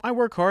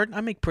work hard.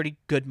 I make pretty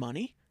good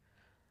money,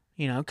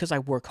 because I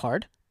work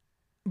hard.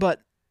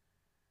 But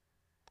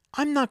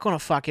I'm not going to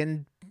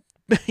fucking,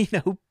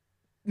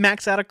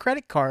 max out a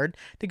credit card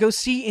to go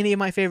see any of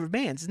my favorite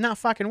bands. It's not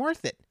fucking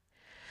worth it.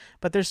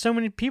 But there's so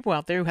many people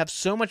out there who have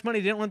so much money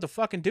they don't know what to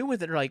fucking do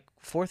with it. They're like,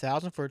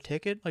 $4,000 for a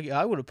ticket? Like,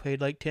 I would have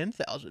paid like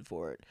 $10,000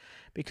 for it.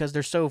 Because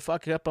they're so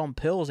fucked up on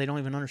pills, they don't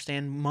even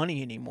understand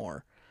money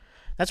anymore.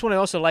 That's what I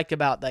also like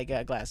about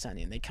like Glass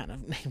Onion. They kind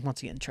of,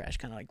 once again, trash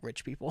kind of like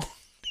rich people.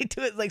 They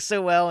do it like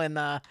so well in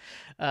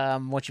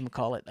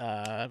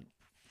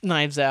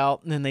Knives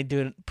Out, and then they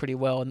do it pretty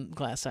well in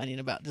Glass Onion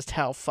about just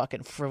how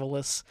fucking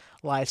frivolous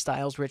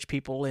lifestyles rich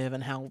people live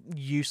and how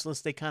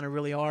useless they kind of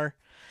really are.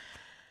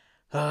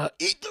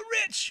 Eat the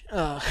rich.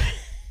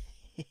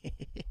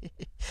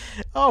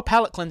 Oh,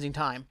 palate cleansing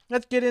time.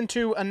 Let's get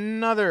into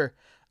another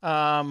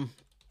a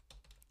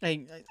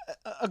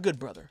good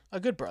brother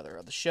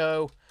of the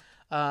show.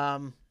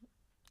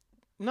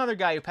 Another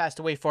guy who passed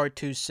away far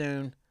too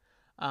soon.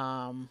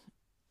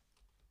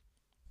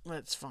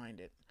 Let's find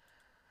it.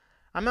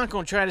 I'm not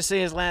going to try to say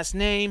his last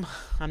name.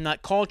 I'm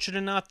not cultured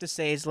enough to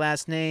say his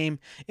last name.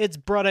 It's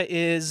Brudda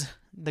Is,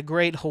 the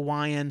great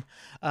Hawaiian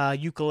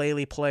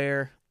ukulele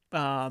player.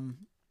 I've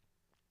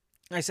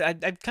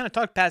kind of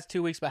talked past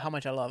 2 weeks about how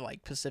much I love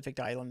like Pacific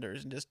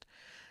Islanders and just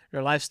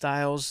their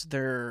lifestyles,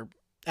 their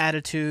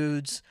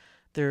attitudes,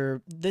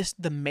 the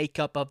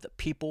makeup of the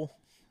people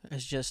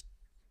is just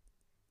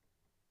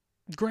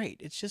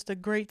great. It's just a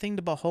great thing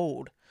to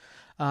behold.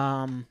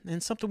 And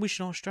something we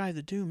should all strive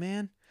to do,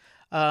 man.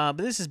 But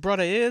this is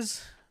Brudda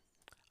Is.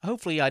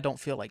 Hopefully I don't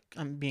feel like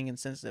I'm being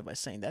insensitive by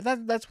saying that.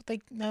 That's what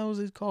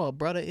it's called.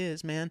 Brudda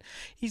Is, man.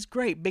 He's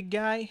great, big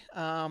guy.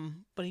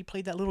 But he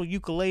played that little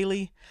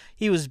ukulele.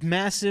 He was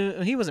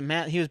massive. He was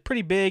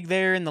pretty big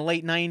there in the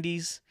late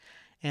 90s,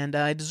 and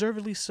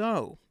deservedly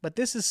so. But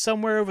this is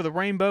Somewhere Over the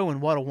Rainbow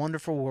and What a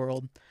Wonderful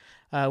World,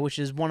 which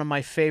is one of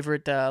my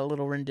favorite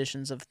little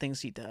renditions of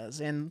things he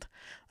does. And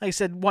like I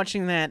said,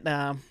 watching that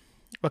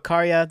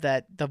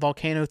Wakaria, the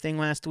volcano thing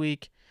last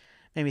week,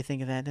 made me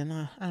think of that. And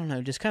I don't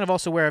know, just kind of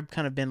also where I've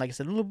kind of been, like I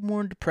said, a little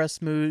more in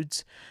depressed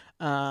moods,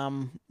 a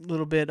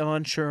little bit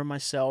unsure of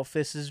myself.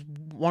 This is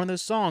one of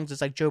those songs. It's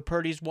like Joe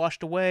Purdy's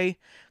Washed Away,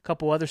 a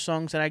couple other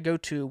songs that I go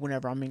to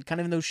whenever I'm kind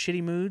of in those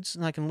shitty moods,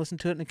 and I can listen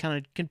to it and it kind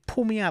of can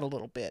pull me out a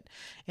little bit.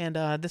 And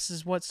this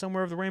is what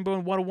Somewhere Over the Rainbow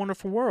and What a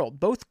Wonderful World.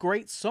 Both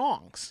great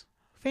songs.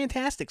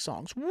 Fantastic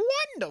songs.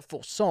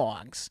 Wonderful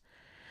songs.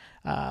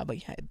 But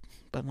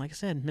like I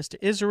said, Mr.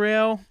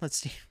 Israel, let's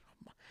see.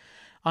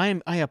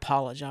 I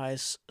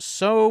apologize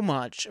so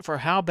much for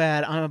how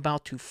bad I'm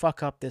about to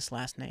fuck up this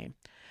last name.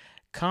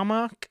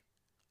 Kamak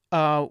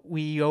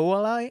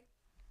Wiolai.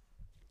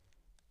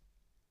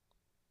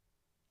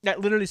 That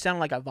literally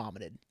sounded like I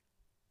vomited.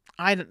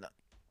 I don't know.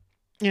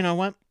 You know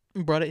what?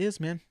 Brudda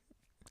Is, man.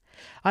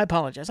 I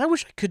apologize. I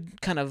wish I could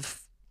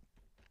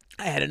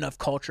I had enough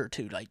culture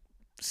to like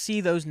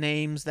see those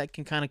names that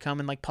can kind of come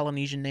in like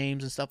Polynesian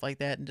names and stuff like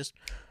that, and just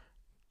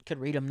could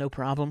read them no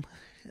problem.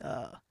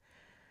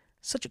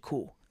 Such a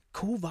cool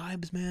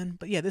vibes, man.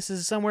 But yeah, this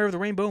is Somewhere Over the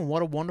Rainbow and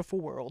What a Wonderful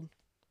World.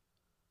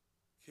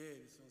 Okay,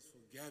 this one's for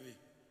Gabby.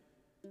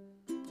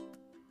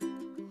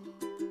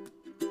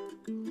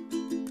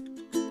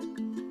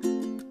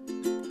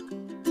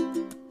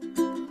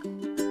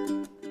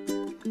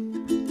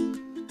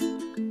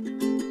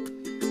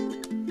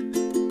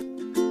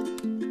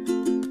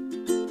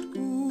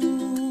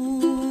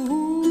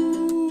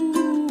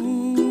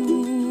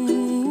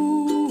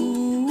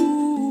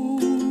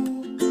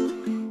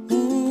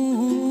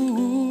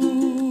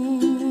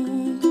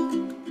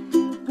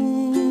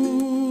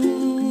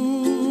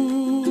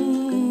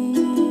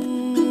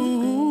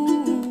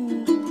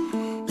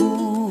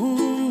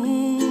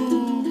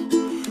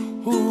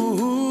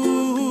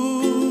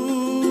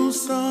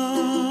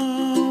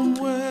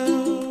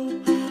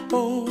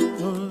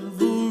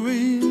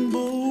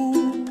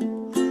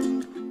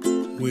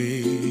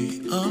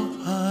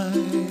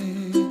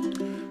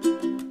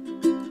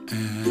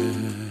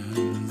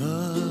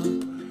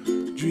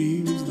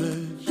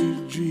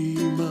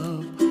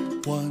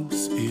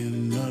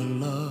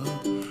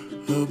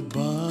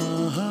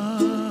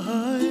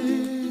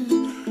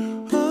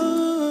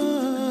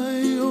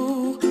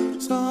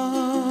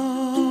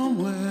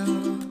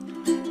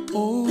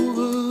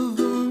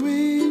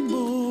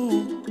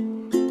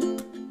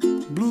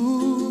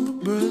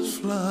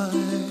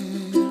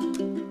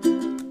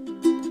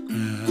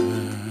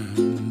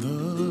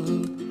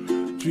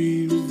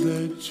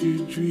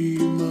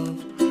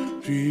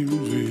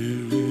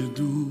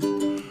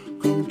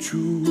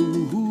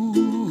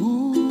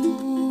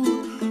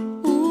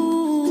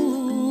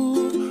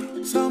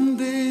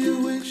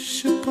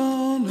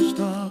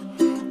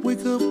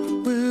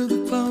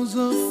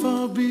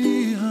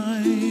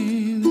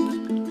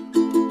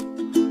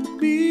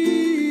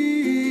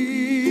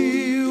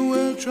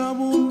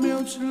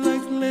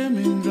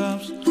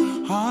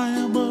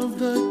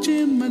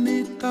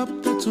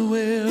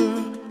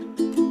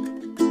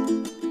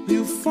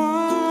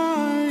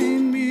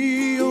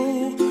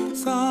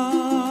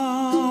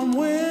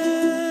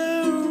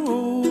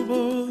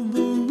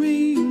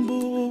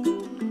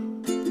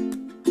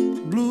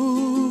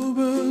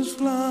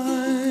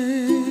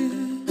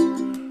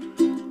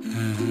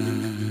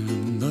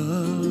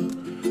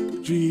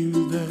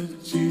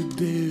 that you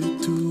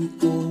did to,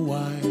 oh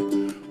why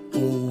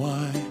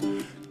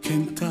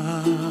can't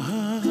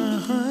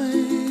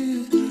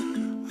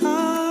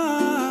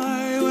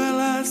well,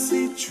 I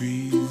see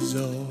trees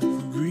of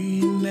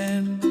green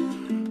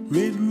and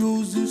red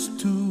roses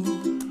too.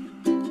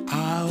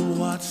 I'll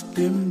watch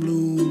them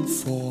bloom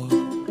for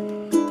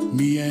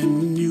me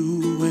and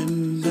you,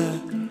 and I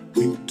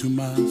think to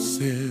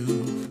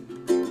myself,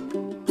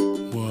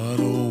 what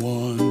a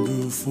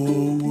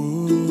wonderful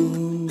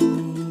world.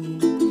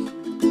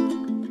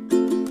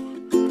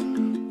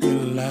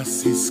 Well, I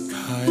see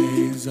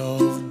skies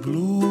of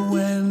blue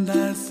and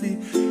I see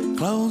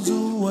clouds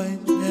of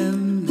white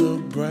and the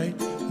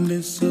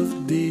brightness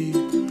of day.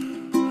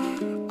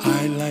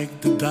 I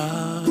like the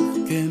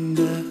dark and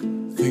I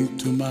think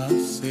to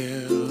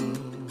myself,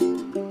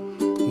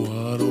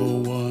 what a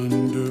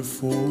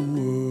wonderful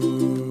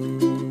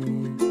world.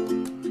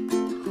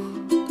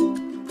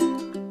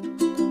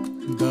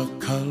 The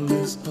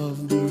colors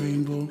of the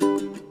rainbow,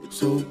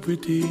 so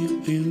pretty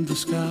in the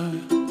sky,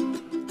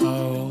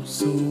 are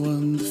also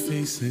on the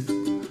faces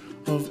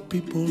of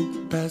people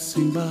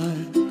passing by.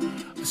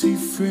 I see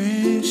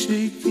friends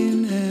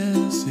shaking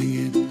hands,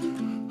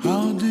 singing,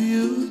 how do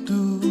you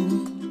do?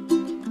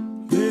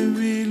 They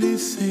really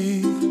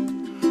say,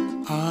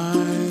 I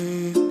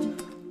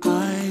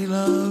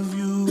love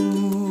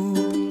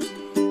you.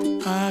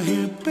 I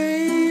hear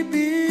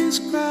babies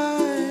cry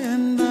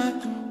and I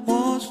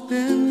watch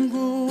them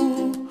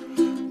grow.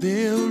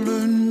 They'll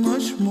learn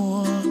much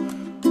more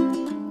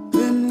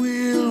than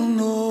we'll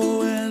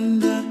know,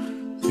 and I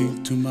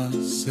think to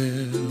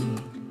myself,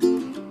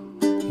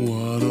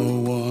 what a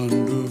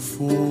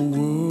wonderful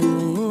world.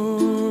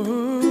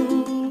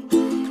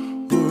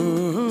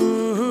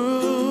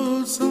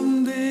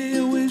 Someday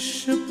I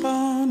wish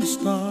upon a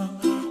star,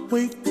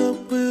 wake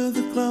up where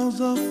the clouds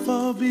are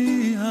far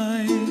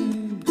behind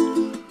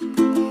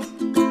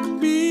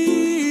me,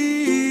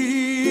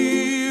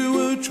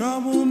 where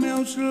trouble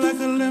melts like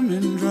a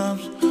lemon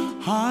drops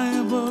high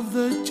above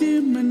the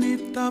chimney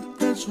top.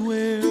 That's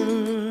where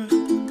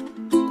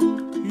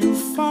you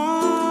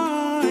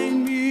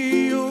find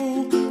me,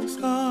 oh,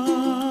 somewhere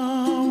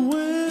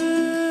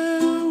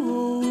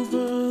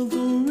over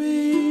the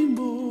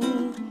rainbow,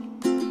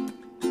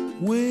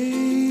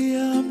 way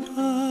up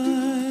high.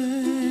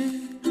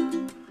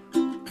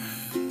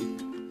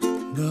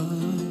 And the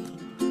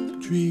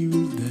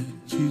dreams that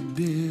you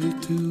dare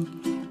to,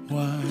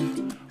 why,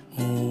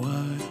 oh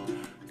why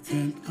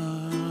can't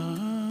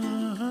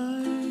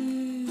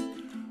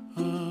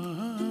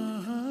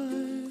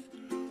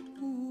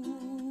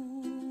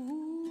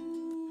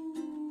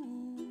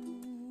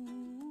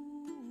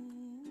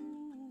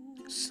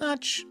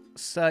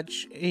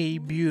Such a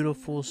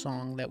beautiful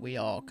song that we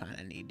all kind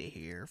of need to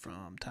hear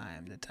from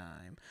time to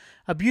time.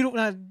 A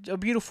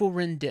beautiful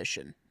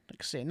rendition.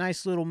 Like I say, a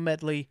nice little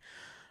medley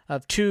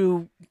of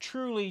two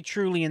truly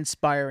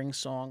inspiring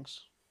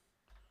songs.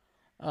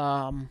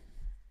 Yeah,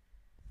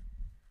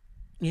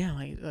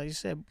 like I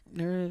said,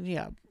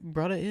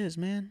 brother is,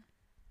 man.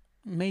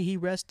 May he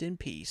rest in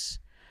peace.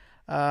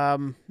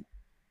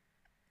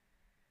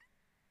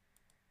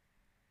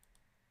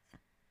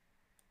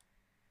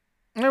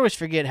 I always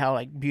forget how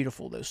like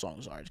beautiful those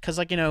songs are, because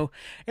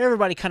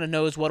everybody kind of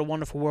knows "What a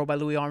Wonderful World" by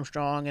Louis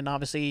Armstrong, and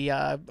obviously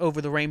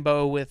 "Over the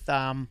Rainbow" with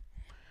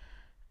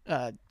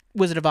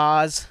Wizard of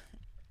Oz,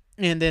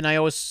 and then I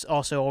always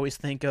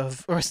think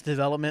of Arrested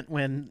Development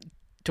when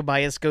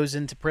Tobias goes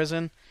into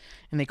prison,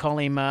 and they call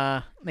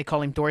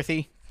him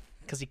Dorothy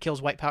because he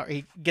gets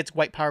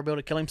white power bill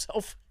to kill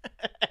himself,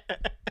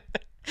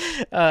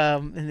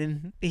 and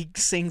then he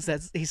sings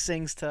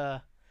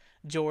to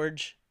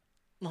George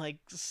like.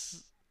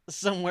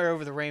 Somewhere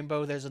over the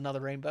rainbow, there's another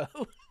rainbow.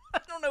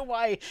 I don't know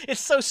why. It's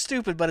so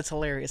stupid, but it's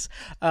hilarious.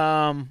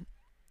 But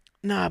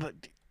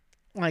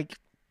like,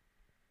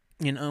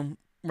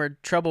 where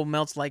trouble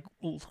melts like,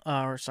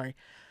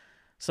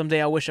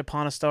 someday I wish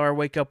upon a star,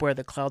 wake up where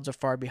the clouds are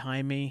far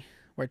behind me.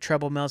 Where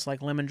trouble melts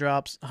like lemon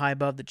drops, high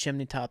above the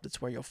chimney top,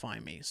 that's where you'll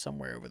find me,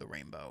 somewhere over the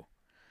rainbow.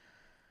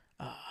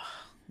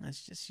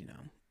 That's just,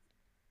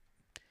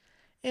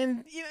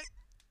 And,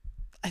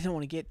 I don't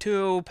want to get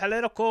too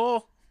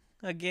political.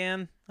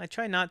 Again, I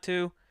try not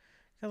to,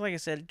 because like I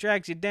said, it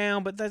drags you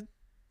down, but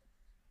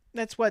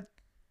that's what,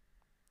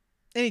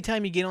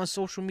 anytime you get on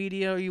social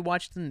media or you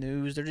watch the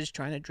news, they're just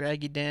trying to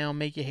drag you down,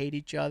 make you hate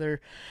each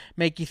other,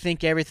 make you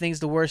think everything's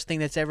the worst thing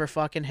that's ever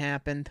fucking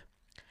happened.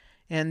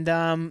 And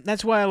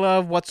that's why I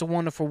love What's a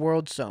Wonderful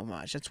World so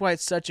much. That's why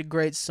it's such a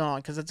great song,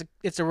 because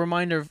it's a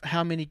reminder of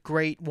how many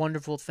great,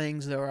 wonderful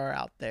things there are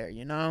out there,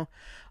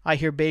 I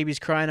hear babies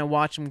crying and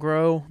watch them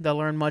grow. They'll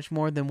learn much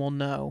more than we'll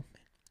know.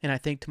 And I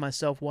think to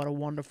myself, what a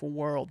wonderful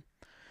world.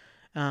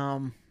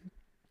 See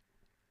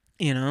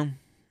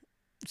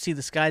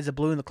the skies of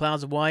blue and the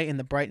clouds of white and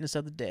the brightness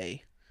of the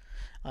day.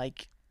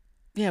 Like,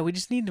 yeah, we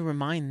just need to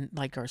remind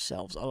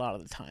ourselves a lot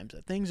of the times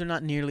that things are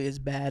not nearly as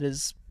bad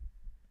as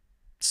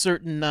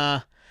certain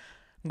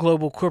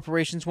global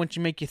corporations want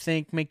you, make you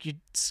think, make you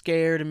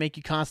scared, and make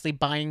you constantly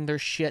buying their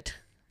shit.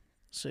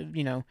 So,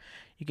 you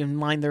You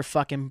can line their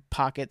fucking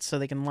pockets so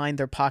they can line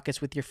their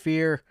pockets with your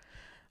fear.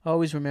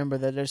 Always remember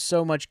that there's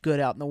so much good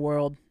out in the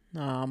world.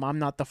 I'm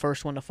not the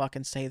first one to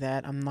fucking say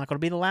that. I'm not going to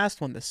be the last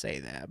one to say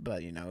that.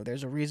 But, you know,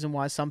 there's a reason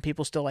why some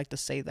people still like to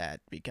say that,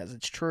 because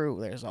it's true.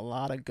 There's a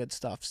lot of good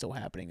stuff still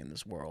happening in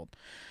this world.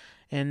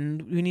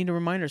 And we need to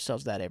remind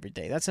ourselves that every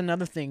day. That's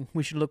another thing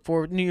we should look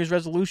for. New Year's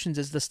resolutions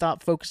is to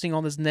stop focusing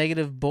on this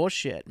negative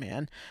bullshit,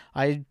 man.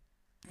 I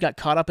got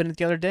caught up in it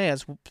the other day. I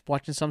was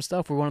watching some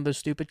stuff where one of those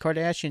stupid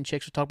Kardashian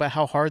chicks would talk about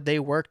how hard they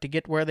worked to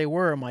get where they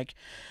were. I'm like,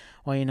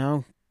 well, you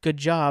know, good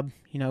job.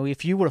 You know,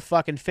 if you would have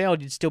fucking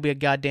failed, you'd still be a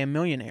goddamn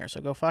millionaire. So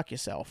go fuck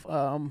yourself.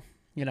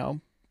 You know,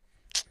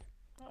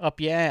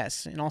 up your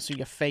ass. And also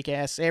your fake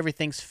ass.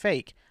 Everything's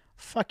fake.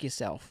 Fuck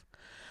yourself.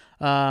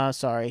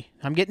 Sorry.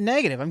 I'm getting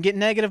negative. I'm getting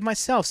negative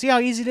myself. See how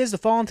easy it is to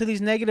fall into these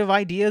negative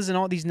ideas and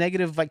all these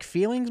negative, like,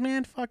 feelings,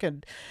 man?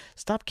 Fucking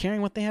stop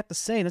caring what they have to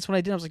say. And that's what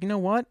I did. I was like, you know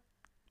what?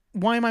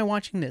 Why am I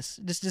watching this?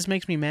 This just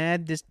makes me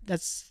mad.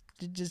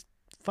 Just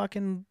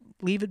fucking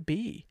leave it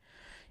be.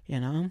 You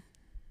know?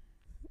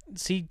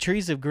 See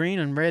trees of green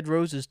and red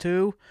roses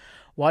too.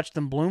 Watch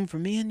them bloom for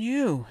me and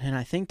you. And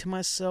I think to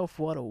myself,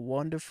 what a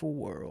wonderful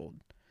world.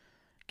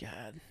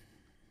 God.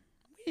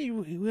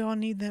 We all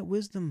need that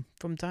wisdom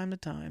from time to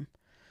time.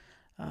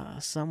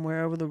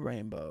 Somewhere over the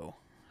rainbow.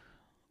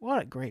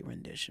 What a great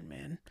rendition,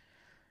 man.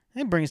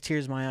 It brings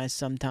tears to my eyes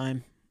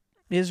sometime.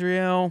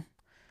 Israel,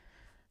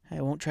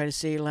 I won't try to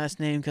say your last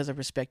name because I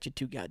respect you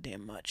too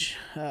goddamn much.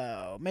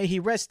 May he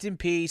rest in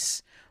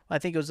peace. I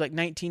think it was like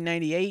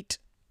 1998.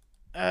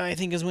 I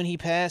think is when he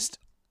passed.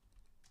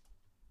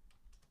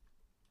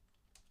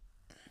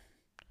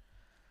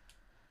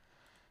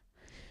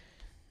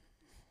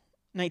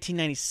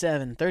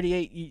 (1997),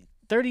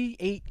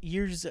 38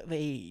 years of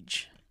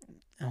age.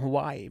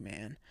 Hawaii,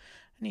 man.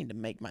 I need to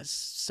make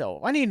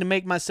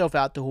myself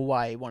out to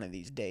Hawaii one of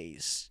these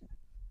days.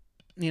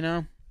 You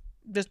know?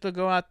 Just to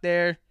go out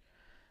there.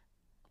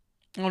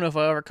 I don't know if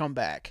I'll ever come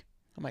back.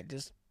 I might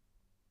just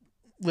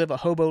live a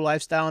hobo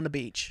lifestyle on the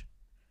beach.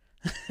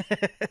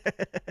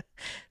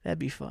 That'd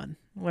be fun.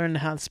 Learn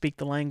how to speak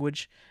the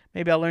language.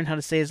 Maybe I'll learn how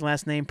to say his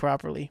last name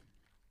properly.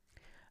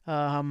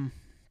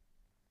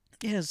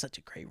 Yeah, it's such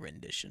a great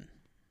rendition.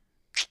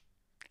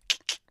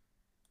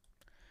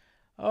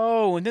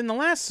 Oh, and then the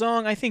last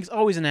song I think is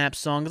always an apt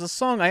song. It's a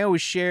song I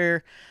always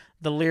share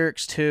the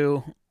lyrics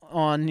to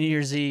on New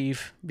Year's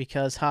Eve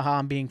because, haha,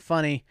 I'm being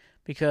funny,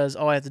 because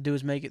all I have to do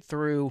is make it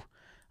through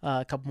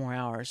a couple more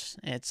hours.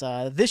 It's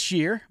This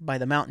Year by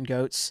the Mountain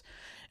Goats,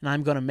 and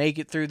I'm going to make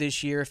it through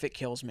this year if it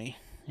kills me.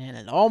 And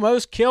it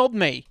almost killed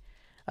me.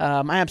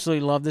 I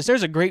absolutely love this.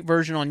 There's a great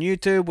version on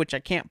YouTube, which I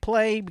can't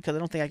play because I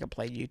don't think I can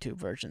play YouTube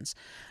versions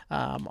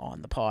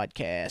on the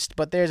podcast.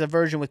 But there's a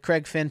version with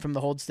Craig Finn from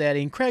the Hold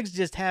Steady, and Craig's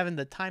just having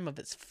the time of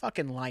his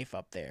fucking life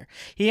up there.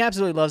 He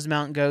absolutely loves the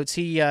Mountain Goats.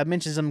 He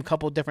mentions them a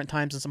couple different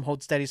times in some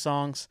Hold Steady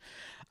songs.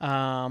 Which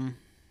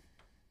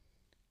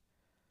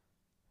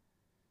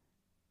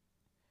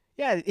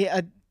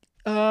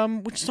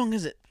song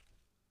is it?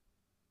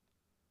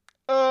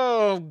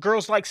 Oh,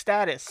 Girls Like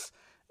Status.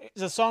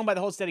 It's a song by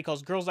the Hold Steady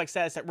called Girls Like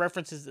Status that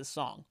references this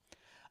song.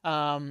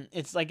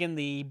 It's like in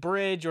the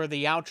bridge or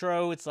the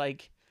outro. It's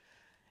like,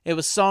 it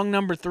was song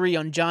number 3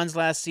 on John's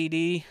last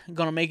CD. I'm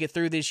gonna make it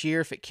through this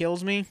year if it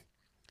kills me.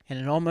 And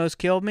it almost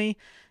killed me.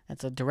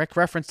 That's a direct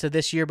reference to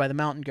This Year by the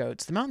Mountain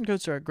Goats. The Mountain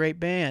Goats are a great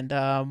band.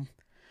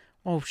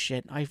 Oh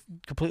shit, I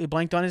completely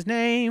blanked on his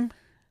name.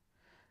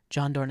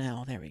 John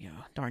Darnielle, there we go.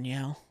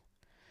 Darnielle,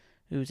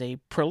 who's a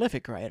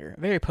prolific writer, a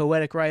very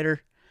poetic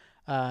writer.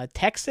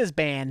 Texas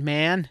band,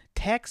 man.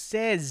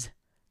 Texas,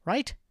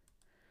 right?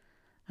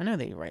 I know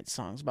they write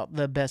songs about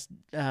the best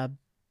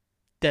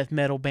death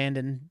metal band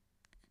in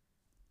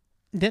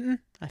Denton,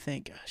 I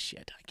think. Oh,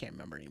 shit, I can't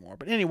remember anymore.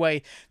 But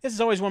anyway, this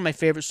is always one of my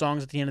favorite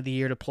songs at the end of the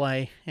year to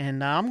play,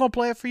 and I'm going to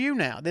play it for you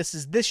now. This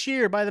is This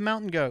Year by the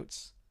Mountain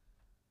Goats.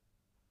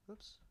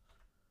 Oops.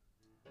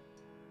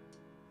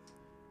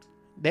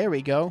 There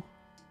we go.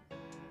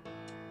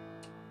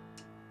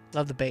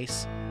 Love the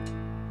bass.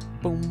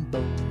 Boom,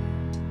 boom.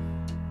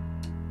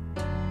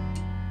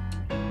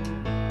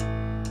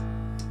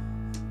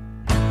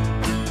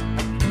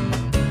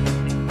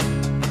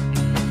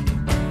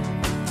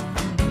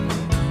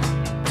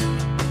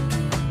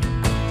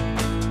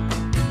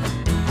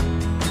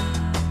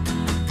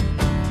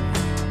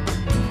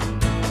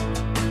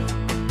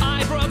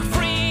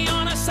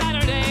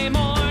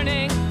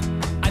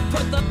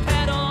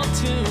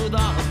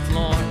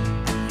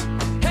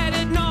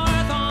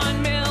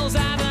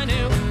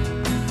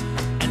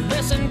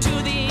 To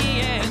the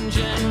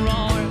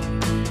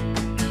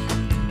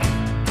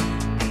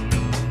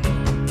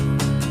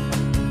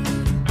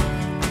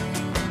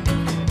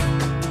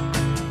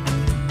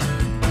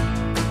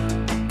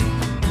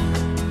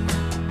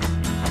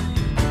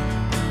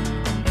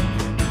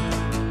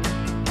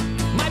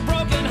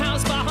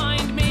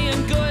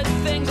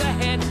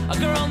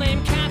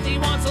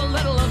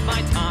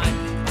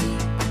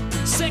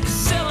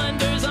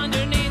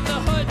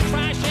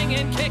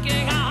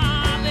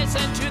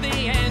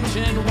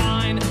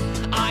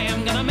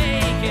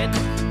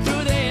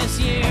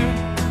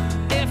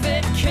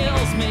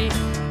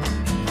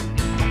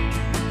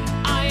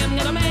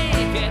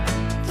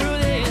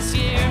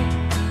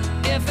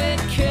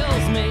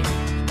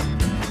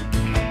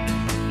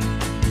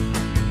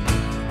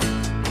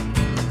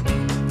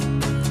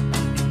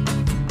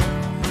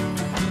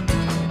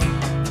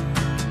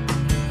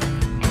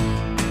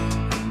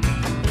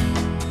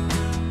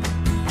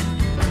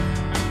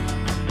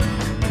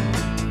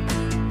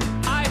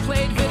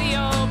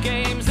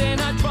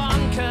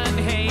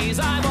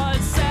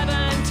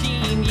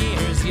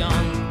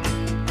young.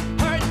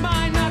 Hurt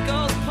my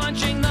knuckles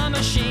punching the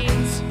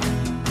machines.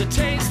 The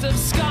taste of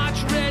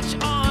Scotch rich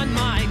on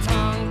my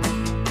tongue.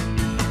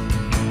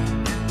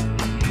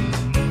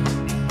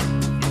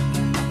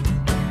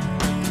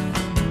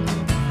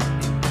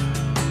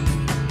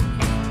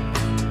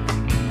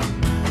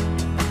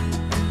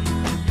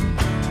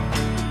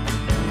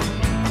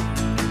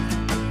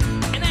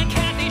 And then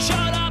Kathy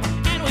showed up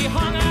and we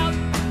hung out,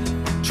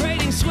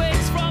 trading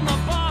swigs from the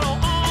bottle,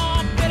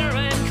 all bitter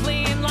and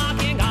clean,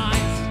 locking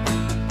eyes,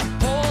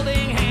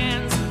 holding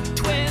hands,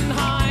 twin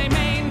high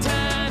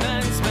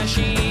maintenance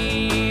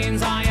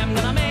machines. I am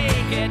gonna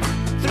make it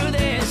through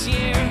this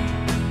year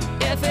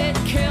if it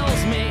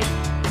kills me.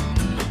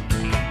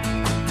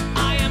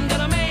 I am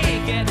gonna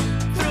make it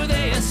through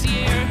this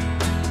year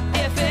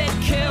if it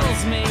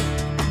kills me.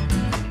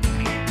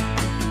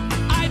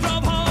 I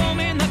drove home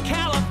in the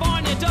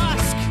California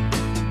dusk.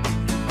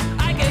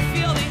 I could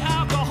feel the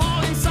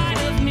alcohol inside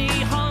of me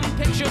hum.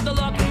 Pictured the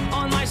look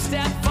on my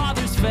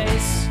stepfather's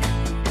face,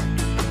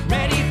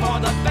 ready for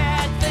the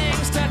bad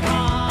things to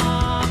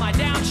come. I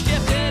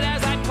downshifted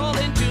as I pulled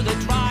into the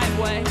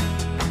driveway.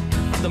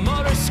 The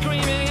motor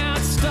screaming out,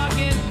 stuck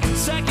in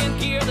second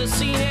gear. The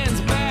scene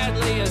ends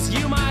badly, as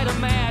you might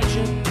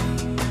imagine.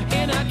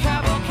 In a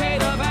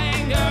cavalcade of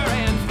anger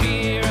and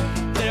fear,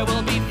 there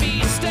will be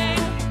feasting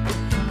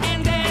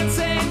and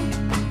dancing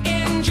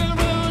in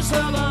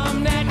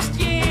Jerusalem next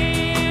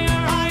year.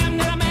 I am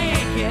gonna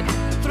make it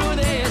through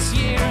this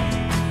year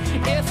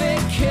if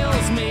it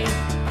kills me.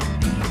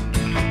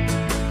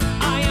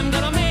 I am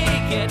gonna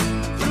make it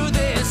through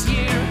this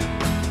year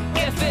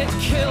if it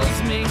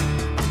kills me.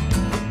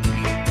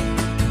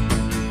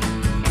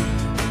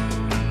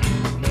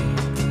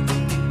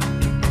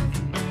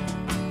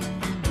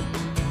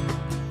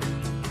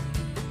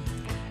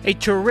 A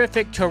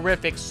terrific,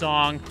 terrific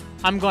song.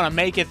 I'm gonna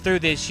make it through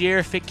this year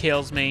if it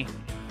kills me.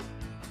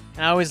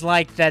 I always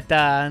like that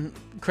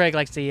Craig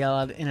likes to yell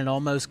out, and it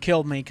almost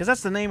killed me, because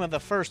that's the name of the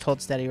first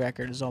Hold Steady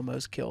record, is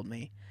Almost Killed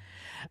Me.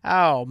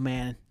 Oh,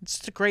 man. It's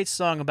just a great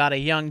song about a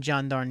young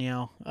John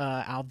Darnielle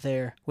out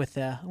there with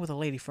a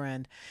lady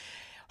friend.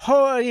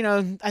 Oh, you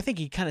know, I think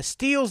he kind of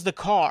steals the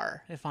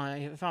car, if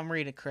I'm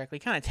reading it correctly.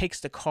 He kind of takes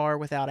the car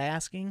without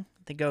asking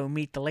to go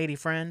meet the lady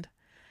friend.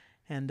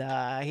 And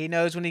he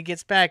knows when he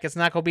gets back, it's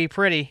not going to be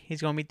pretty. He's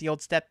going to meet the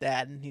old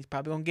stepdad, and he's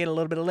probably going to get a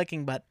little bit of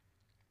licking, but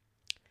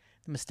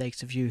the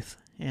mistakes of youth.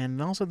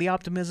 And also the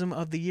optimism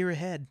of the year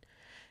ahead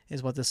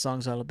is what this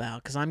song's all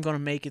about, because I'm going to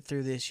make it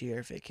through this year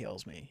if it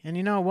kills me. And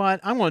you know what?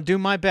 I'm going to do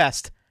my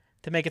best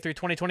to make it through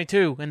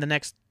 2022 in the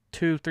next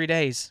 2-3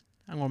 days.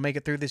 I'm going to make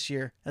it through this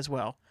year as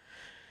well,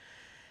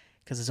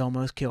 because it's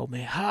almost killed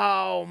me.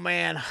 Oh,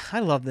 man. I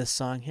love this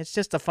song. It's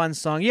just a fun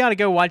song. You ought to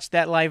go watch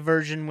that live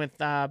version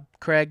with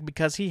Craig,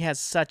 because he has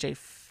such a...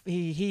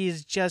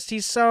 He's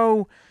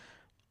so...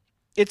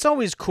 It's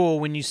always cool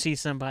when you see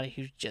somebody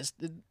who's just...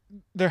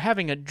 They're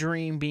having a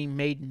dream being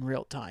made in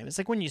real time. It's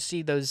like when you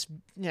see those...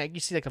 you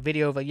see like a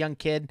video of a young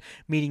kid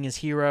meeting his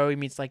hero. He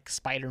meets like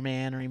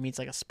Spider-Man, or he meets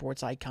like a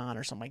sports icon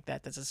or something like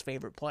that. That's his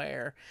favorite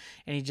player.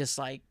 And he just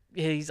like...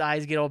 His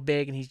eyes get all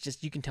big, and he's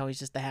just... You can tell he's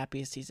just the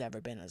happiest he's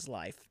ever been in his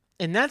life.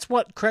 And that's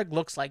what Craig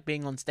looks like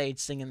being on stage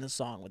singing the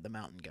song with the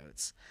Mountain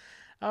Goats.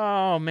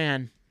 Oh,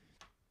 man.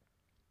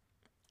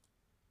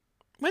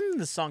 When did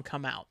the song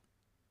come out?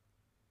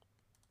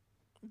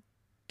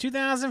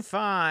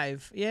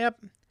 2005.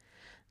 Yep.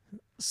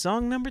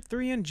 Song number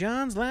 3 on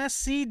John's last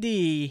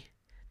CD.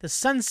 The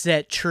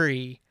Sunset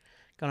Tree.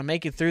 Gonna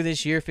make it through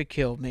this year if it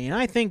killed me. And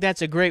I think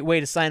that's a great way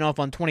to sign off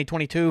on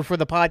 2022 for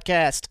the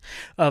podcast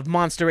of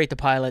Monster 8 the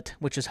Pilot,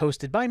 which is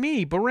hosted by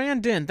me,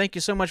 Brandon. Thank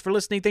you so much for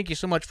listening. Thank you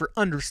so much for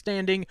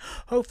understanding.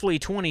 Hopefully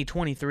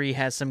 2023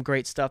 has some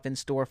great stuff in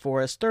store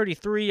for us.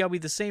 33, I'll be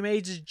the same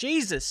age as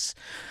Jesus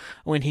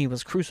when he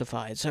was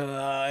crucified. So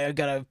I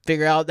gotta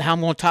figure out how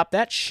I'm gonna top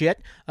that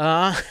shit.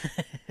 Like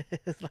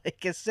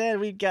I said,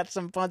 we've got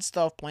some fun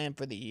stuff planned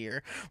for the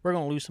year. We're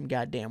gonna lose some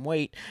goddamn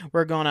weight.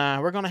 We're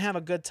gonna have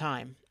a good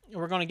time.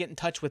 We're going to get in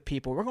touch with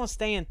people. We're going to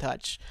stay in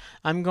touch.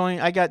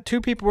 I got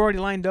 2 people already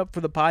lined up for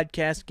the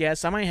podcast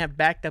guests. I might have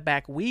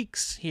back-to-back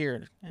weeks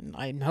here. And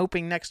I'm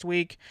hoping next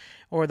week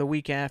or the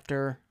week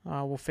after,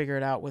 we'll figure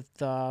it out with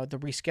the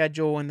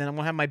reschedule. And then I'm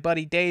going to have my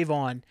buddy Dave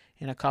on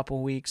in a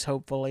couple weeks,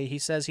 hopefully. He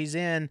says he's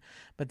in,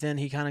 but then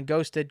he kind of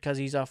ghosted because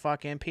he's a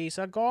fucking piece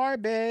of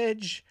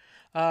garbage.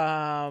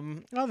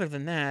 Other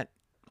than that,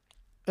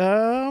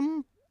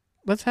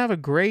 let's have a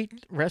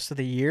great rest of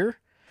the year.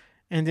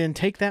 And then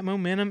take that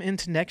momentum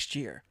into next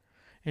year.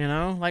 You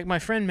know, like my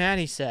friend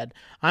Maddie said,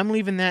 I'm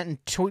leaving that in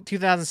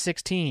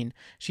 2016.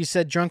 She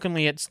said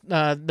drunkenly at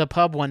the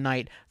pub one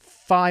night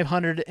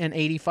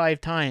 585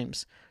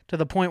 times, to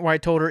the point where I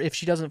told her if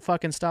she doesn't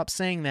fucking stop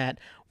saying that,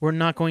 we're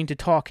not going to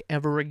talk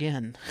ever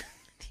again.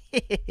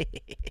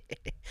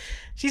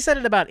 She said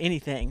it about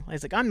anything.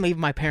 It's like, I'm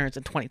leaving my parents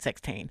in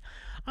 2016.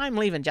 I'm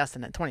leaving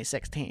Justin in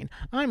 2016.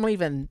 I'm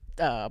leaving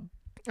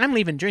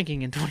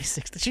drinking in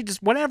 2016. She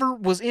just, whatever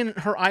was in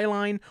her eye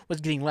line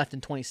was getting left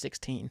in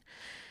 2016.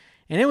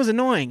 And it was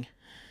annoying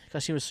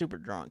because she was super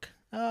drunk.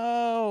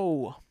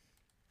 Oh.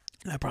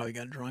 I probably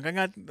got drunk.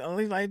 I don't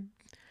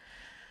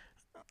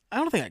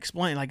think I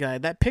explained, like,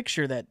 that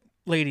picture that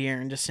Lady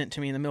Aaron just sent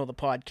to me in the middle of the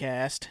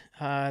podcast,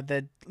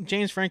 the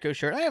James Franco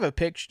shirt. I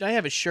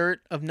have a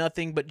shirt of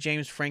nothing but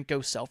James Franco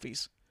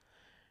selfies.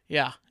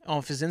 Yeah,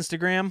 off his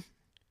Instagram.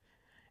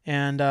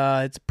 And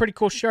it's a pretty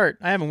cool shirt.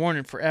 I haven't worn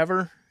it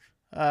forever.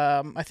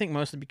 I think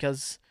mostly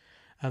because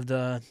of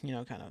the,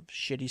 kind of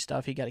shitty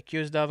stuff he got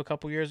accused of a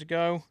couple years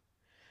ago.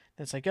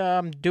 It's like,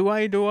 am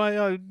I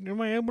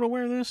able to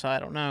wear this? I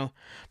don't know.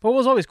 But what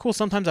was always cool,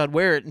 sometimes I'd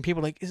wear it and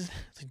people were like,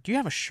 do you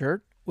have a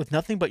shirt with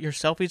nothing but your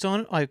selfies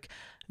on it? Like,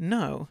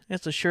 no,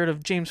 it's a shirt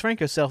of James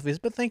Franco selfies,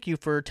 but thank you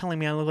for telling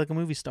me I look like a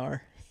movie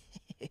star.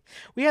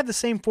 We have the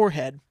same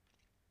forehead,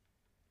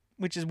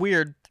 which is a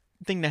weird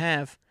thing to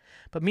have.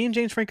 But me and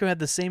James Franco had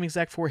the same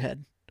exact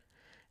forehead.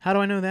 How do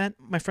I know that?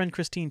 My friend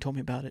Christine told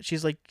me about it. She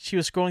was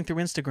scrolling through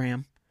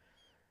Instagram,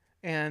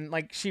 and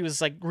she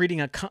was reading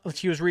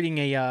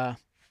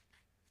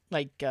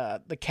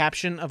the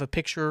caption of a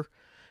picture,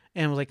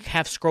 and was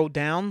half scrolled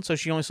down, so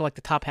she only saw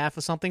the top half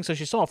of something. So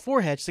she saw a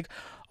forehead. She's like,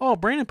 "Oh,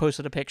 Brandon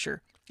posted a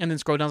picture," and then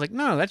scrolled down. I was like,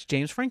 "No, that's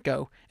James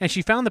Franco." And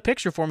she found the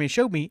picture for me and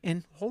showed me,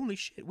 and holy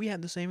shit, we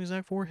had the same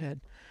exact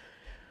forehead.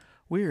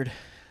 Weird.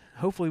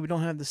 Hopefully we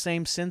don't have the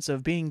same sense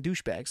of being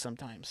douchebags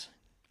sometimes.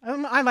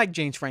 I like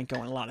James Franco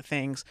in a lot of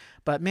things,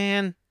 but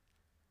man,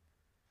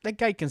 that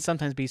guy can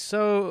sometimes be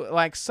so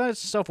such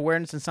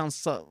self-awareness and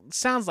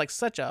sounds like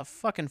such a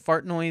fucking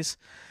fart noise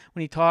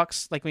when he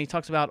talks. Like when he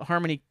talks about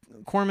Harmony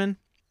Korman,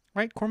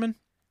 right? Korman,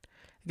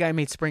 the guy who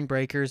made Spring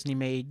Breakers and he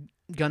made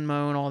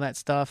Gunmo and all that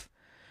stuff.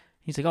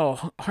 He's like,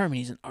 "Oh,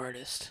 Harmony's an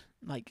artist."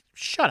 Like,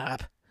 shut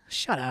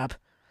up.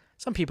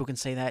 Some people can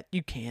say that.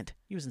 You can't.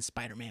 He was in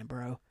Spider-Man,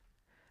 bro.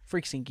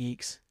 Freaks and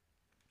Geeks.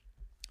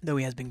 Though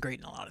he has been great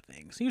in a lot of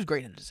things. He was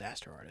great in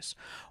Disaster Artist.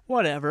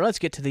 Whatever. Let's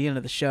get to the end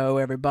of the show,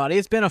 everybody.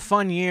 It's been a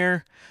fun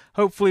year.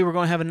 Hopefully we're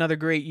going to have another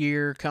great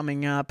year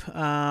coming up.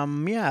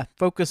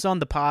 Focus on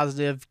the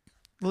positive.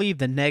 Leave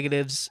the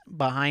negatives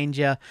behind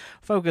you.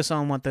 Focus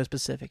on what those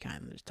Pacific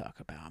Islanders talk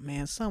about.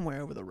 Man,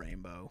 somewhere over the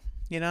rainbow.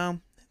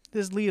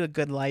 Just lead a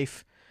good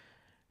life.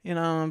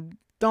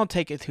 Don't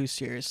take it too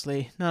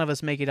seriously. None of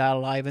us make it out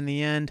alive in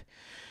the end.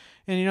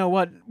 And you know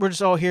what? We're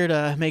just all here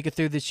to make it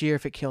through this year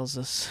if it kills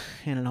us.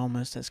 And it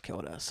almost has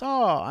killed us.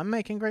 Oh, I'm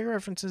making great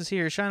references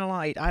here. Shine a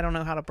Light. I don't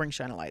know how to bring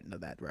Shine a Light into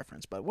that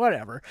reference, but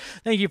whatever.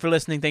 Thank you for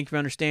listening. Thank you for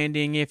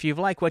understanding. If you've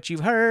liked what you've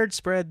heard,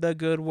 spread the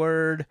good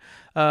word.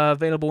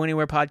 Available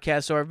anywhere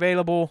podcasts are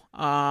available.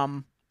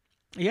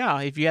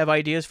 If you have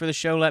ideas for the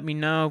show, let me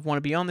know. If you want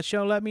to be on the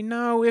show, let me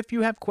know. If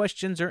you have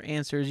questions or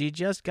answers, you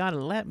just got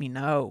to let me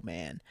know,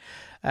 man.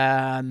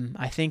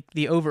 I think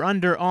the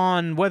over-under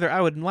on whether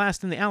I would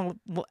last in the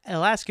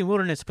Alaskan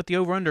wilderness, put the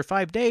over-under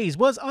 5 days,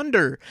 was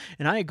under.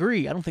 And I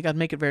agree. I don't think I'd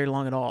make it very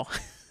long at all.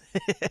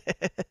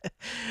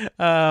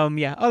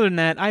 Other than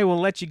that, I will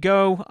let you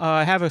go.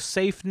 Have a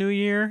safe new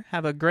year.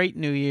 Have a great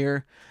new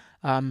year.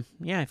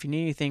 If you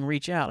need anything,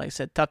 reach out. Like I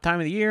said, tough time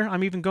of the year.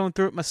 I'm even going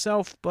through it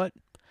myself, but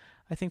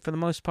I think for the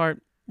most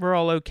part, we're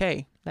all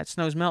okay. That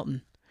snow's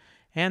melting.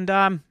 And,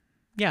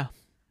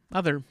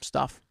 other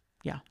stuff.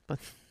 Yeah, but...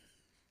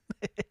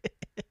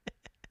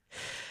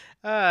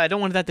 I don't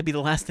want that to be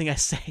the last thing I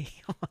say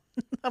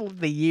on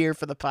the year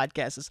for the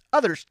podcast. Is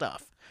other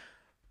stuff.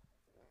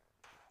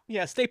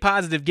 Yeah, stay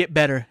positive, get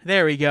better.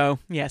 There we go.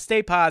 Yeah,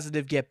 stay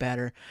positive, get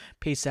better.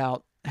 Peace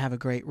out. Have a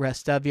great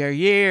rest of your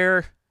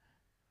year.